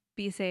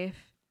 Be safe.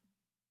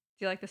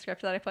 Do you like the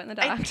script that I put in the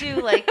doc? I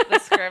do like the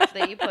script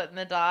that you put in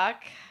the doc.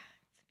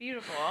 It's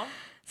beautiful.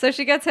 So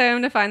she gets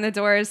home to find the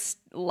doors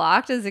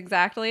locked is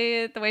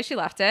exactly the way she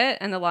left it,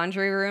 and the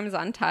laundry room is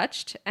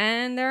untouched,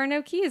 and there are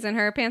no keys in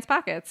her pants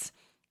pockets.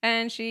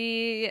 And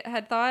she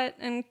had thought,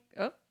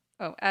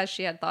 as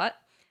she had thought,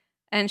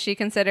 and she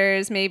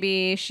considers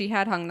maybe she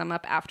had hung them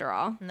up after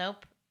all.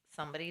 Nope.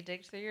 Somebody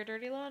digged through your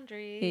dirty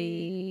laundry.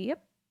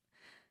 Yep.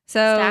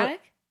 So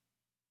Static?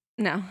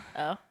 No,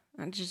 Oh.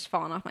 it's just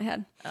falling off my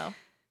head. Oh.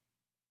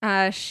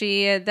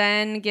 She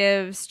then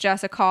gives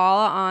Jess a call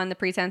on the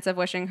pretense of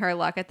wishing her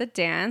luck at the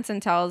dance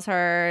and tells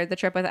her the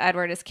trip with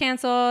Edward is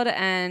canceled,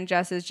 and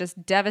Jess is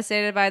just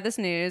devastated by this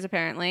news,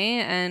 apparently.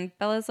 And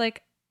Bella's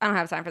like, I don't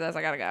have time for this.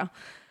 I gotta go.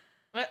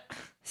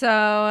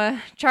 So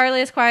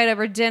Charlie is quiet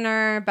over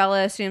dinner.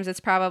 Bella assumes it's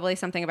probably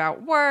something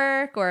about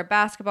work or a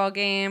basketball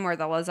game or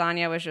the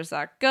lasagna was just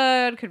that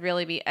good. Could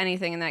really be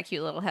anything in that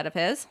cute little head of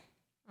his.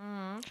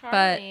 Charlie.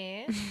 But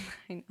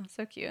I know,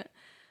 so cute.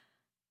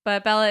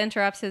 But Bella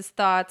interrupts his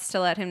thoughts to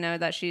let him know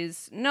that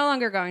she's no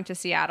longer going to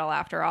Seattle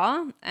after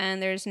all,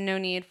 and there's no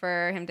need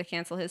for him to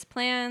cancel his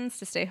plans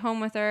to stay home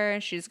with her.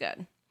 She's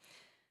good.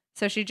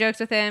 So she jokes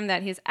with him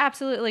that he's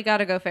absolutely got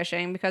to go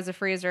fishing because the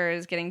freezer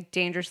is getting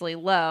dangerously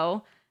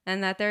low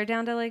and that they're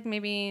down to like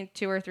maybe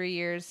 2 or 3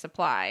 years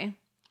supply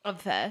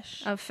Of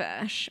fish.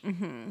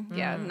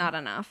 Yeah, not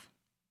enough.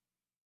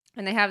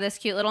 And they have this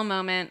cute little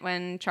moment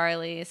when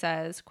Charlie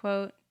says,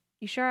 quote,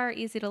 "You sure are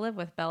easy to live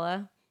with,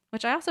 Bella,"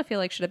 which I also feel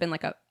like should have been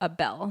like a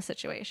Belle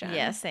situation.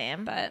 Yeah,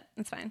 same. But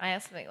it's fine. I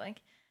also think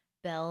like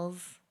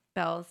bells.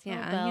 Bells,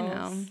 yeah, bells. you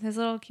know, his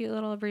little cute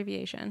little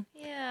abbreviation.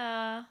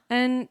 Yeah.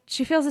 And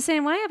she feels the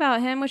same way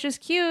about him, which is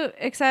cute,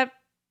 except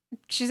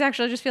she's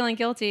actually just feeling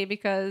guilty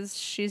because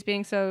she's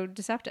being so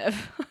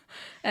deceptive.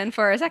 And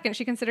for a second,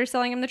 she considers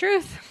telling him the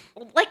truth.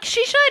 Like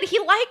she should. He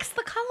likes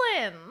the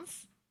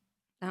Cullens.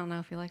 I don't know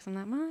if he likes him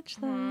that much,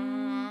 though.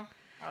 I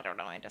don't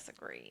know. I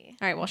disagree.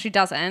 All right, well, she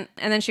doesn't.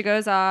 And then she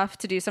goes off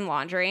to do some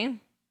laundry.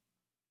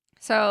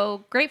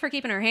 So great for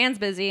keeping her hands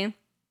busy.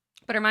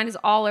 But her mind is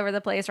all over the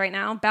place right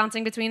now,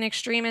 bouncing between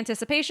extreme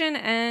anticipation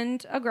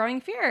and a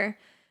growing fear.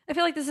 I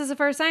feel like this is the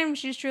first time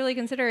she's truly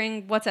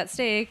considering what's at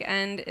stake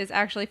and is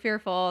actually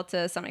fearful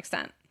to some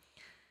extent.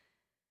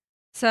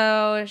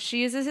 So she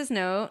uses his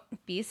note,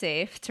 "Be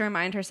safe," to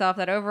remind herself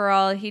that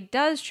overall he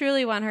does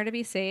truly want her to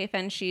be safe,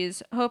 and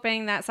she's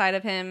hoping that side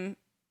of him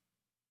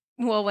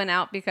will win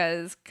out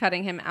because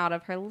cutting him out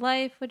of her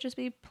life would just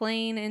be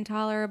plain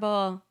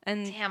intolerable.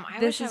 And damn, I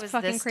this wish I is was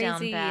fucking this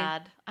crazy. down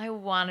bad. I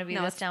want to be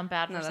No, this down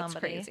bad for no, that's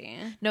somebody. crazy.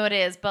 No, it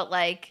is, but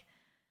like,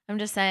 I'm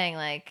just saying,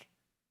 like,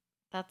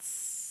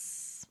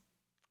 that's.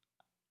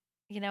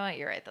 You know what?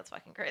 You're right. That's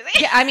fucking crazy.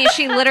 Yeah, I mean,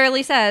 she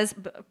literally says,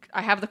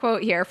 I have the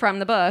quote here from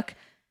the book.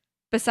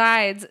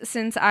 "Besides,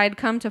 since I'd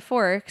come to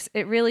Forks,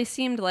 it really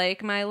seemed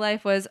like my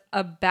life was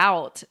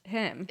about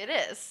him." It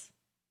is.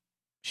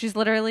 She's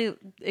literally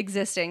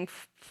existing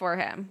for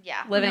him.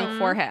 Yeah. Living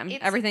for him.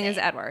 It's Everything is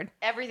insane. Edward.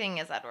 Everything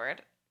is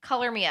Edward.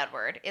 Color me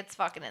Edward. It's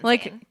fucking insane.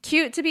 Like,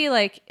 cute to be,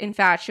 like,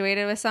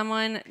 infatuated with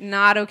someone.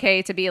 Not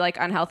okay to be, like,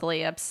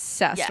 unhealthily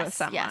obsessed with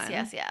someone.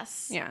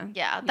 Yes. Yeah.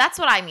 Yeah, that's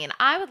what I mean.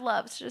 I would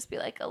love to just be,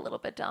 like, a little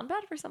bit down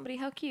bad for somebody.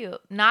 How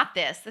cute. Not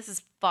this. This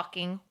is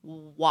fucking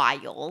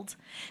wild.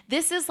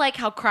 This is, like,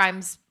 how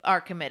crimes are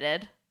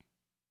committed.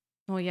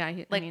 Well, yeah.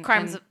 I mean,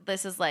 crimes of,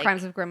 this is, like...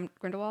 Crimes of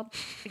Grindelwald?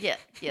 Yeah.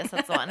 Yes,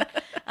 that's the one.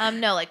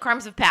 No, like,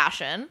 crimes of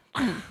passion.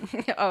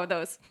 Oh,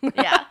 those.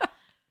 Yeah.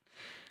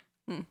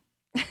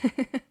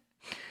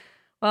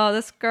 Well,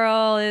 this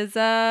girl is this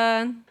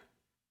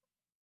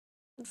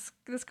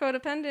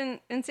codependent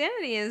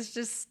insanity is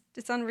just,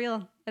 it's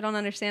unreal. I don't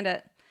understand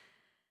it.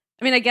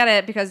 I mean, I get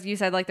it because you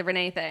said like the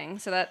Renee thing,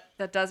 so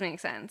that does make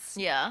sense.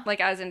 Yeah.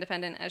 Like as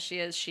independent as she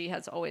is, she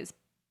has always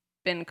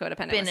been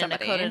codependent with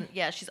somebody.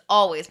 She's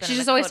always been. She's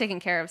just always taking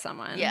care of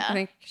someone. Yeah. I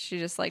think she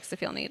just likes to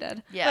feel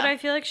needed. Yeah. But I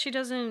feel like she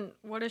doesn't.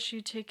 What does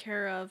she take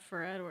care of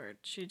for Edward?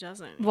 She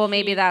doesn't. Well,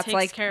 maybe He that's takes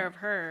like care of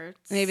her.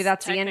 Maybe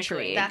that's the technically.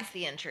 intrigue. That's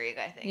the intrigue,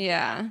 I think.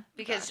 Yeah.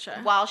 Because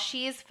Gotcha. while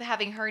she's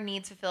having her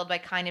needs fulfilled by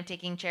kind of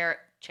taking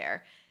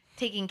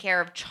taking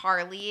care of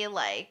Charlie,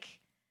 like,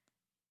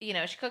 you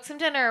know, she cooks him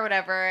dinner or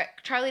whatever.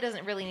 Charlie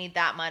doesn't really need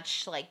that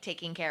much, like,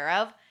 taking care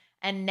of.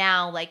 And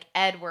now, like,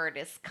 Edward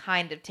is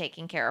kind of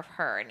taking care of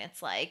her. And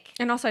it's like...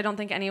 And also, I don't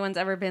think anyone's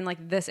ever been,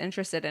 like, this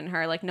interested in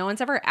her. Like, no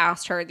one's ever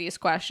asked her these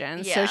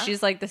questions. Yeah. So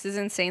she's like, this is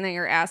insane that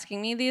you're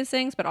asking me these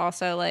things. But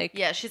also, like...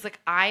 Yeah, she's like,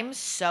 I'm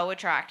so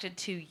attracted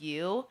to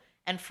you.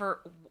 And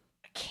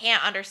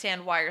can't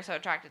understand why you're so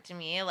attracted to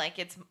me. Like,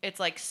 it's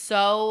like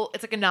so...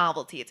 It's like a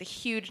novelty. It's a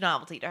huge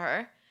novelty to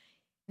her.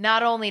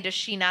 Not only does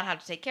she not have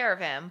to take care of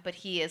him, but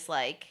he is,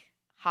 like,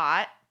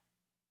 hot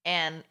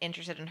and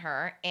interested in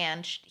her.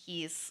 And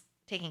he's...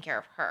 taking care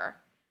of her.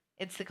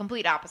 It's the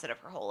complete opposite of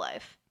her whole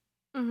life.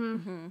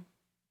 Mm-hmm.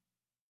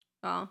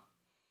 Well,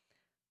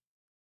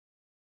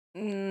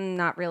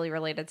 not really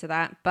related to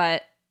that,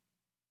 but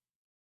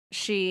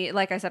she,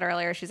 like I said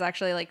earlier, she's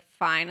actually like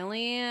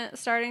finally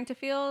starting to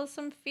feel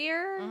some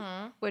fear,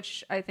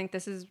 which I think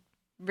this is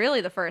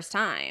really the first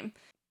time.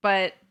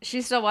 But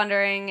she's still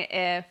wondering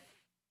if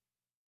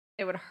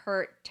it would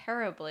hurt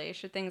terribly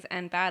should things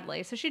end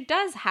badly. So she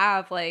does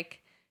have like,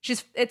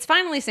 it's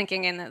finally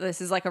sinking in that this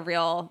is like a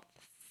real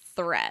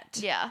threat.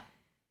 Yeah.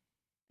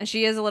 And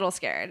she is a little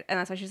scared. And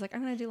that's why she's like,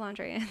 I'm going to do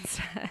laundry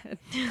instead.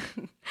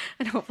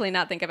 And hopefully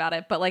not think about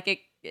it. But like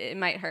it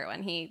might hurt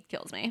when he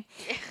kills me.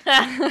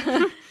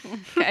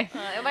 Okay.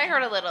 It might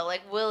hurt a little.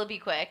 Like, will it be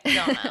quick?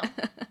 Don't know.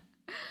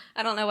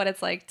 I don't know what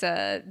it's like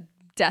to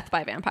death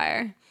by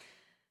vampire.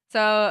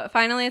 So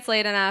finally it's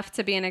late enough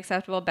to be an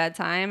acceptable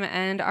bedtime.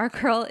 And our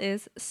girl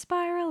is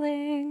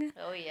spiraling.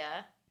 Oh,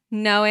 yeah.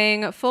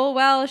 Knowing full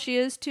well she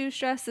is too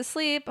stressed to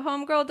sleep,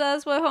 homegirl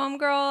does what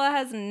homegirl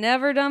has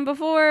never done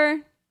before.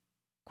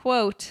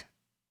 Quote,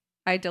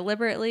 I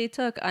deliberately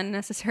took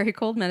unnecessary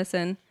cold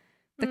medicine,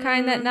 the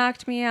kind that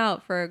knocked me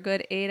out for a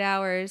good 8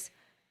 hours.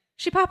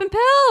 She popping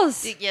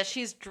pills. Yeah,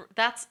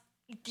 that's.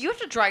 Do you have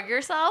to drug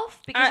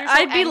yourself? Because you're so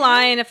I'd be angry?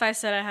 lying if I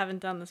said I haven't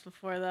done this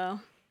before, though.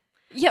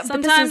 Yeah,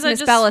 Sometimes but this is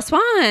Miss Bella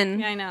Swan.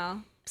 Yeah, I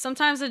know.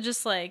 Sometimes it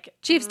just like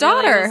Chief's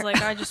really daughter. was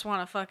like, I just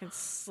want to fucking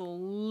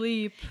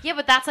sleep. Yeah,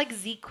 but that's like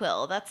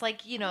ZQuil. That's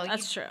like,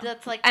 That's true.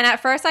 That's like. And at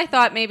first I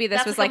thought maybe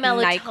this was like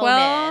melatonin.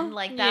 NyQuil.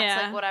 Like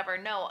that's like whatever.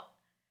 No.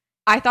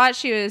 I thought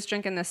she was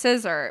drinking the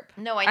scissor.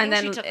 No, I think and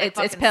then she took like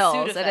it's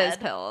pills. Sudafed. It is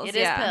pills. It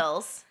is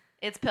pills.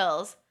 It's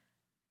pills.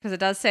 Because it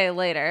does say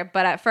later.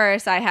 But at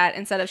first I had,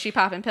 instead of she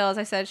popping pills,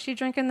 I said she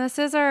drinking the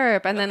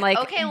scissor. And then like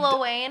okay, Lil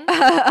Wayne.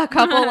 a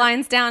couple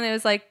lines down, it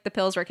was like the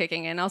pills were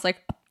kicking in. I was like,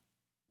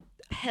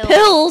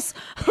 Pills.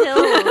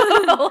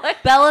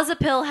 Bella's a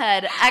pill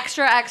head.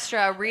 Extra,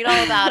 extra. Read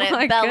all about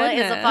it. Bella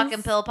is a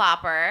fucking pill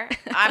popper.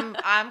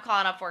 I'm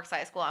calling up Forks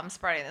High School. I'm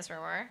spreading this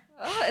rumor.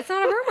 Oh, it's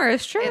not a rumor.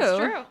 It's true. It's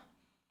true.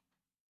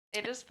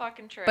 It is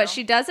fucking true. But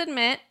she does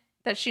admit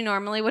that she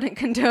normally wouldn't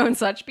condone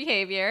such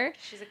behavior.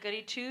 She's a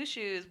goody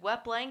two-shoes.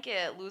 Wet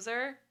blanket,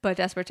 loser. But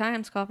desperate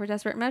times call for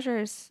desperate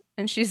measures.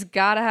 And she's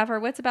got to have her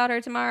wits about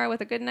her tomorrow with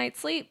a good night's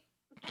sleep.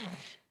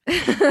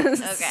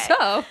 Okay. So,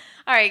 all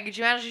right. Could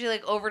you imagine she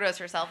like overdosed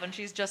herself and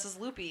she's just as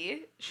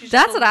loopy?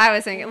 That's what I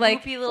was thinking.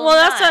 Like, well,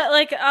 that's what,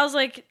 like, I was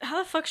like, how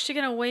the fuck is she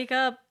gonna wake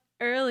up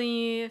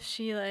early if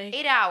she like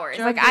 8 hours?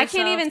 Like, I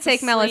can't even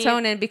take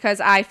melatonin because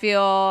I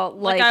feel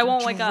like I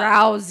won't wake up.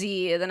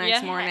 drowsy the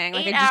next morning.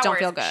 Like, I just don't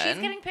feel good. She's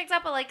getting picked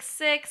up at like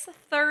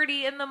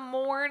 6:30 in the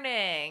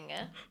morning.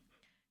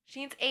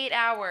 She needs 8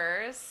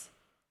 hours.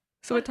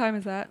 So what time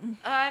is that?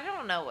 I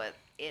don't know what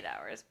 8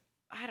 hours.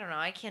 I don't know.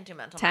 I can't do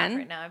mental 10? math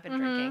right now. I've been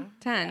drinking.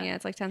 10, yeah,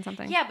 it's like 10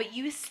 something. Yeah, but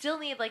you still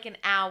need like an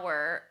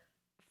hour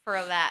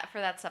for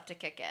that stuff to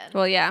kick in.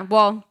 Well, yeah.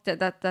 Well,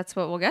 that's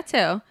what we'll get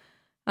to.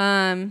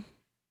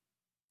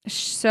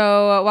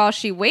 So while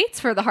she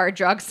waits for the hard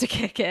drugs to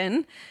kick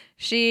in,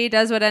 she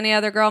does what any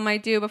other girl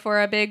might do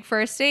before a big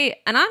first date.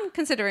 And I'm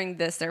considering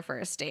this their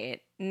first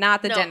date,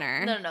 not the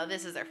dinner. No.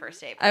 This is their first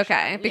date.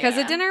 Okay, because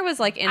the dinner was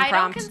like impromptu.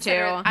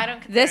 I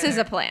don't consider this is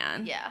a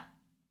plan. Yeah.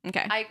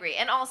 Okay. I agree.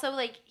 And also,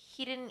 like,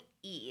 he didn't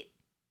eat.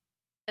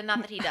 And not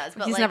that he does,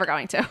 but he's like, never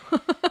going to.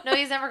 No,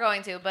 he's never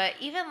going to. But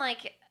even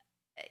like,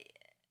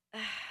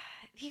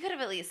 he could have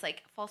at least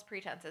like false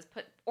pretenses,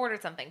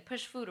 ordered something,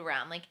 pushed food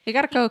around. Like he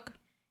got a Coke.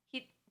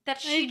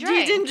 She drank.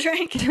 He didn't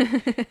drink.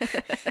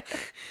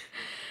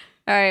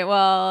 All right.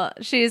 Well,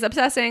 she's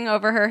obsessing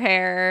over her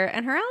hair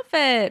and her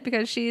outfit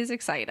because she's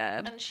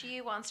excited. And she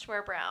wants to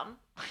wear brown.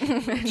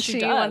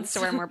 she wants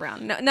to wear more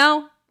brown. No.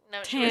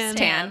 No, she was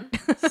tan.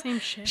 Same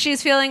shit.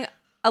 She's feeling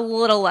a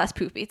little less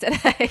poopy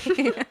today.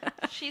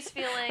 She's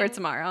feeling... Or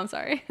tomorrow, I'm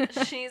sorry.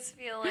 She's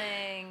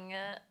feeling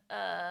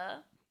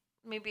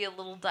maybe a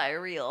little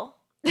diarrheal.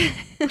 I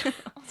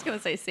was going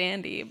to say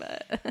sandy,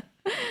 but...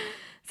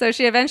 So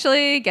she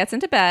eventually gets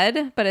into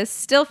bed, but is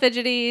still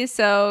fidgety,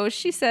 so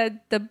she said,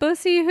 the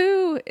bussy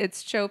who,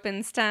 it's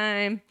Chopin's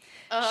time.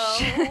 Oh.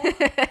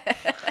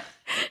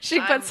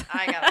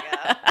 I gotta go.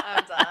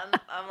 I'm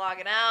done. I'm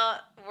logging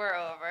out. We're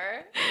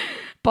over.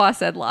 Boss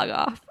said log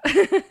off.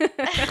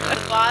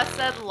 Boss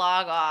said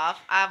log off.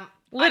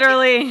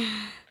 Literally.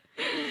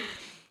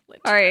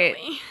 All right.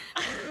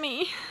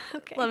 Me.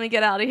 Okay. Let me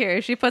get out of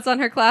here. She puts on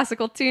her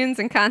classical tunes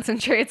and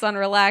concentrates on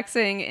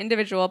relaxing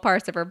individual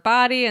parts of her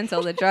body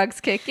until the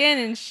drugs kick in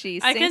and she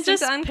sinks I can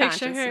just into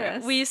picture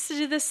unconsciousness. her. We used to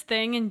do this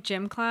thing in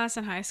gym class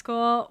in high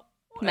school.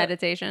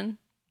 Meditation.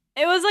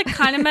 It was like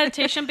kind of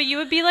meditation, but you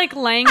would be like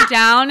laying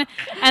down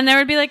and there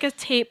would be like a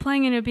tape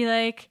playing and it would be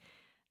like,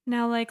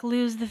 now like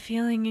lose the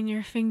feeling in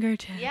your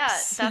fingertips. Yeah,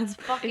 that's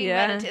fucking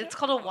meditation. It's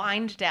called a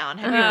wind down.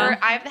 Have you ever?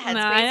 I have the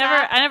Headspace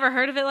app. I never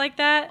heard of it like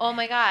that. Oh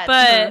my god!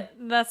 But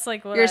that's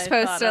like what you're I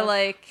supposed to of.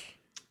 like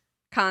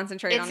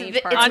concentrate on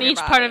each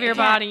part part of your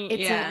body.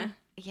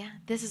 Yeah,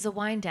 this is a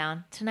wind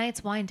down.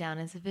 Tonight's wind down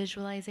is a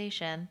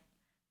visualization.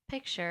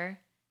 Picture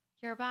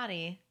your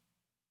body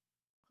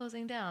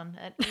closing down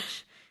at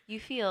each. You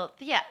feel,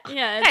 yeah.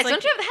 Yeah. Guys,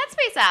 don't you have the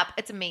Headspace app?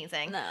 It's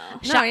amazing. No.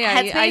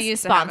 Headspace I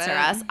used to have sponsor it.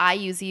 us. I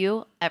use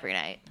you every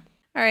night.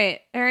 All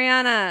right,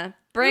 Ariana,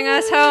 bring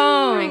us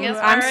home.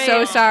 I'm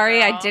so sorry.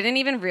 girl. I didn't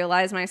even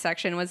realize my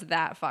section was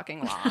that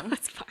fucking long.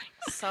 That's fine.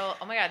 So,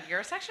 oh my god,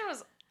 your section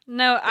was...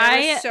 No, was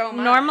I so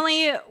much.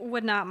 normally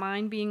would not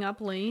mind being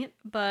up late,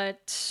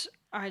 but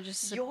I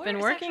just Your have been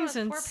section working was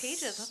since 4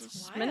 pages.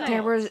 That's wild.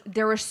 midnight.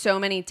 There were so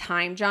many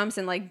time jumps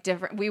and like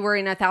different. We were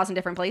in 1,000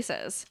 different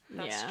places,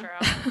 That's Yeah.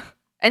 true.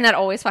 and that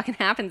always fucking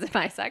happens in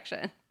my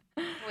section.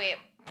 Wait,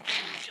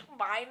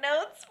 my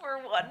notes were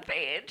 1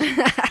 page.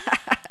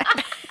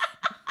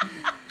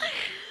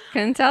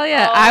 Couldn't tell you.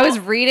 I was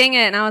reading it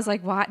and I was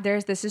like, "What?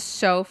 This is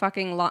so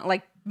fucking long."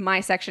 Like my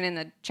section in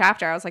the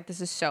chapter, I was like, "This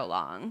is so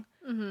long."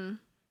 Mm-hmm.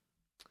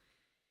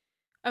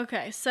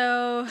 Okay,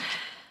 so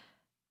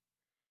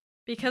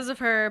because of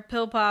her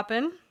pill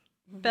popping,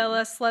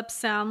 Bella slept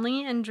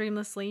soundly and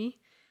dreamlessly.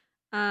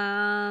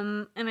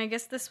 And I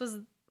guess this was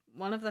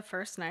one of the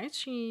first nights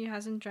she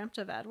hasn't dreamt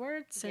of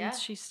Edward since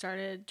she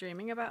started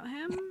dreaming about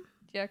him.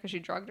 Yeah, because she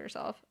drugged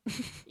herself.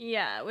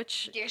 Yeah,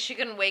 which... Yeah, she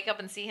couldn't wake up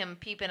and see him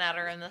peeping at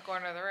her in the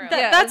corner of the room.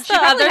 That's she the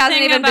probably other hasn't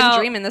thing even about... been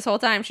dreaming this whole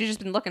time. She's just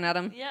been looking at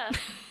him. Yeah.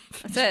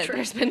 That's it. True.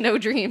 There's been no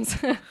dreams.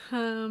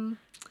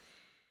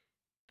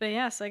 But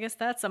yeah, so I guess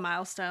that's a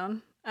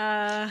milestone.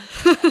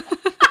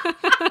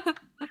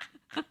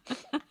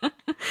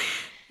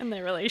 In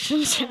their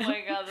relationship. Oh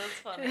my god, that's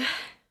funny.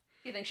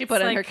 You think she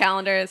put in her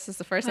calendar? This is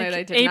the first night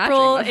I did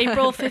April, not dream of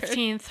April Edward.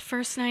 15th,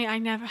 first night I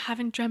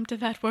haven't dreamt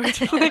of Edward.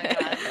 Oh my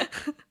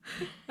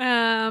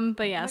god.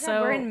 But yeah, Oh my so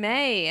God, we're in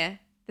May.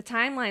 The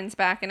timeline's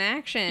back in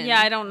action. yeah,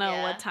 I don't know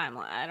Yeah. what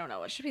timeline. I don't know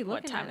what Should be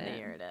what looking time at of the it.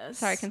 year it is.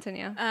 Sorry,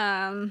 continue.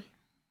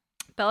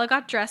 Bella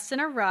got dressed in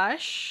a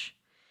rush,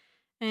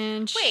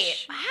 and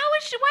Wait, why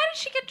did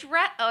she get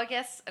dressed? Oh, I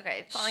guess, okay,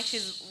 it's not like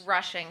she's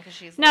rushing because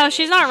she's no, late.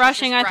 she's not She's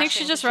rushing. just I think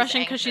she's just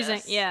rushing because she's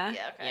anxious. yeah,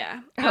 okay. yeah.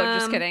 Oh,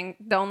 just kidding.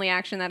 The only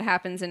action that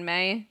happens in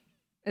May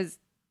is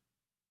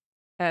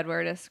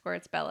Edward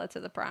escorts Bella to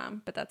the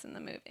prom, but that's in the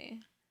movie.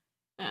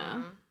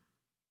 Yeah.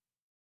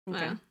 Okay.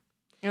 Yeah.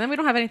 And then we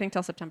don't have anything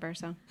till September,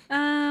 so.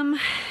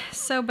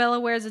 So Bella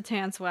wears a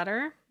tan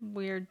sweater.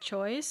 Weird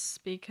choice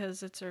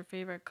because it's her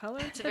favorite color.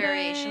 It's a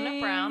variation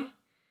of brown.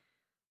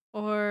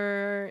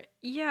 Or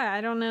yeah, I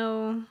don't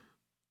know.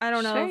 I don't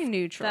She's know very if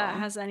neutral. that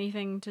has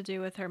anything to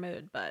do with her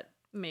mood, but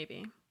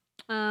maybe.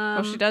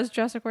 Well, she does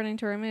dress according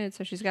to her mood,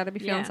 so she's got to be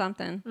feeling Yeah.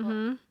 something.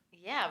 Mm-hmm.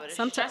 Yeah, but if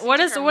Sometimes- she's what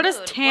dressing to does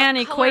her mood, tan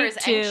what color equate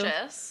is to?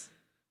 Anxious?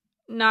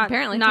 Not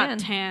Apparently not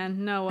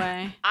tan. No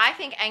way. I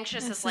think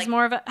anxious This is like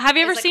more of a. Have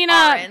you ever is like seen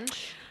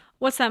orange.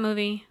 what's that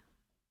movie?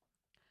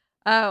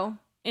 Oh,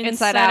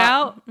 Inside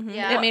Out. Mhm.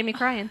 Yeah. It made me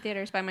cry in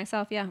theaters by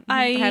myself, yeah. Mhm.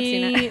 I have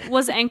seen it.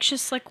 Was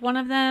anxious like one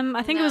of them?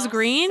 I think it was No,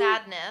 green.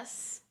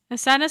 Sadness. The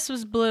sadness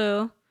was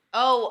blue.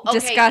 Oh, okay.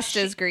 Disgust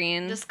is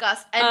green.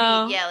 Disgust.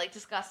 Oh. Yeah, like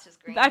disgust is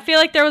green. I feel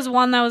like there was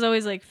one that was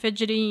always like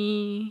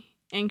fidgety,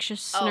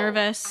 anxious,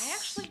 nervous. I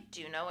actually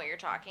do know what you're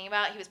talking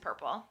about. He was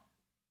purple.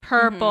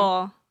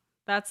 Purple.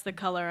 That's the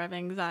color of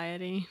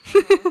anxiety.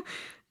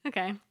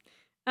 Okay.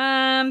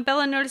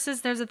 Bella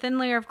notices there's a thin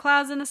layer of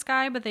clouds in the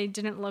sky, but they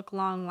didn't look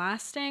long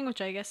lasting,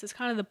 which I guess is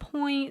kind of the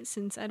point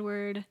since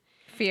Edward.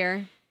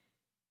 Fear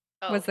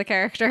Oh, was the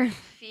character.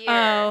 fear.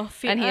 Oh,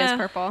 And he is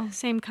purple.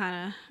 Same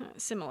kind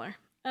of similar.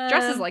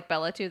 Dresses like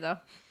Bella, too, though.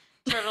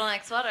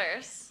 Turtleneck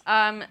sweaters.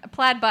 A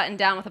plaid button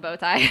down with a bow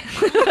tie.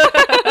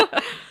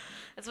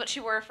 That's what she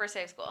wore for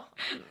safe school.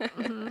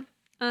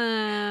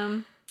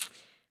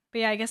 But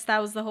yeah, I guess that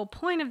was the whole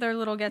point of their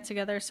little get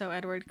together, so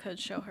Edward could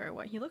show her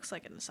what he looks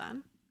like in the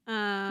sun.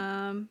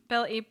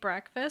 Bella ate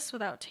breakfast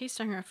without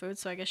tasting her food,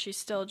 so I guess she's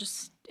still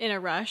just in a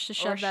rush to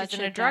shove Or that she's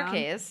shit in a drug down.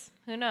 haze.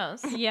 Who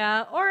knows?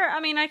 Yeah, or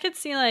I mean, I could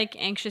see like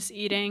anxious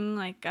eating,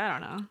 like I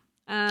don't know.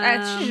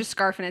 She's just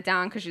scarfing it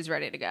down because she's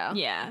ready to go.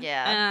 Yeah,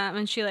 Yeah.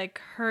 and she like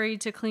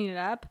hurried to clean it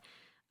up.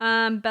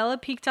 Bella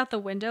peeked out the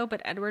window,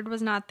 but Edward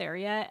was not there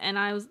yet, and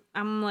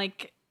I'm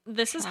like,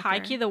 this is high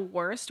key the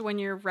worst when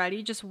you're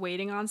ready, just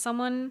waiting on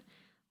someone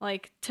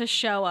like to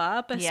show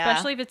up,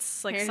 especially if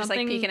it's like You're something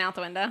just like peeking out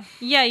the window.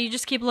 Yeah, you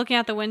just keep looking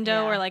out the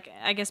window, Yeah. or like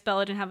I guess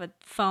Bella didn't have a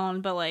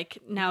phone, but like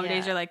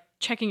nowadays Yeah. you're like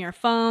checking your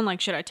phone, like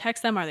should I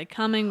text them? Are they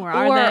coming? Where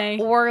are they?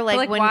 Or like,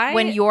 like, when why-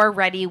 when you're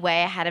ready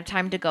way ahead of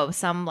time to go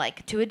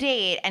to a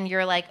date and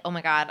you're like, oh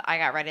my god, I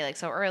got ready like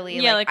so early.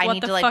 Yeah, like, I what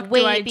need the to fuck like do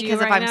I wait do because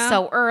if right I'm now?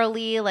 so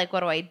early, like what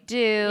do I do?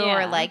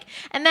 Yeah. Or like,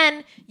 and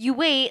then you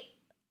wait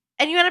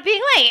and you end up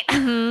being late.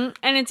 Mhm.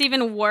 And it's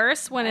even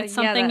worse when it's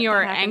yeah, something that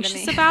you're happened to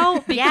anxious me.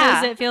 about because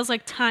Yeah. it feels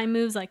like time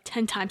moves like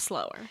 10 times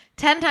slower.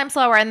 10 times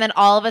slower, and then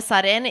all of a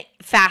sudden,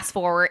 fast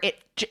forward,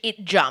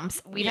 it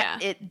jumps. Yeah.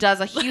 It does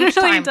a huge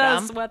Literally time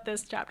does jump. what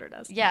this chapter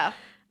does. Yeah.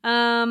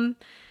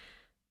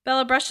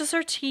 Bella brushes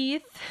her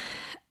teeth,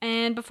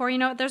 and before you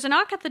know it, there's a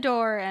knock at the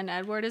door, and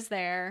Edward is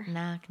there.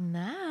 Knock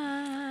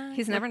knock.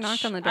 He's never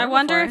knocked on the door I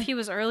wonder before. if he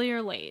was early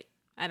or late.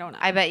 I don't know.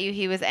 I bet you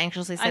he was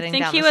anxiously I sitting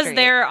think down he the was street.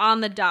 there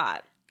on the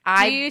dot.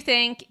 Do you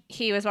think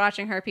he was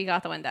watching her peek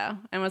out the window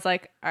and was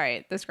like, all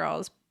right, this girl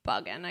is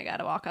bugging. I got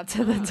to walk up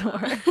to the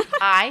door.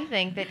 I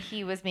think that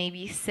he was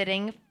maybe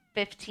sitting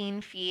 15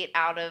 feet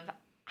out of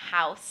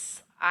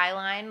house eye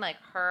line, like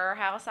her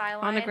house eye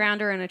line. On the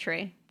ground or in a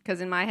tree?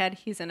 Because in my head,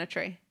 he's in a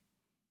tree.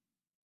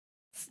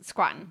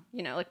 Squatting,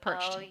 like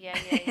perched. Oh, yeah.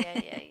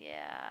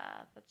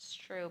 That's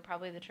true.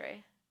 Probably the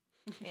tree.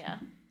 Yeah.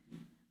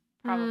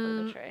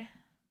 Probably the tree.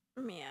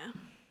 Yeah.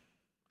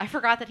 I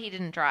forgot that he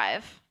didn't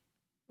drive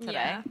today.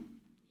 Yeah.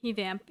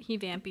 He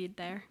vampied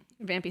there.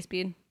 Vampy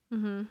speed.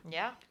 Mm-hmm.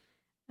 Yeah.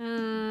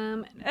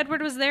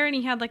 Edward was there and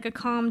he had like a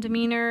calm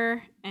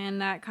demeanor,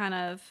 and that kind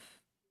of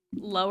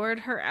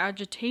lowered her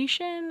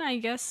agitation. I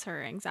guess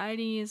her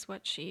anxiety is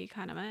what she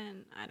kind of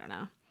meant. I don't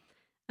know.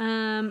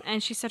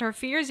 And she said her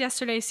fears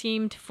yesterday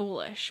seemed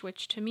foolish,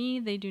 which to me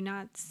they do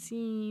not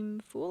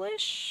seem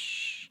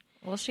foolish.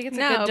 Well, she gets a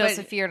No, good dose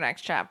but- of fear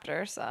next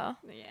chapter, so.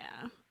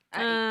 Yeah.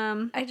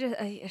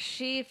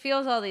 She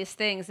feels all these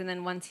things, and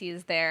then once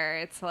he's there,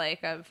 it's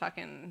like a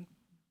fucking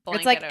blanket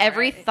It's like over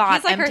every it. thought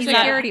He's like her empties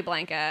security out.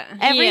 blanket.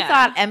 Every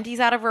thought empties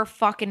out of her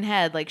fucking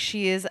head. Like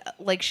she's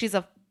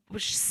a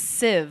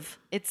sieve.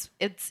 It's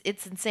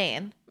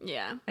insane.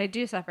 Yeah. I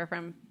do suffer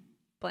from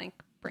blank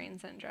brain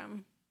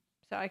syndrome,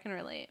 so I can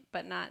relate,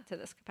 but not to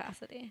this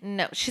capacity.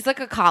 No, she's like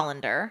a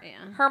colander.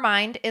 Yeah. Her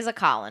mind is a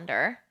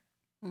colander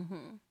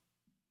Mm-hmm.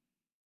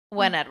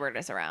 when Edward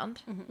is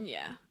around. Mm-hmm.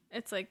 Yeah.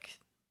 It's like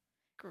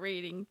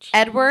grating cheese.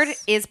 Edward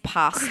is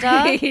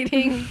pasta.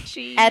 Grating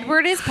cheese.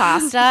 Edward is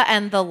pasta,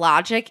 and the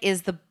logic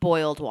is the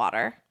boiled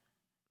water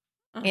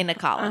in a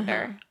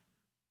colander.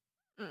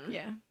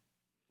 Yeah.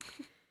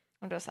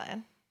 I'm just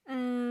saying.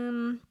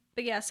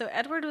 But yeah, so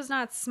Edward was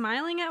not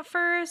smiling at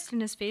first,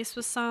 and his face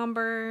was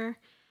somber.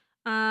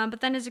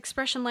 But then his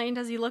expression lightened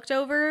as he looked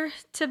over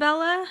to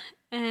Bella,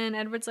 and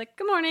Edward's like,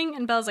 "Good morning,"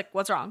 and Bella's like,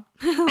 "What's wrong?"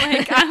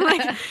 I'm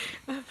like,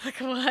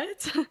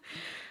 what?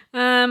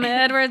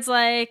 Edward's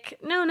like,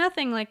 "No,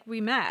 nothing. Like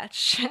we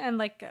match," and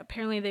like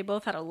apparently they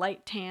both had a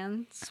light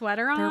tan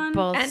sweater on. They're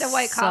both And a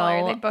white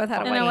collar. They both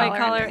had a and white a white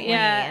collar, underneath.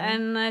 yeah.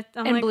 And I'm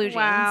And like, blue jeans.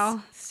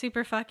 wow,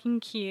 super fucking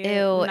cute.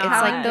 Ew, it's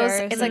Not- like those.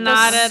 It's like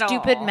not those at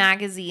stupid all.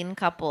 magazine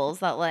couples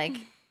that like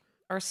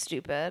are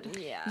stupid.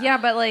 Yeah. Yeah,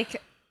 but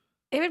like,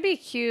 it would be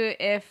cute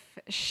if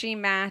she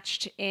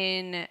matched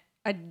in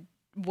a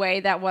way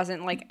that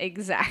wasn't like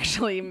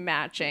exactly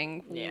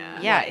matching. Yeah.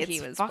 Yeah, what it's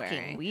he was fucking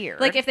wearing. weird.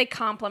 Like if they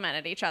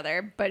complimented each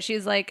other, but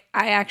she's like,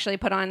 I actually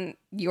put on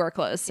your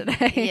clothes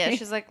today. Yeah,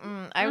 she's like,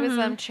 I was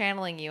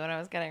channeling you when I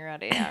was getting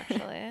ready,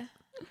 actually.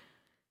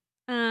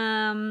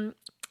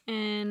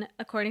 And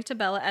according to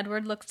Bella,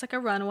 Edward looks like a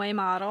runway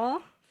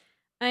model.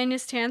 And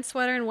his tan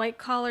sweater and white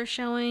collar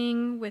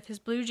showing with his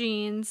blue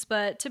jeans.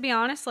 But to be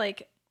honest,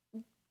 like,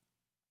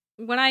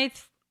 when I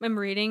am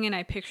reading and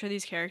I picture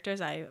these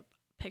characters, I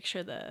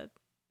picture the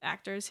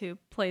actors who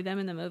played them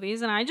in the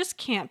movies. And I just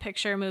can't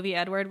picture movie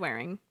Edward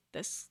wearing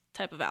this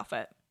type of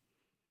outfit.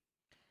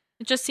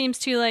 It just seems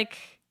too, like,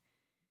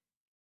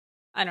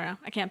 I don't know.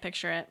 I can't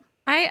picture it.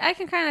 I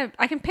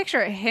can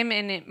picture him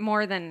in it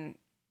more than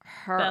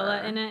her.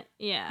 Bella in it.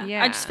 Yeah.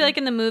 Yeah. I just feel like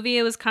in the movie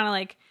it was kind of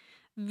like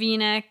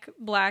V-neck,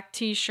 black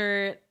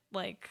t-shirt,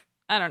 like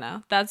I don't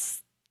know.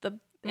 That's the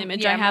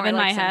image I have more in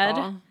like my head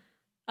simple.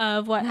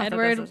 of what Not that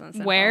this isn't Edward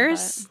simple,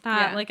 wears. but-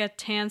 Not yeah. like a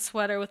tan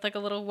sweater with like a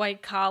little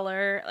white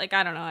collar. Like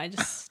I don't know. I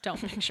just don't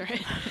picture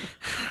it.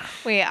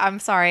 Wait, I'm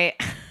sorry.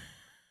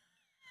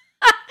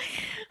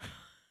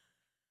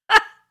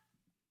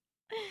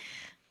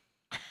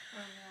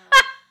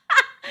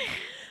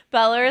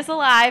 Bella is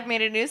Alive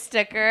made a new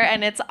sticker,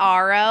 and it's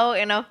Aro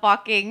in a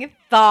fucking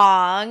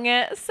thong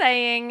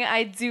saying,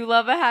 I do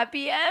love a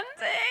happy ending.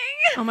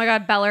 Oh my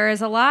god, Bella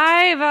is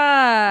alive.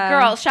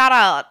 Girl, shout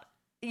out.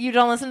 You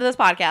don't listen to this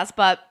podcast,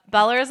 but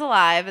Bella is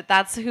Alive.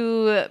 That's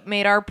who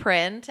made our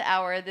print,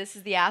 our This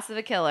is the Ass of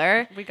a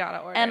Killer. We gotta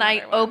order. And I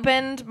another one.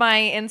 opened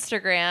my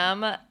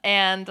Instagram,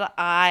 and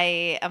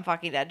I am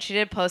fucking dead. She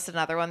did post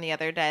another one the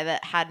other day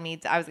that had me,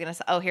 I was going to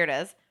say, oh, here it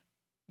is.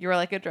 You were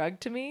like a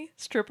drug to me,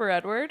 Stripper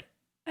Edward.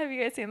 Have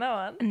you guys seen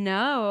that one?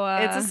 No.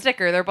 It's a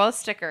sticker. They're both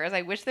stickers.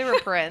 I wish they were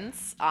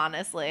prints,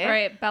 honestly. All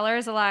right, Bella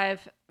is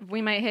alive.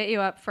 We might hit you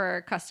up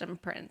for custom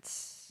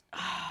prints.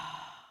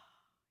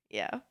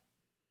 Yeah.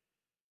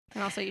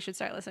 And also, you should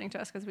start listening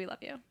to us because we love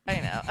you. I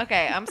know.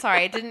 Okay, I'm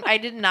sorry. I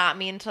did not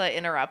mean to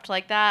interrupt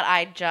like that.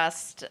 I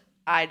just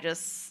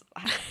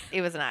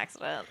it was an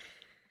accident.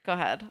 Go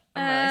ahead.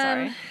 I'm really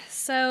sorry.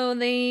 So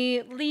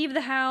they leave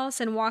the house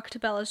and walk to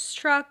Bella's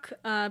truck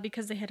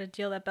because they had a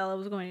deal that Bella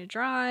was going to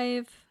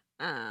drive.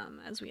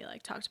 As we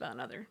like talked about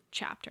in other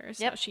chapters.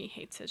 Yep. So she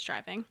hates his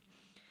driving.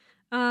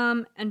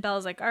 And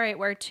Bella's like, all right,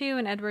 where to?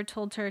 And Edward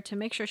told her to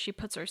make sure she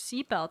puts her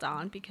seatbelt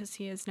on because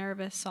he is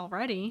nervous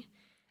already.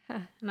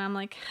 And I'm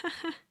like,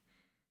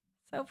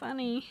 so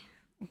funny.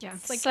 Yeah.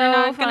 It's like, So you're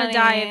not going to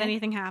die if funny.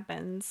 anything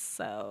happens.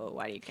 So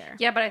why do you care?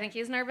 Yeah, but I think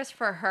he's nervous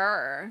for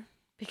her.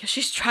 Because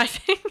she's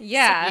driving.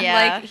 Yeah, Yeah.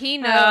 like he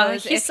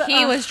knows he's if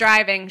he was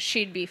driving,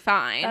 she'd be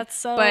fine. That's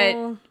so-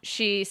 But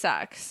she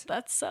sucks.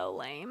 That's so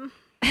lame.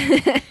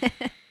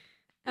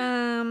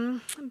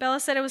 Bella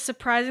said it was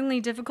surprisingly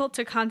difficult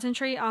to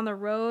concentrate on the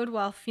road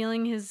while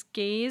feeling his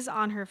gaze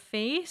on her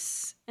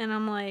face. And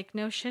I'm like,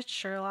 no shit,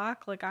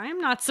 Sherlock. Like, I am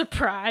not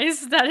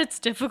surprised that it's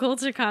difficult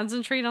to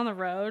concentrate on the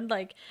road.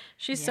 Like,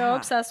 she's so Yeah.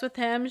 obsessed with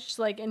him. She's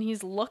like, and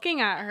he's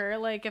looking at her.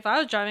 Like, if I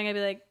was driving, I'd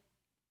be like,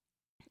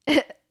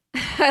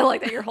 I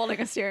like that you're holding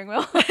a steering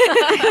wheel. Wait,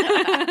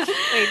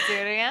 do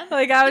it again?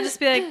 like, I would just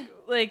be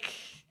like,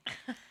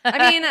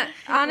 I mean,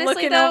 honestly,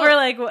 looking though, over,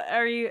 like,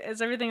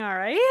 is everything all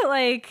right?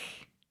 Like,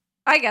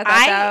 I get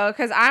that though,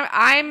 because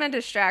I'm a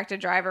distracted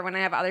driver when I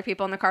have other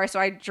people in the car, so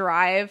I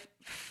drive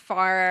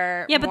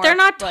far. yeah, but more, they're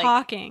not like-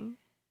 talking.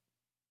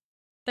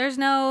 There's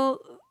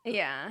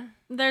Yeah.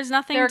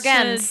 nothing They're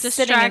again to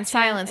sitting in distract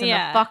silence him. in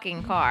the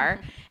fucking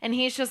car, and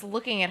he's just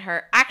looking at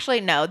her.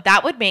 Actually, no,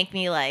 that would make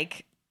me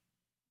like.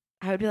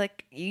 I would be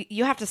like,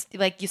 you have to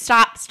like, you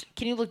stop.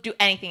 Can you do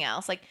anything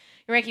else? Like,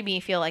 you're making me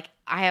feel like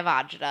I have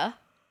agita.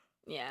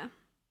 Yeah.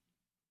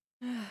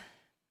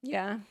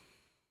 Yeah.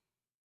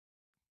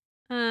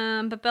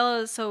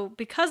 But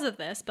because of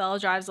this, Bella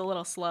drives a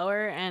little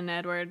slower, and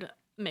Edward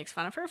makes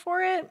fun of her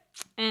for it.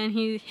 And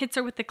he hits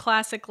her with the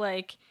classic,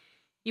 like,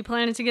 you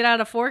planning to get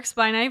out of Forks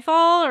by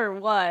nightfall or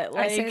what?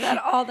 Like, I say that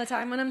all the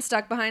time when I'm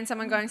stuck behind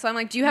someone going, so I'm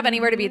like, do you have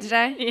anywhere to be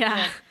today?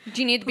 Yeah.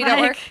 Do you need to be at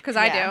work? Because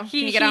I do. Can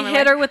He you get on my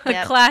hit way? her with the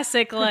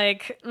classic,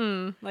 like,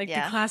 the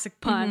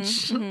classic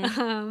punch.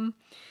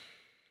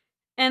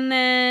 And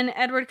then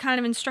Edward kind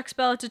of instructs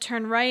Bella to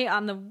turn right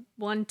on the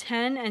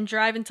 110 and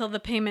drive until the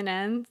pavement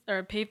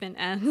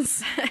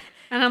ends.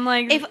 And I'm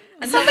like, If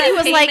somebody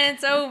was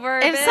like, over,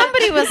 if bitch.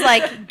 somebody was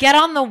like, get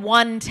on the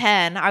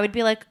 110, I would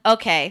be like,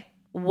 okay,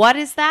 what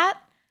is that?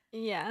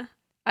 yeah.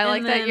 I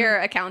like then- that your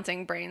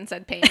accounting brain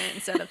said payment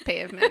instead of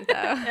pavement, though.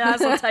 Yeah, I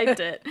also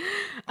typed it.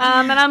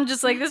 And I'm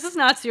just like, this is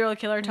not serial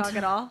killer talk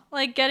at all.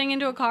 Like, getting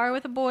into a car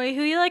with a boy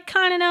who you, like,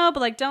 kind of know,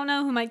 but, like, don't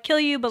know, who might kill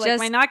you, but, like,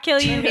 Just- might not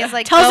kill you. He's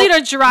like, tells you go-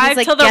 to drive he's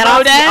like, till the get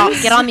road off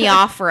ends. get on the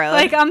off-road.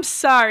 Like, I'm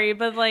sorry,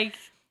 but, like,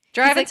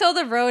 Drive until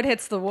the road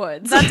hits the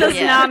woods. that does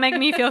not make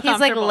me feel He's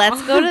like, comfortable.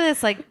 let's go to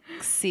this, like,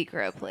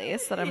 secret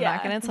place that I'm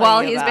not going to tell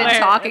While you he's about.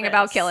 been talking It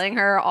about is. killing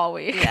her all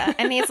week. Yeah.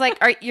 And he's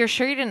like, you're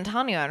sure you didn't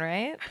tell anyone,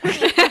 right?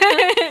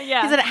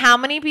 Yeah. He said, how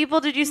many people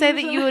did you say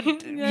that you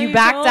Yeah, you you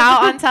backed told.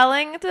 out on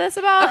telling this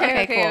about?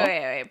 Okay, cool.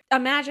 wait.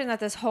 Imagine that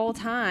this whole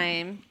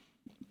time,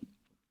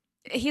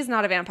 he's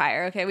not a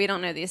vampire, okay? We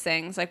don't know these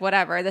things. Like,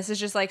 whatever. This is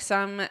just, like,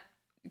 some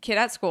kid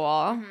at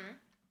school.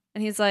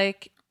 And he's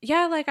like,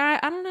 yeah, like, I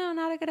don't know,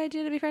 not a good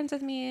idea to be friends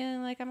with me.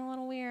 And, like, I'm a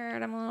little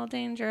weird. I'm a little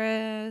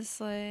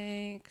dangerous,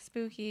 like,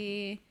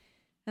 spooky.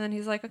 And then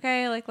he's like,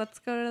 okay, like, let's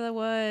go to the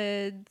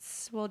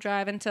woods. We'll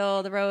drive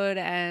until the road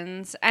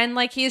ends. And,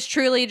 like, he's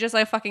truly just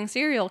a fucking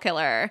serial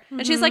killer.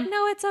 And she's like,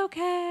 no, it's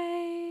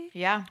okay.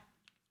 Yeah.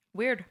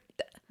 Weird.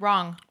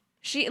 Wrong.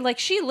 She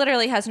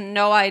literally has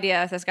no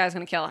idea if this guy's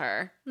going to kill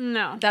her.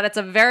 No. That it's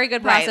a very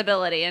good Right.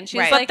 possibility. And she's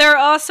Right. like, But there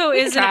also we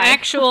can is an try.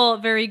 actual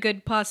very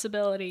good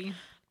possibility.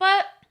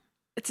 But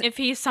If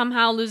he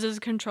somehow loses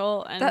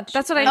control and that's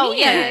what I Oh, mean.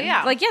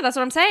 yeah. Like, yeah, that's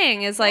what I'm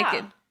saying is like,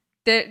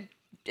 Yeah.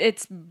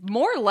 it's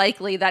more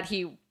likely that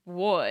he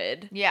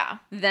would yeah.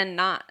 than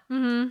not.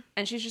 Mm-hmm.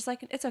 And she's just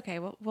like, it's okay.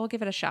 We'll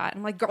give it a shot.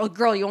 I'm like,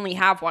 girl, you only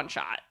have one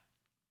shot.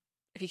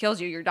 If he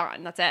kills you, you're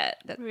done. That's it.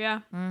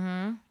 Yeah.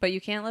 Mm-hmm. But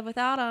you can't live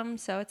without him,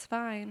 so it's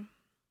fine.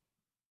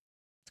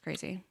 It's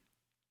crazy.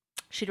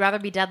 She'd rather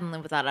be dead than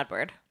live without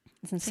Edward.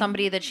 It's insane.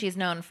 Somebody that she's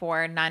known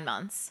for 9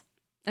 months.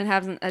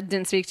 And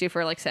didn't speak to you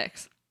for like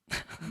 6.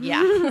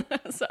 Yeah.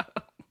 So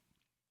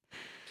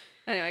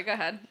anyway, go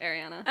ahead,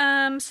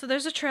 Ariana. So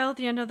there's a trail at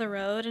the end of the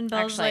road, and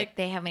Belle's Actually, like,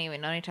 they haven't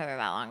even known each other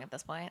that long at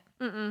this point.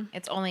 mm-mm.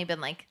 It's only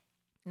been like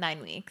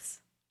 9 weeks.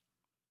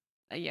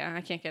 Yeah,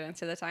 I can't get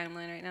into the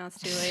timeline right now. It's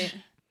too late.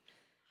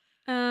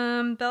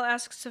 Belle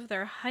asks if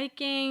they're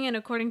hiking, and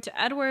according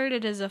to Edward,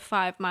 it is a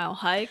 5-mile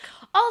hike.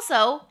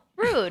 Also,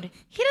 rude.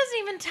 He doesn't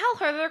even tell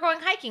her they're going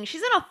hiking.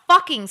 She's in a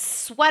fucking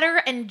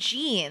sweater and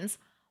jeans.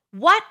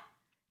 What?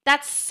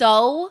 That's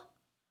so...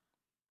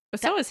 But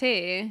so is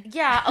he.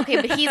 Yeah,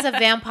 okay, but he's a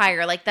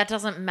vampire. Like, that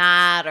doesn't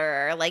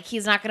matter. Like,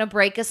 he's not going to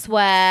break a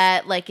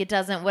sweat. Like, it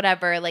doesn't,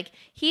 whatever. Like,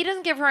 he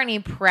doesn't give her any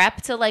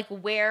prep to, like,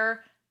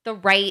 wear the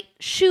right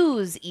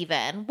shoes,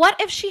 even. What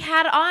if she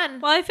had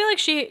on... Well, I feel like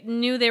she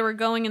knew they were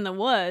going in the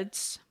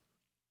woods.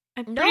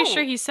 I'm No. pretty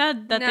sure he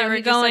said that they were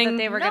he just said going. that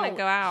they were going No, to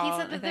go out.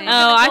 he said that they I were think.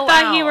 Oh, I go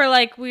thought you out. were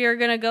like, we are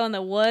gonna go in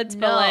the woods,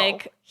 but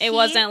like he it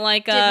wasn't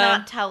like did a.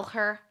 not tell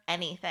her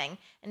anything.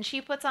 And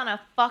she puts on a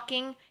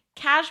fucking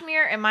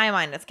cashmere, in my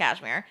mind it's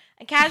cashmere,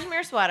 a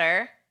cashmere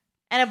sweater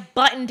and a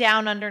button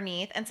down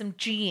underneath and some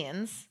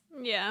jeans.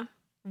 Yeah.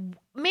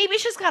 Maybe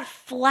she's got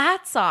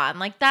flats on.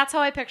 Like, that's how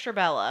I picture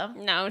Bella.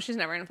 No, she's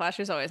never in flash.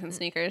 She's always in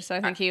sneakers. So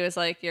I think he was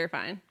like, you're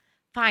fine.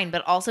 Fine,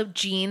 but also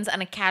jeans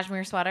and a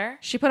cashmere sweater.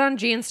 She put on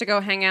jeans to go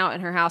hang out in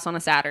her house on a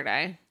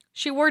Saturday.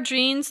 She wore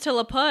jeans to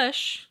La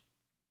Push.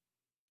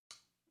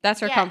 That's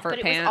her comfort but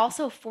it pant. was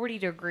also 40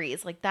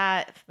 degrees. Like,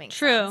 that makes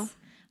True. sense.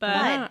 But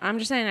No, I'm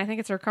just saying, I think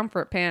it's her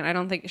comfort pant. I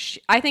don't think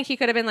I think he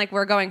could have been like,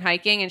 we're going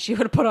hiking, and she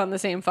would have put on the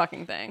same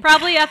fucking thing.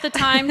 probably at the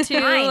time too.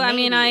 Fine, I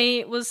mean,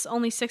 maybe. I was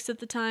only 6 at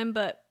the time,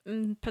 but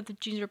the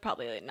jeans were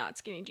probably like not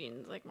skinny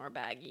jeans, like more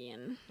baggy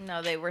and.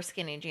 No, they were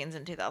skinny jeans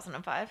in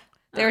 2005.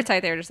 They were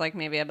tight. They were just like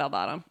maybe a bell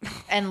bottom.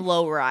 And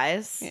low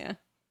rise. Yeah.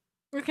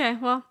 Okay,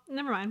 well,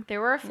 never mind. They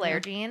were a flare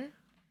jean.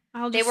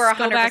 I'll They just were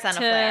go back 100% a to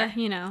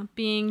flare.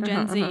 being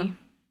Gen Z.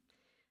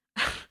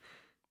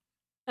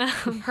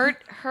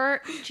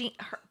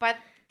 But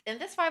in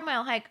this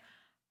 5-mile hike,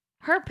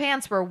 her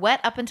pants were wet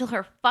up until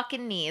her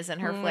fucking knees in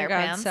her Oh my flare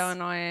God, pants. so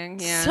annoying.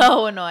 Yeah.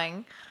 So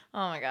annoying.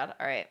 Oh my God.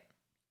 All right.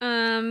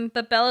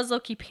 But Bella's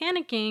low-key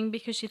panicking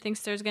because she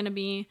thinks there's gonna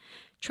be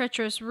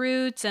treacherous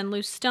roots and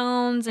loose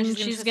stones, and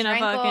she's gonna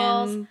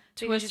fucking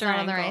twist her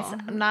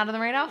ankle. Not in the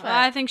right outfit. Well,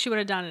 I think she would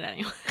have done it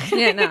anyway.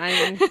 Yeah, no,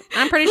 I mean,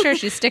 I'm pretty sure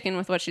she's sticking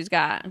with what she's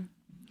got.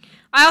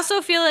 I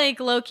also feel like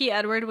low-key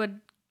Edward would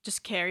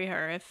just carry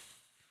her if.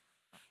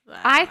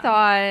 I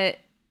thought,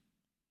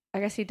 I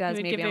guess he does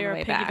He would maybe give on the her a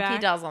way back. piggyback. He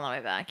does on the way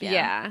back.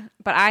 Yeah.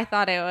 But I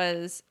thought it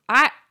was,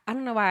 I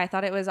don't know why I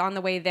thought it was on the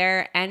way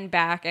there and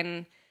back,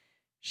 and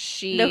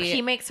No,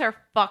 he makes her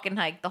fucking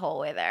hike the whole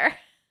way there.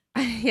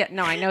 Yeah,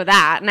 no, I know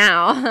that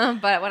now.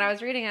 But when I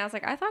was reading it, I was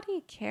like, I thought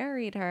he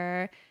carried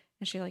her.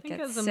 And she like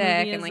gets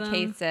sick and like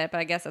hates it. But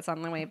I guess it's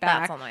on the way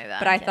back. That's on the way back.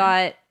 But I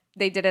thought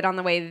they did it on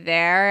the way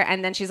there.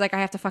 And then she's like, I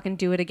have to fucking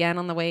do it again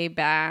on the way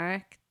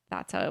back.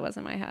 That's how it was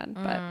in my head.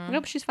 But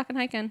nope, she's fucking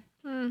hiking.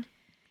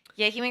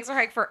 Yeah, he makes her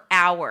hike for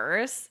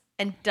hours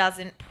and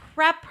doesn't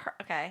prep her.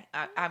 Okay.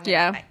 I'm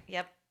Yeah.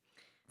 Yep.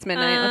 It's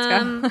midnight.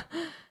 Let's go.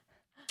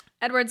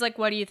 Edward's like,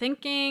 what are you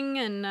thinking?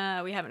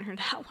 And we haven't heard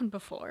that one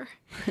before.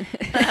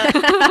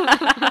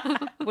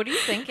 What are you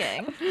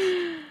thinking?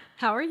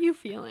 How are you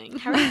feeling?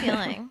 How are you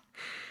feeling?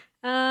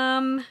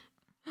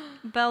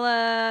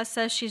 Bella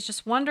says she's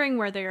just wondering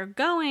where they're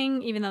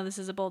going, even though this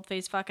is a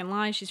bold-faced fucking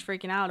lie. She's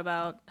freaking out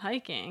about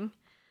hiking.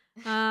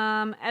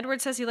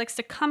 Edward says he likes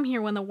to come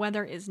here when the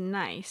weather is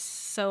nice.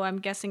 So I'm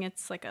guessing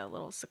it's like a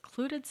little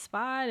secluded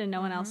spot and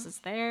no one else is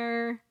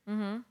there.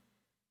 What?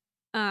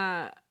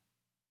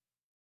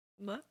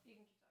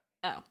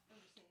 Oh.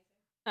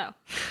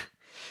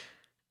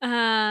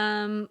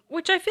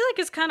 Which I feel like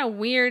is kind of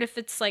weird if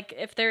it's like,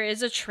 if there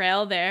is a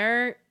trail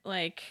there,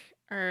 like,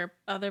 are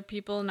other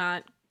people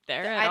not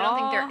there at all? I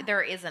don't think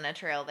there isn't a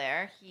trail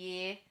there.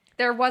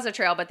 There was a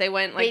trail, but they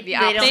went like the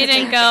opposite. They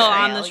didn't go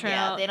on the trail.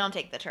 Yeah, they don't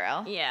take the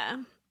trail.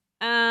 Yeah.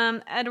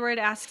 Edward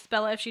asks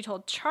Bella if she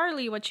told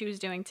Charlie what she was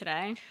doing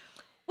today.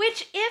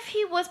 Which, if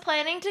he was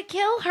planning to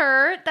kill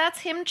her, that's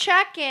him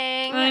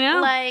checking. I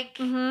know. Like,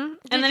 And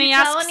did then you he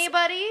tell asks,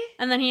 anybody?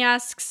 And then he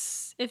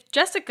asks if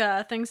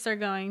Jessica thinks they're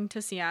going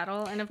to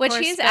Seattle, and of Which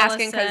course he's Bella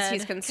asking because said-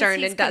 he's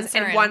concerned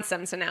and wants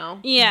them to know.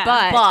 Yeah.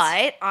 But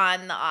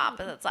on the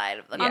opposite side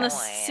of the coin. On the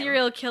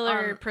serial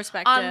killer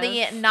perspective. On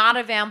the not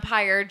a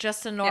vampire,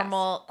 just a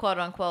normal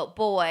quote-unquote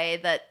boy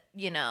that,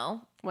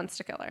 wants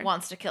to kill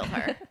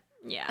her.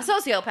 Yeah. A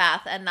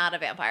sociopath and not a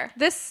vampire.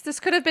 This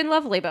could have been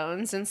Lovely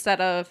Bones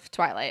instead of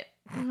Twilight.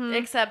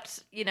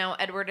 Except,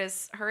 Edward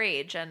is her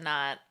age and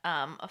not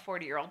a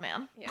 40-year-old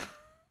man. Yeah.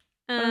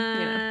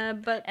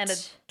 But And a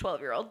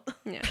 12-year-old.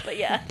 Yeah. But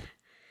yeah.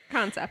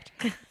 Concept.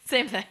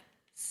 Same thing.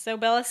 So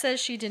Bella says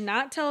she did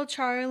not tell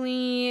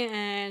Charlie,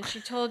 and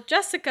she told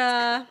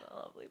Jessica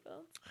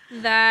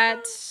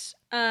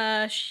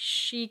that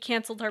she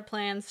canceled her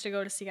plans to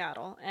go to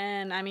Seattle.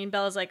 And I mean,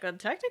 Bella's like,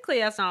 technically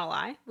that's not a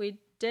lie. We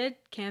did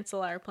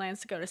cancel our plans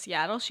to go to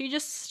Seattle. She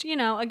just,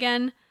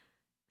 again,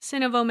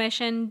 sin of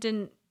omission,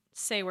 didn't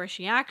say where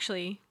she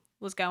actually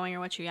was going or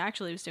what she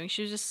actually was doing.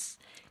 She was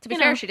just, to be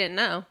fair, she didn't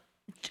know.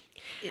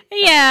 That's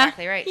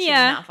exactly right. She did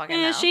not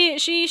fucking know.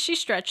 She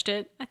stretched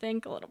it, I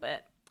think, a little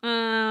bit.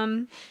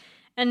 And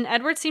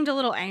Edward seemed a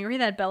little angry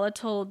that Bella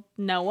told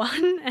no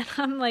one. And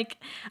I'm like,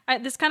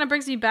 this kind of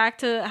brings me back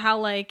to how,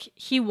 like,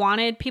 he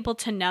wanted people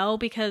to know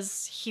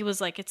because he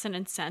was like, it's an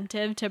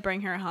incentive to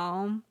bring her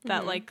home.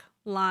 That, like,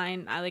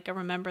 line, I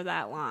remember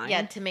that line.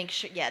 Yeah, to make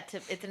sure,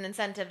 it's an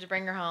incentive to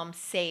bring her home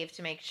safe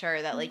to make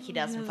sure that, like, he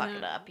doesn't fuck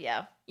it up.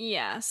 Yeah.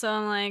 Yeah, so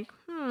I'm like,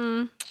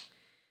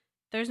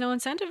 there's no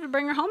incentive to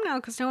bring her home now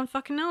because no one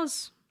fucking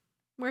knows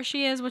where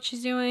she is, what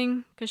she's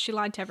doing, because she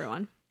lied to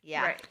everyone.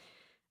 Yeah. Right.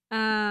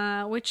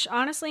 Which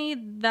honestly,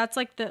 that's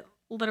like the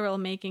literal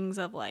makings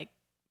of like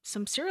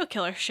some serial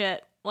killer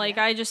shit. Like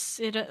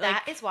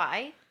that is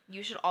why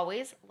you should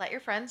always let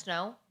your friends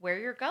know where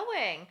you're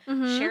going.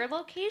 Share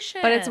location.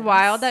 But it's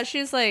wild that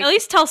she's like, at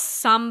least tell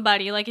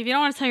somebody. Like if you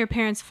don't want to tell your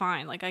parents,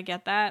 fine. Like I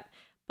get that,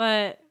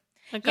 but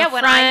like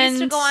when I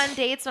used to go on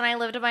dates when I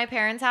lived at my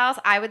parents' house,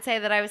 I would say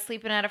that I was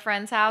sleeping at a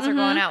friend's house or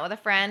going out with a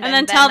friend, and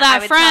then tell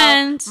that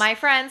friend, tell my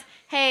friends,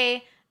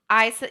 hey.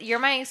 You're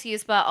my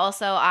excuse, but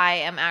also I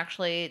am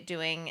actually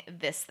doing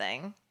this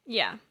thing.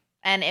 Yeah.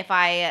 And if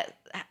I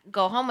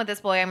go home with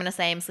this boy, I'm going to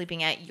say I'm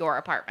sleeping at your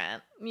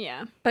apartment.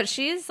 Yeah. But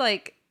she's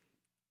like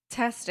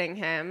testing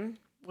him,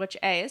 which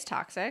A is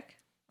toxic.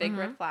 Big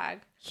red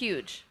flag.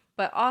 Huge.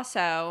 But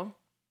also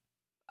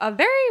a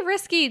very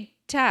risky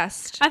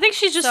test. I think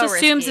she just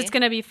assumes risky. it's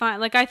going to be fine.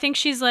 Like, I think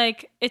she's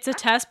like, it's a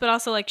test, but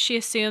also like she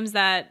assumes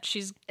that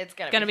it's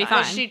going to be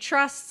fine. She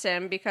trusts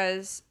him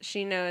because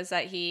she knows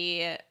that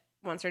he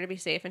wants her to be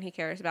safe and he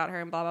cares about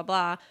her and blah, blah,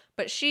 blah.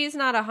 But she's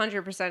not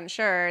 100%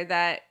 sure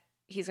that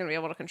he's going to be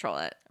able to control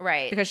it.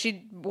 Right. Because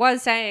she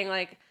was saying,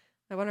 like,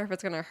 I wonder if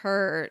it's going to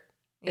hurt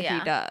if he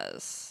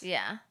does.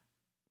 Yeah.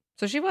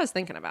 So she was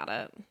thinking about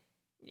it.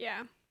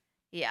 Yeah.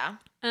 Yeah.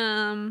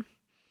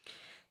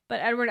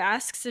 But Edward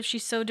asks if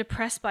she's so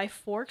depressed by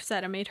Forks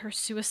that it made her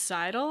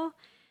suicidal.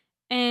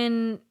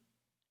 And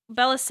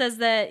Bella says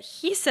that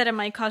he said it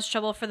might cause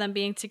trouble for them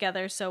being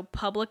together so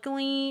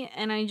publicly.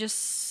 And I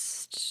just...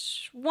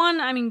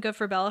 One, I mean, good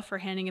for Bella for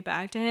handing it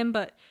back to him,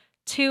 but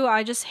two,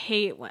 I just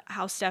hate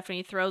how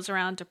Stephanie throws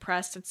around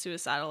depressed and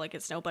suicidal like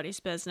it's nobody's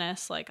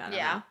business. Like, I don't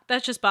know.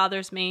 That just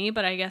bothers me,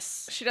 but I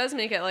guess... She does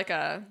make it like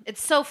a...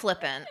 It's so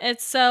flippant.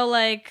 It's so,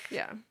 like...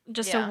 Yeah.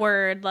 Just a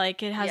word.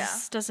 Like, it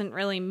doesn't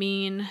really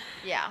mean...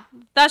 Yeah.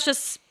 That's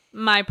just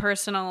my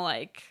personal,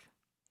 like...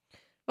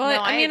 Well,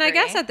 No, I mean, agree. I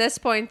guess at this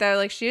point, though,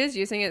 like, she is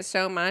using it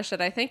so much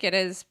that I think it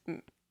is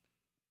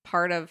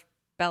part of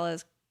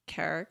Bella's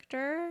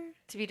character.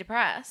 To be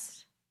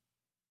depressed.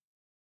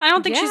 I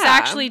don't think she's Yeah.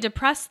 actually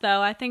depressed,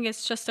 though. I think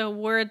it's just a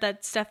word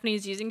that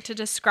Stephanie's using to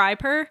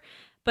describe her,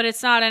 but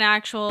it's not an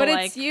actual, But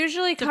like, it's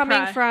usually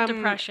coming from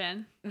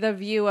depression. the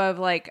view of,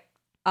 like,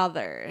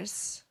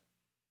 others.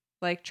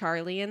 Like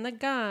Charlie and the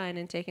gun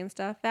and taking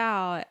stuff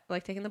out,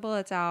 like taking the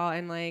bullets out,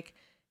 and, like,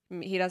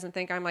 he doesn't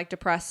think I'm, like,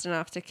 depressed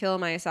enough to kill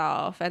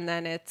myself. And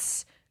then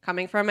it's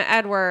coming from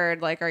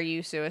Edward, like, are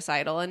you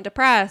suicidal and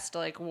depressed?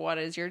 Like, what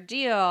is your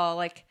deal?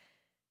 Like,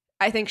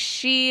 I think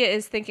she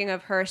is thinking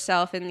of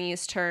herself in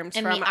these terms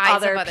In from the eyes of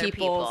other other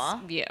people's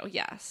people. view.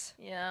 Yes.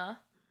 Yeah.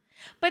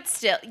 But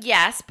still,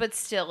 yes, but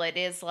still it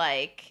is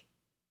like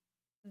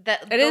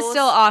that. It is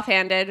still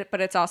offhanded, but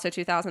it's also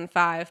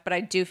 2005. But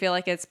I do feel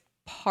like it's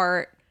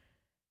part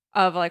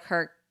of, like,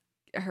 her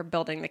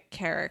building the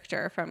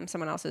character from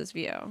someone else's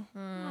view.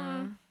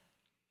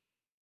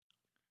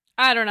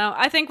 I don't know.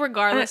 I think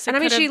regardless, And I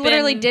mean, she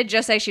literally did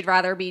just say she'd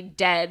rather be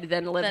dead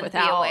than live Then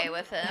without. be away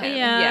with him.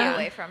 Yeah. Be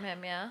away from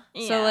him, yeah.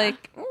 So,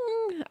 like,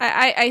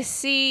 I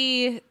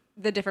see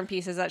the different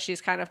pieces that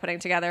she's kind of putting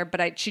together,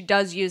 but she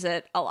does use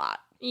it a lot.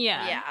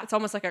 Yeah. Yeah. It's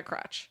almost like a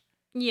crutch.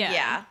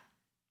 Yeah.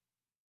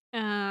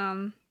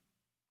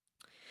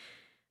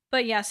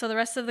 But yeah, so the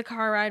rest of the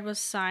car ride was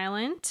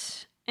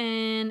silent,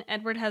 and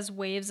Edward has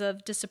waves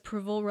of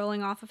disapproval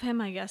rolling off of him,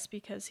 I guess,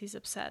 because he's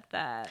upset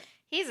that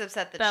He's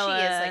upset that Bella-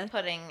 she is, like,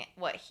 putting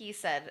what he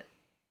said,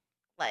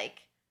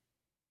 like,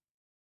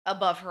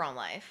 above her own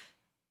life.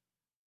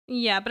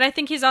 Yeah, but I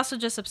think he's also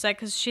just upset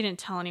because she didn't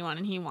tell anyone,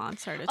 and he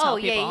wants her to tell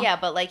people. Yeah,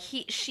 but, like,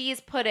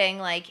 she's putting,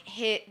 like,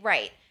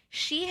 right.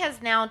 She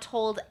has now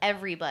told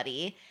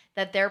everybody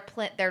that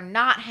they're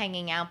not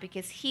hanging out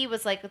because he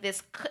was like,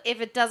 this,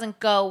 if it doesn't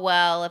go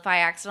well, if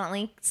I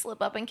accidentally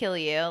slip up and kill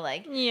you,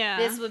 like,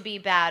 this would be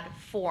bad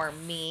for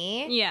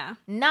me. Yeah.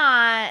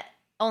 Not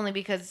only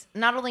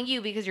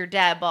you because you're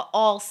dead, but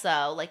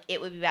also, like, it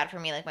would be bad for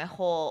me. Like,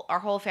 our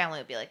whole family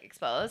would be, like,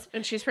 exposed.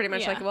 And she's pretty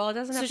much Yeah. like, well, it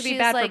doesn't have to be she's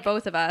bad like- for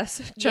both of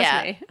us.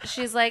 Just me.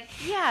 She's like,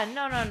 yeah,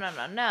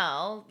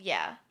 no.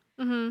 Yeah.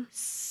 Mm-hmm.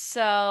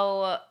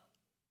 So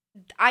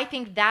I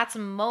think that's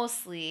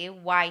mostly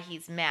why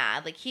he's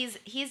mad. Like, he's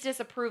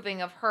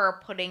disapproving of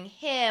her putting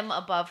him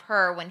above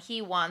her when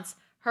he wants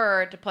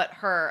her to put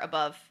her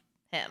above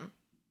him.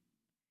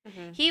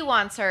 Mm-hmm. He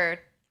wants her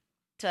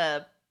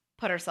to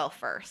put herself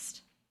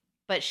first,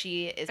 but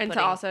she is And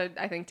putting, to also,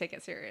 I think, take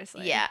it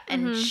seriously. yeah,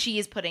 and Mhm.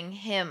 she's putting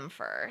him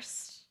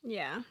first,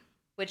 Yeah.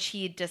 which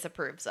he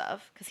disapproves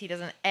of because he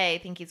doesn't A,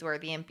 think he's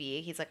worthy, and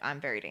B, he's like,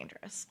 I'm very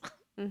dangerous.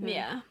 Mhm.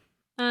 Yeah.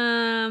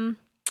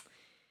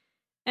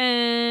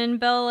 And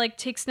Bella, like,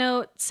 takes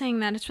note, saying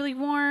that it's really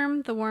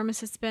warm, the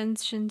warmest it's been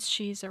since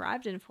she's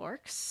arrived in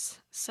Forks.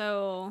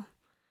 So,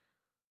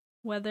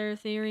 weather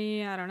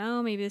theory, I don't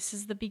know. Maybe this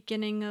is the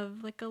beginning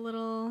of, like, a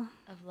little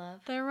Of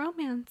love. their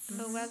romance.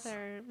 The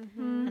weather.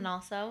 Mhm. And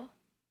also,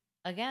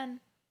 again,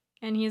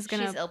 And he's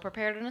gonna. she's ill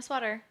prepared in a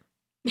sweater.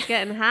 It's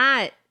getting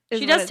hot. is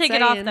She what does it's take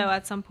it off saying. though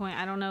at some point.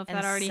 I don't know if that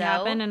And already so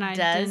happened, and I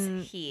does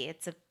didn't. he.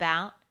 It's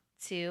about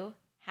to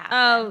happen.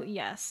 Oh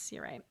yes,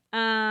 you're right.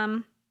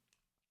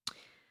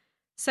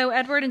 So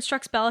Edward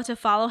instructs Bella to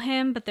follow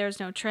him, but there's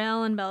no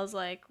trail, and Bella's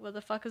like, "What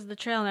the fuck is the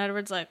trail?" And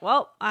Edward's like,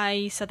 "Well,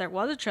 I said there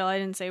was a trail. I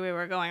didn't say we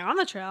were going on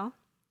the trail."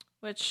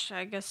 Which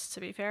I guess, to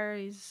be fair,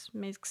 he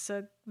makes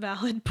a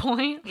valid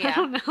point. Yeah. I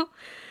don't know.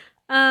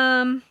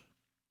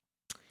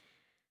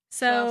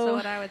 So Also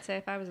what I would say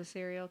if I was a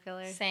serial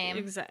killer. Same.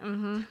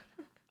 Exactly.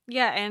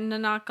 Yeah, and to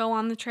not go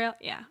on the trail.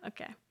 Yeah,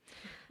 okay.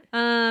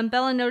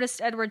 Bella noticed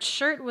Edward's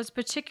shirt was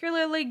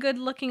particularly good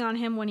looking on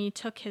him when he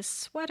took his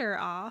sweater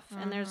off,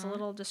 and there's a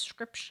little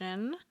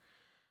description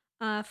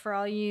for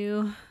all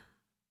you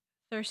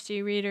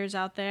thirsty readers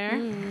out there.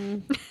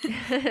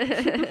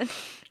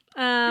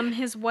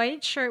 His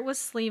white shirt was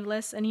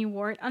sleeveless, and he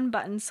wore it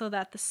unbuttoned so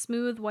that the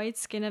smooth white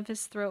skin of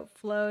his throat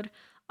flowed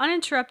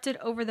uninterrupted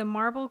over the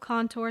marble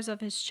contours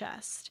of his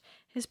chest.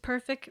 His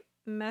perfect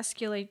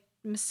musculature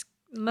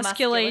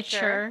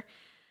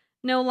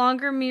no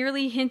longer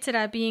merely hinted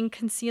at being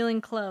concealing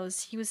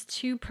clothes. He was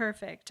too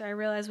perfect. I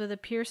realized with a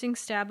piercing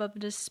stab of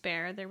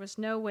despair, there was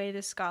no way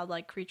this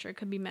godlike creature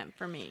could be meant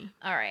for me.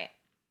 All right.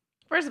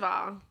 First of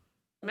all,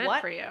 meant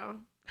What? for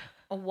you.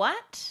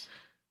 What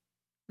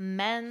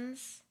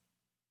men's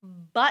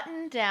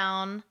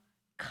button-down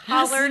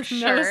collared No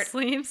shirt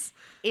sleeves.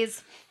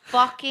 is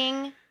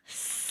fucking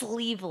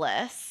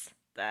sleeveless?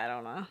 I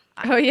don't know.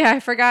 Oh, yeah. I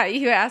forgot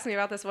you asked me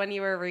about this when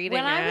you were reading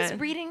When it. I was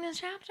reading the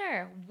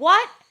chapter,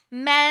 what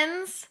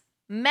men's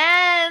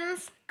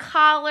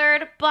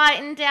collared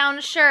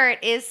button-down shirt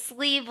is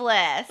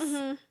sleeveless?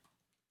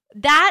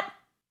 That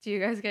Do you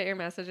guys get your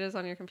messages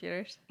on your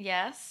computers?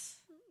 yes,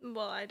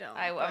 Well, I don't.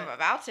 I'm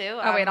about to.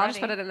 Oh, wait. I'll just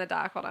put it in the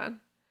doc. Hold on.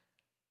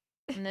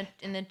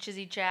 in the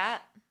Chizzy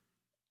chat.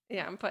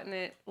 Yeah, I'm putting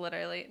it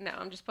literally. No,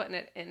 I'm just putting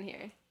it in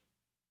here.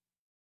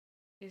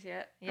 You see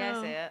it? Yeah, Oh.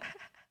 I see it.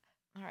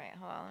 All right,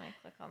 hold on. Let me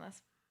click on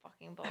this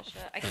fucking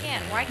bullshit. I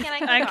can't. Why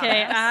can't I click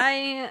Okay,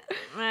 on this?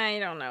 I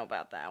don't know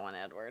about that one,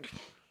 Edward.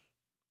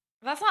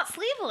 That's not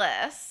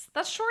sleeveless.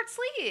 That's short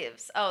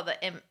sleeves. Oh,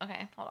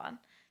 okay, hold on.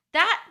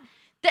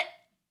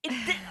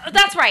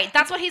 That's right.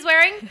 That's what he's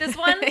wearing. This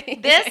one.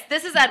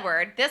 This is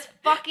Edward. This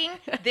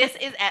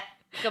is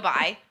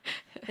goodbye.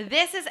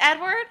 This is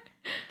Edward.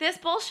 This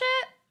bullshit.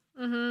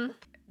 Mm-hmm.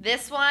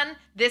 This one.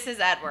 This is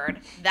Edward.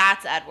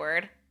 That's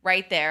Edward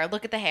right there.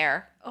 Look at the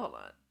hair. Hold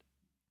on.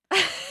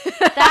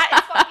 That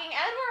is fucking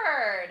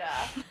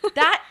Edward.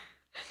 That.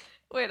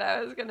 Wait,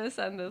 I was gonna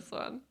send this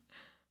one.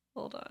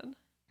 Hold on.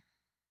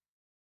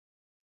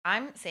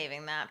 I'm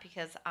saving that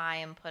because I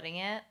am putting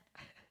it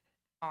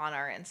on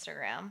our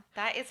Instagram.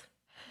 That is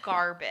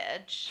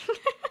garbage.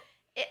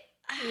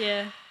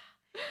 Yeah.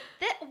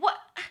 What?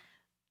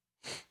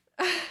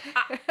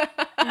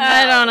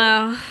 I don't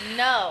know.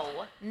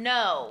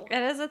 No.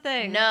 It is a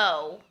thing.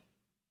 No,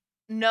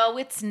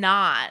 it's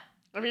not.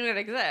 I mean, it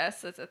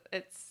exists.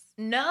 It's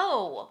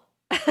No.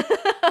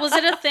 Was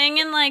it a thing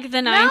in like the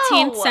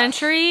 19th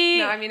century?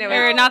 No, I mean, it was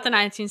or not the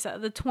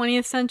 19th, the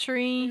 20th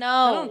century. No,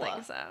 I don't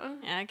think so.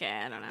 Okay,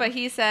 I don't know. But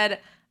he said,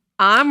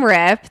 "I'm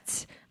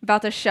ripped,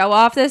 about to show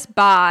off this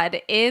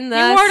bod in the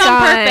you wore it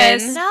sun." on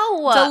purpose.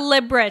 No.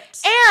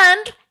 Deliberate.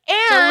 And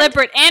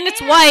Deliberate, and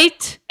it's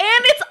white,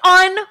 and it's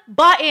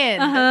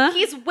unbuttoned. Uh-huh.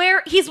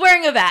 He's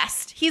wearing a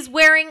vest. He's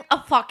wearing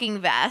a fucking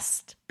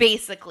vest,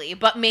 basically,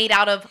 but made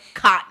out of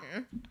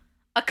cotton.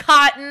 A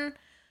cotton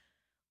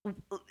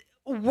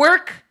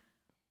work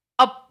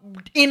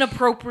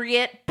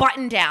inappropriate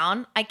button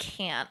down. I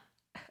can't.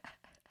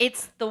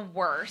 It's the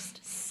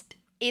worst.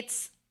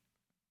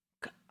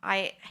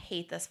 I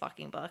hate this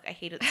fucking book. I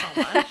hate it so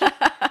much.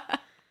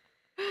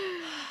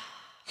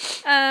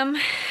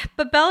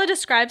 But Bella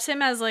describes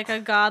him as like a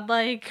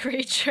godlike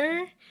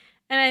creature,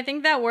 and I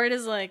think that word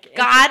is like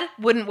God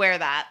wouldn't wear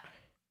that.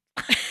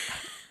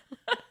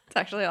 It's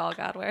actually all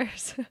God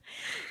wears.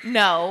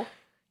 No,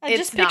 I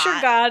just picture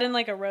not. God in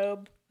like a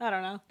robe. I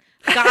don't know.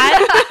 God.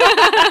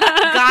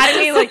 I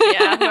mean, like,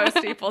 yeah,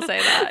 most people say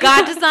that.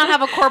 God does not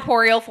have a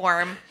corporeal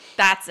form.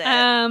 That's it.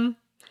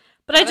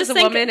 But I just a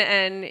think woman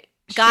and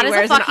God she is a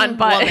wears fucking an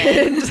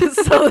unbuttoned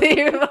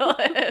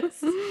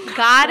sleeveless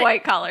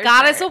white collar.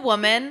 God shirt. is a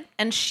woman,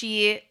 and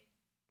she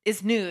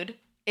is nude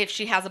if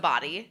she has a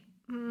body.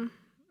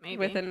 maybe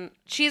with an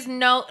She's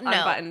no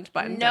unbuttoned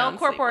button no down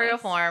corporeal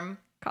sleeveless form.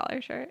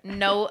 collar shirt.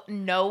 No,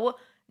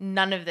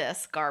 none of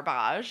this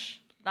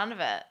garbage. None of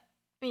it.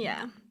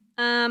 yeah.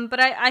 But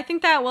I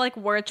think that like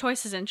word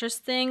choice is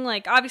interesting.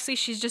 Like obviously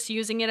she's just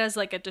using it as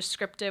like a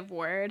descriptive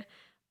word,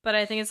 but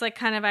I think it's like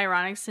kind of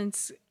ironic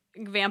since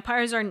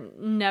vampires are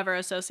never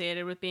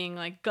associated with being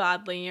like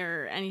godly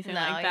or anything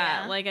like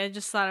that. Yeah. Like I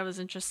just thought it was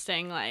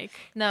interesting. Like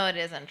No, it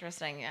is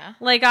interesting. Yeah.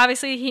 like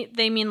obviously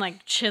they mean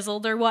like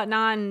chiseled or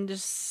whatnot and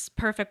just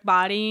perfect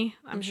body.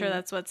 I'm sure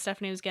that's what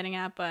Stephanie was getting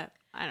at, but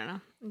I don't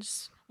know.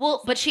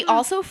 Well, but she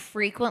also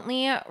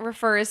frequently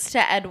refers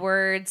to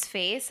Edward's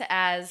face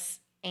as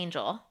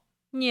angel.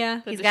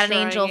 Yeah. He's got an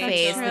angel destroying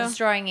face, angel. the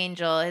destroying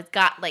angel. It's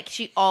got like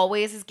she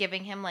always is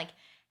giving him like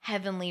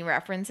heavenly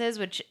references,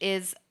 which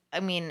is, I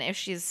mean, if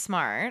she's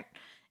smart,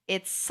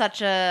 it's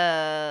such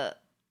a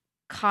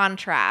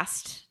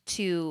contrast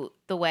to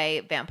the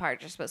way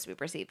vampires are supposed to be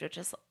perceived, which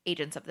is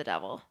agents of the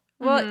devil.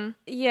 Well,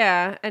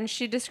 yeah, and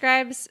she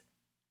describes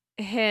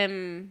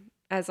him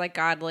as like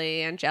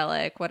godly,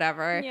 angelic,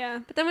 whatever. Yeah.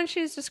 But then when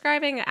she's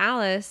describing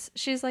Alice,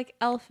 she's like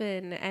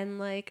elfin and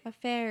like a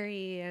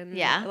fairy and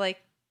Yeah.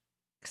 like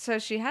so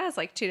she has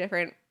like two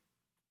different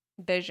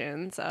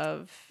visions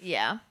of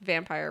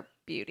vampire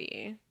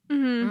beauty,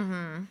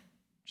 Mm-hmm.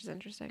 which is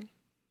interesting.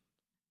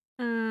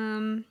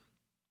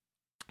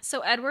 So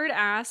Edward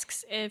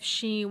asks if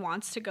she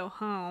wants to go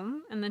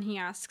home, and then he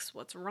asks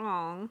what's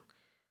wrong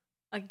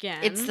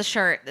again. It's the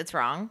shirt that's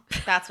wrong.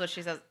 That's what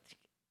she says.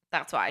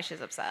 That's why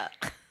she's upset.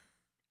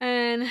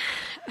 And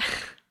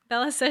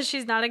Bella says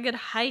she's not a good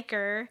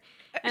hiker,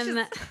 and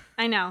that,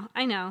 I know.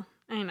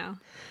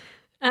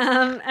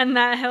 And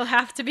that he'll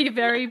have to be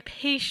very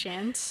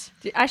patient.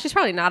 She's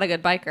probably not a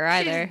good biker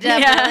either. She's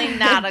definitely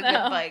not a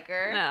good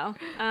biker. No.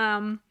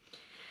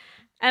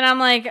 And I'm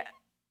like,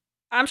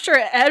 I'm sure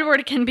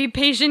Edward can be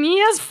patient. He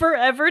has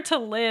forever to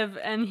live,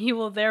 and he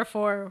will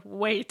therefore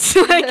wait.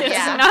 Like it's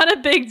not a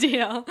big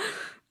deal.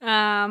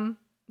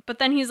 But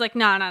then he's like,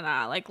 no.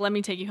 Like, let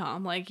me take you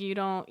home. Like, you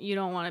don't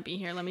want to be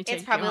here. Let me take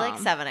you home. It's probably like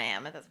 7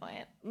 a.m. at this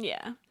point.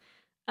 Yeah.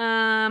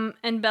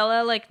 And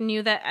Bella like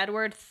knew that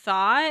Edward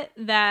thought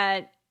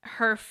that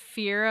her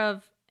fear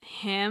of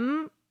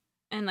him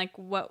and like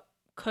what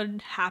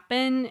could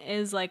happen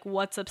is like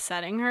what's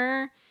upsetting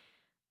her.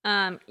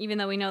 Even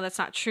though we know that's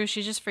not true,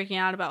 she's just freaking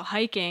out about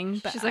hiking.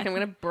 But She's like, I'm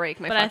gonna break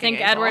my. But I think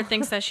ankle. Edward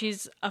thinks that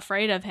she's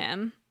afraid of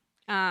him.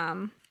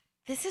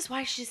 This is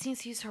why she just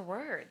needs to use her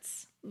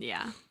words.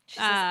 Yeah. She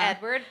says,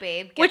 Edward,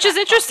 babe, get which that is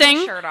interesting.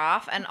 fucking shirt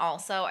off, and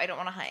also I don't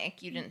want to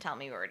hike. You didn't tell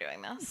me we were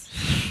doing this.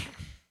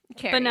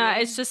 But no,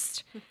 it's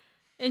just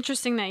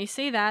interesting that you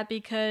say that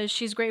because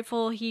she's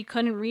grateful he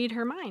couldn't read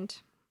her mind.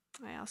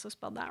 I also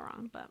spelled that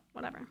wrong, but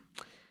whatever.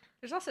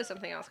 There's also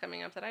something else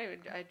coming up that I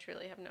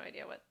truly have no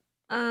idea what.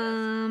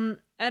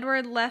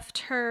 Edward left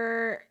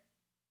her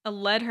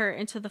led her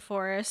into the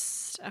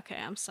forest. Okay,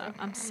 I'm so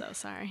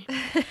sorry.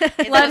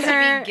 It's Led supposed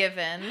her to be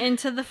given.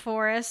 into the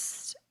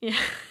forest. Yeah.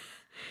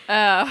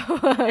 Oh,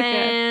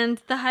 okay.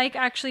 And the hike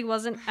actually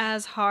wasn't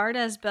as hard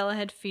as Bella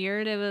had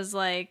feared. It was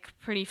like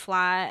pretty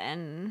flat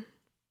and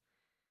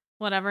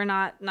whatever,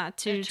 not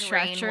too The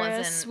terrain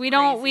treacherous. wasn't We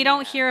don't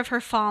crazy, hear of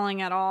her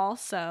falling at all,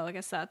 so I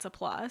guess that's a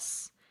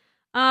plus.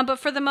 But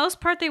for the most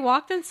part, they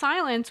walked in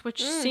silence,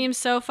 which seems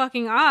so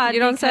fucking odd. You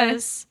don't say.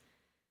 Because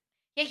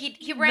Yeah,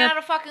 he ran out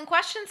of fucking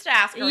questions to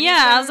ask her.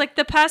 I was like,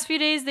 the past few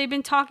days they've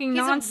been talking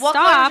he's nonstop. what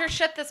color is your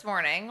shit this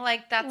morning?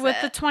 Like, that's with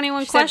it. the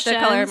 21 She said questions. the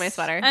color of my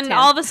sweater, And tan.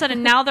 all of a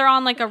sudden now they're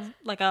on like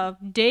a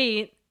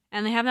date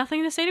and they have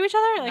nothing to say to each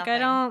other. Like, I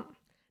Nothing. don't.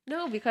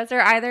 No, because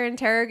they're either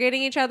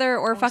interrogating each other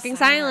or fucking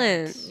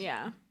silent.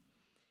 Yeah.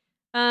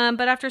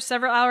 But after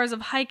several hours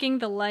of hiking,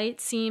 the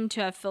light seemed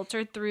to have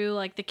filtered through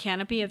like the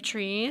canopy of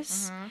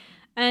trees. Mm-hmm.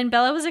 And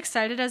Bella was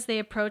excited as they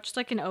approached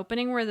like an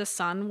opening where the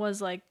sun was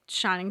like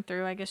shining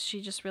through. I guess she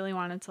just really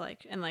wanted to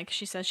like, and like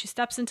she says she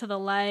steps into the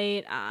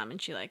light,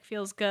 and she like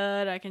feels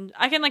good. I can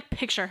like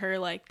picture her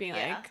like being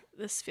like,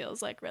 this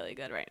feels like really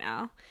good right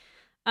now.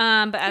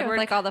 But Edward,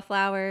 Like all the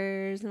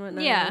flowers and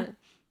whatnot.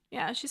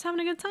 yeah, she's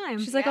having a good time.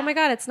 She's like, oh my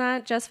God, it's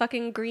not just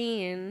fucking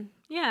green.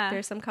 Yeah.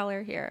 There's some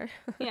color here.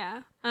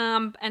 Yeah.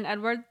 And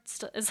Edward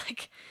is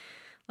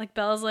like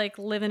Bella's like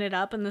living it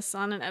up in the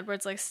sun, and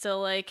Edward's like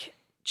still like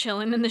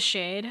chilling in the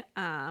shade.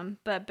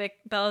 But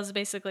Bella's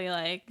basically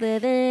like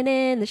Living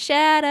in the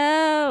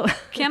shadow.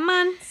 come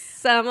on,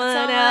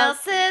 Someone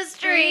else's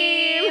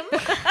dream.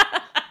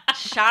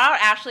 Shout out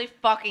Ashley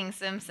fucking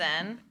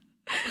Simpson.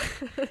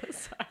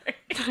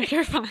 Sorry.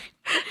 you're fine.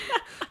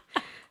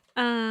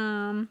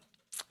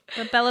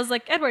 But Bella's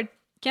like, Edward,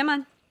 come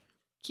on,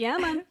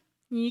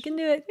 you can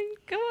do it.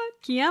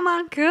 Come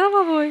on,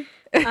 boy.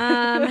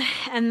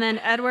 And then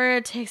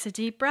Edward takes a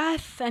deep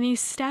breath and he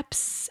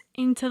steps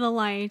into the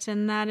light,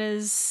 and that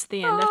is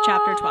the end of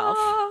chapter 12.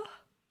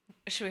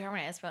 Should we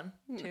harmonize? 1,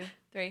 2,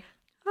 3.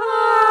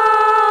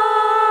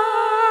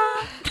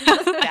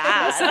 That's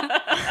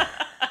Bad.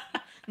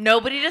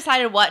 Nobody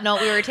decided what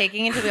note we were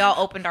taking until we all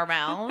opened our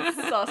mouths.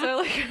 It's also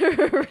like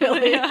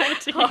really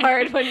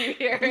hard when you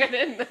hear it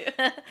in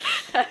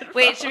the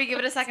Wait, should we give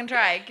it a second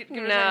try? Give it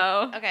a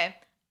No. second. Okay.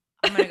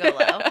 I'm going to go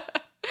low.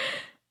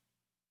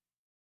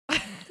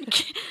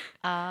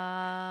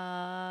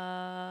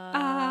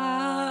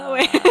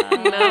 wait.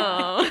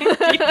 No.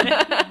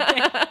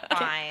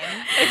 Fine.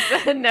 I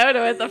said no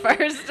to it the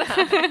first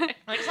time.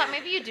 I just thought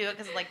maybe you do it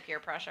because of like peer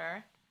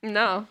pressure.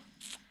 No.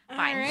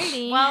 Fine.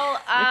 Alrighty. Well,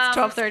 It's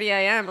 12:30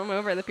 a.m. I'm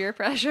over the peer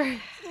pressure.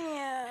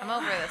 I'm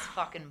over this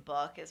fucking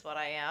book is what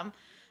I am.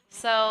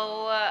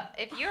 So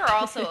if you're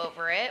also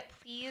over it,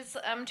 please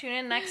tune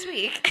in next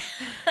week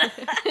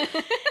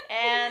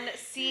and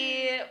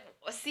see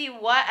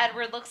what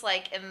Edward looks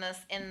like in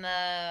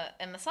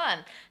the sun.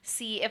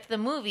 See if the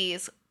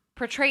movies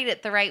portrayed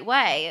it the right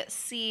way.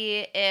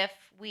 See if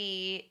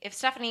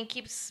Stephanie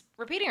keeps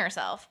repeating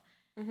herself.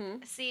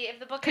 Mm-hmm. See if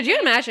the book. Could you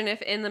imagine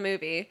if in the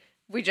movie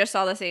we just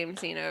saw the same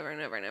scene over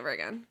and over and over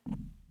again?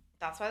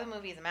 That's why the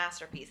movie is a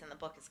masterpiece and the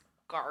book is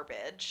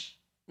garbage.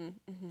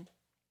 Mm-hmm.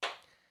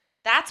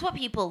 That's what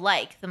people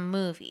like, the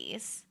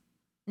movies.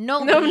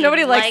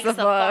 Nobody likes the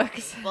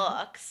books.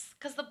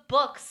 Because the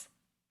books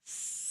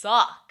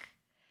suck.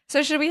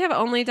 So should we have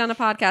only done a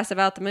podcast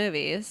about the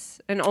movies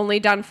and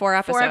only done 4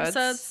 episodes? 4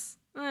 episodes.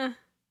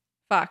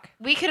 Fuck.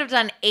 We could have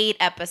done 8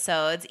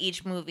 episodes,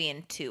 each movie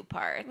in 2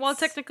 parts. Well,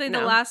 technically, the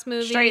No. last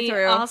movie Straight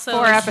through. also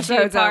 4 is 2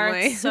 episodes parts,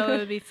 only. so it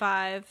would be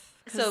 5.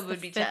 So it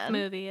would be 10. 10.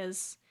 Movie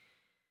is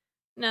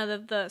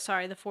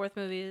the fourth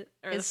movie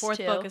or the Is fourth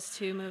 2. book is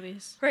 2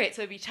 movies. Great,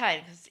 so it'd be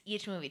 10 because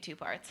each movie 2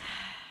 parts.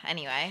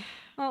 Anyway,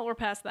 Well, we're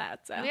past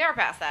that. So we are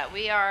past that.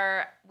 We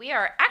are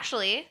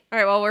actually. All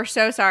right, well, we're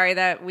so sorry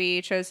that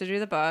we chose to do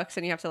the books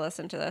and you have to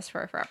listen to this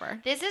for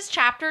forever. This is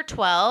chapter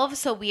 12,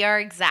 so we are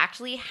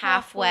exactly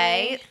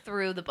halfway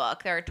through the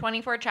book. There are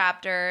 24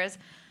 chapters.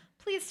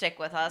 Please stick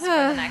with us for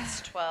the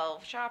next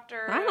 12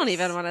 chapters. I don't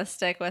even want to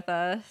stick with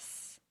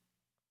us.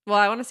 Well,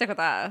 I want to stick with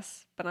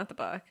us, but not the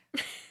book.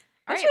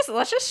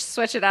 Let's just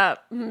switch it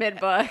up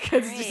mid-book.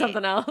 Let's do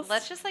something else.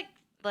 Let's just like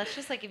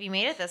if you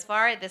made it this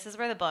far, this is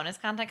where the bonus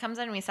content comes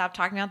in. We stop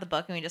talking about the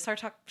book and we just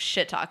start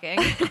shit talking.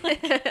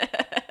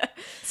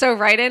 So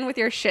write in with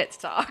your shit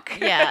talk.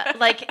 Yeah,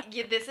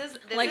 this is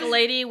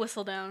Lady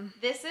Whistledown.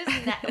 This is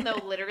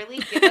literally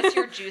give us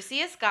your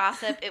juiciest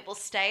gossip. It will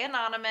stay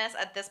anonymous.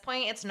 At this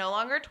point, it's no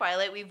longer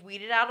Twilight. We've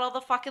weeded out all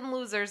the fucking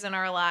losers in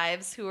our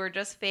lives who are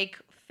just fake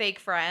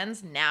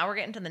friends. Now we're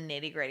getting to the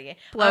nitty gritty.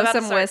 Blow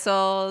some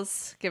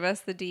whistles. Give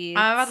us the deeds.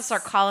 I'm about to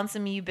start calling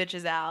some of you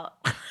bitches out.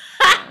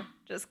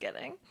 Just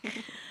kidding.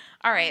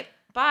 All right.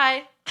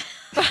 Bye.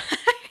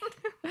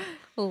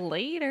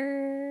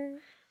 Later.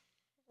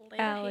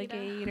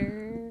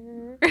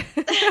 Alligator.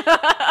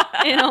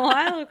 In a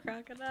while,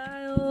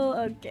 crocodile.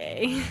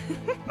 Okay.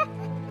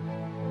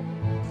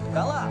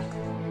 Bella!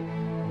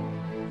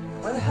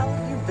 Where the hell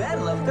have you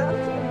been, Lifter?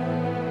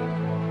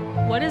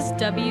 What does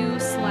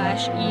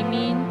W/E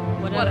mean?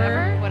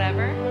 Whatever.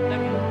 Whatever.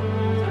 Okay.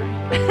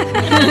 Sorry.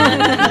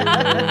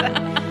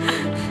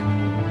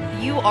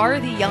 You are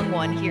the young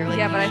one here. Like,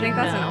 yeah, but I think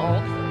that's an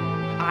old.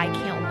 I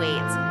can't wait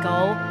to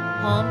go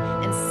home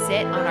and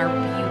sit on our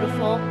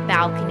beautiful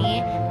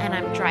balcony, and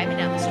I'm driving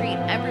down the street.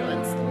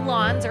 Everyone's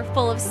lawns are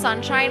full of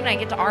sunshine, and I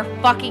get to our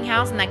fucking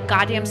house and that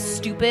goddamn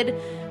stupid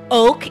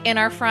oak in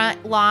our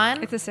front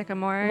lawn. It's a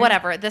sycamore.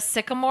 Whatever. The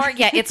sycamore.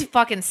 Yeah, it's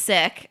fucking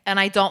sick, and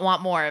I don't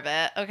want more of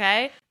it.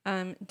 Okay.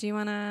 Do you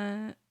want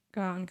to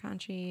go out in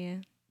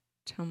Conchi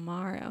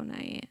tomorrow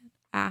night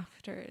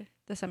after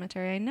the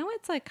cemetery? I know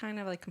it's like kind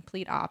of like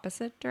complete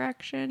opposite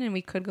direction, and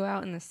we could go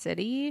out in the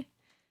city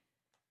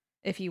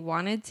if you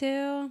wanted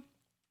to,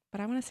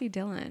 but I want to see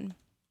Dylan.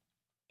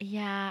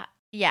 Yeah.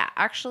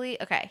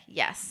 Actually, okay.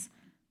 Yes.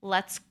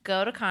 Let's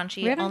go to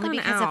Conchi. We haven't only gone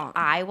because out. if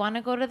I want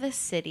to go to the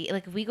city,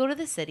 like if we go to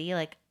the city,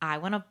 like I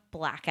want to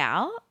black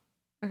out.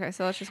 Okay,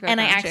 so let's just go. And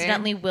to I Conchi.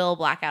 accidentally will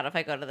black out if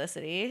I go to the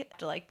city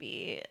to like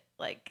be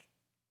like,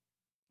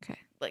 okay,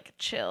 like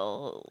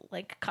chill,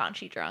 like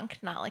Conchi drunk,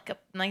 not like a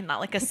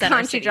center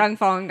Conchi city. drunk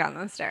falling down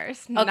the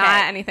stairs. Okay.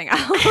 Not anything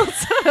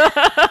else.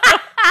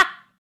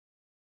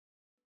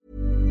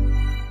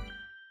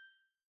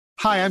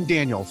 Hi, I'm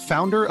Daniel,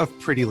 founder of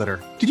Pretty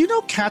Litter. Did you know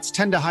cats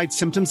tend to hide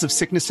symptoms of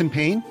sickness and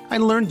pain? I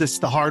learned this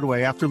the hard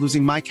way after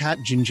losing my cat,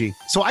 Gingy.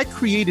 So I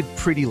created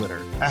Pretty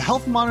Litter, a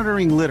health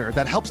monitoring litter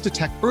that helps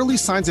detect early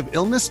signs of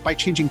illness by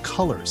changing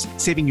colors,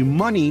 saving you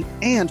money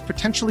and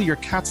potentially your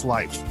cat's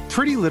life.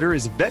 Pretty Litter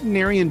is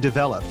veterinarian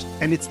developed,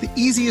 and it's the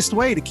easiest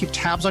way to keep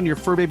tabs on your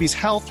fur baby's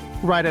health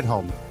right at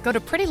home. Go to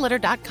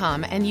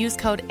prettylitter.com and use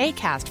code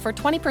ACAST for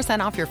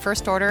 20% off your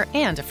first order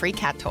and a free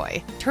cat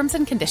toy. Terms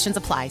and conditions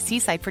apply. See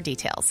site for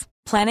details.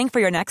 Planning for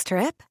your next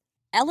trip?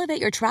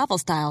 Elevate your travel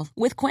style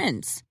with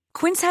Quince.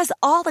 Quince has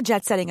all the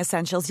jet-setting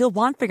essentials you'll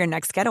want for your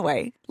next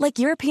getaway, like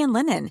European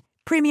linen,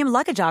 premium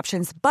luggage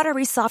options,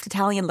 buttery soft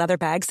Italian leather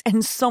bags,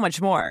 and so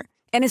much more.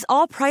 And is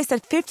all priced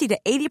at 50 to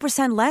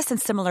 80% less than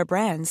similar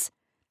brands.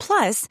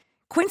 Plus,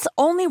 Quince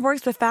only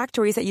works with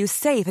factories that use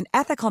safe and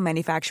ethical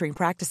manufacturing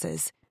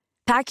practices.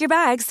 Pack your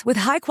bags with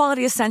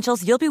high-quality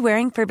essentials you'll be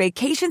wearing for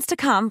vacations to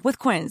come with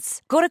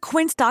Quince. Go to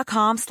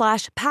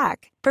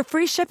quince.com/pack for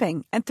free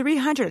shipping and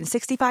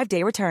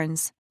 365-day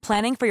returns.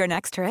 Planning for your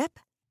next trip?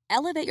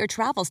 Elevate your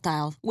travel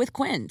style with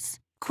Quince.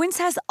 Quince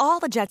has all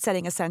the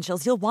jet-setting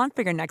essentials you'll want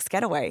for your next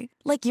getaway,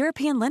 like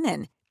European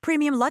linen,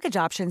 premium luggage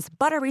options,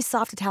 buttery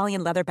soft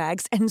Italian leather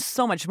bags, and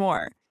so much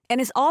more. And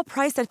is all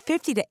priced at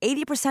 50 to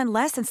 80%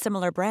 less than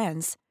similar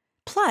brands.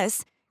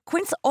 Plus,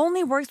 Quince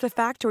only works with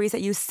factories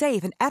that use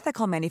safe and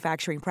ethical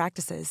manufacturing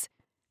practices.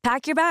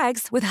 Pack your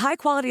bags with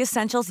high-quality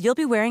essentials you'll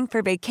be wearing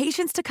for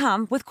vacations to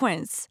come with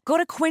Quince. Go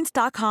to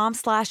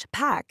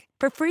quince.com/pack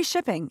for free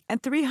shipping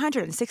and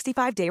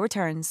 365-day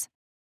returns.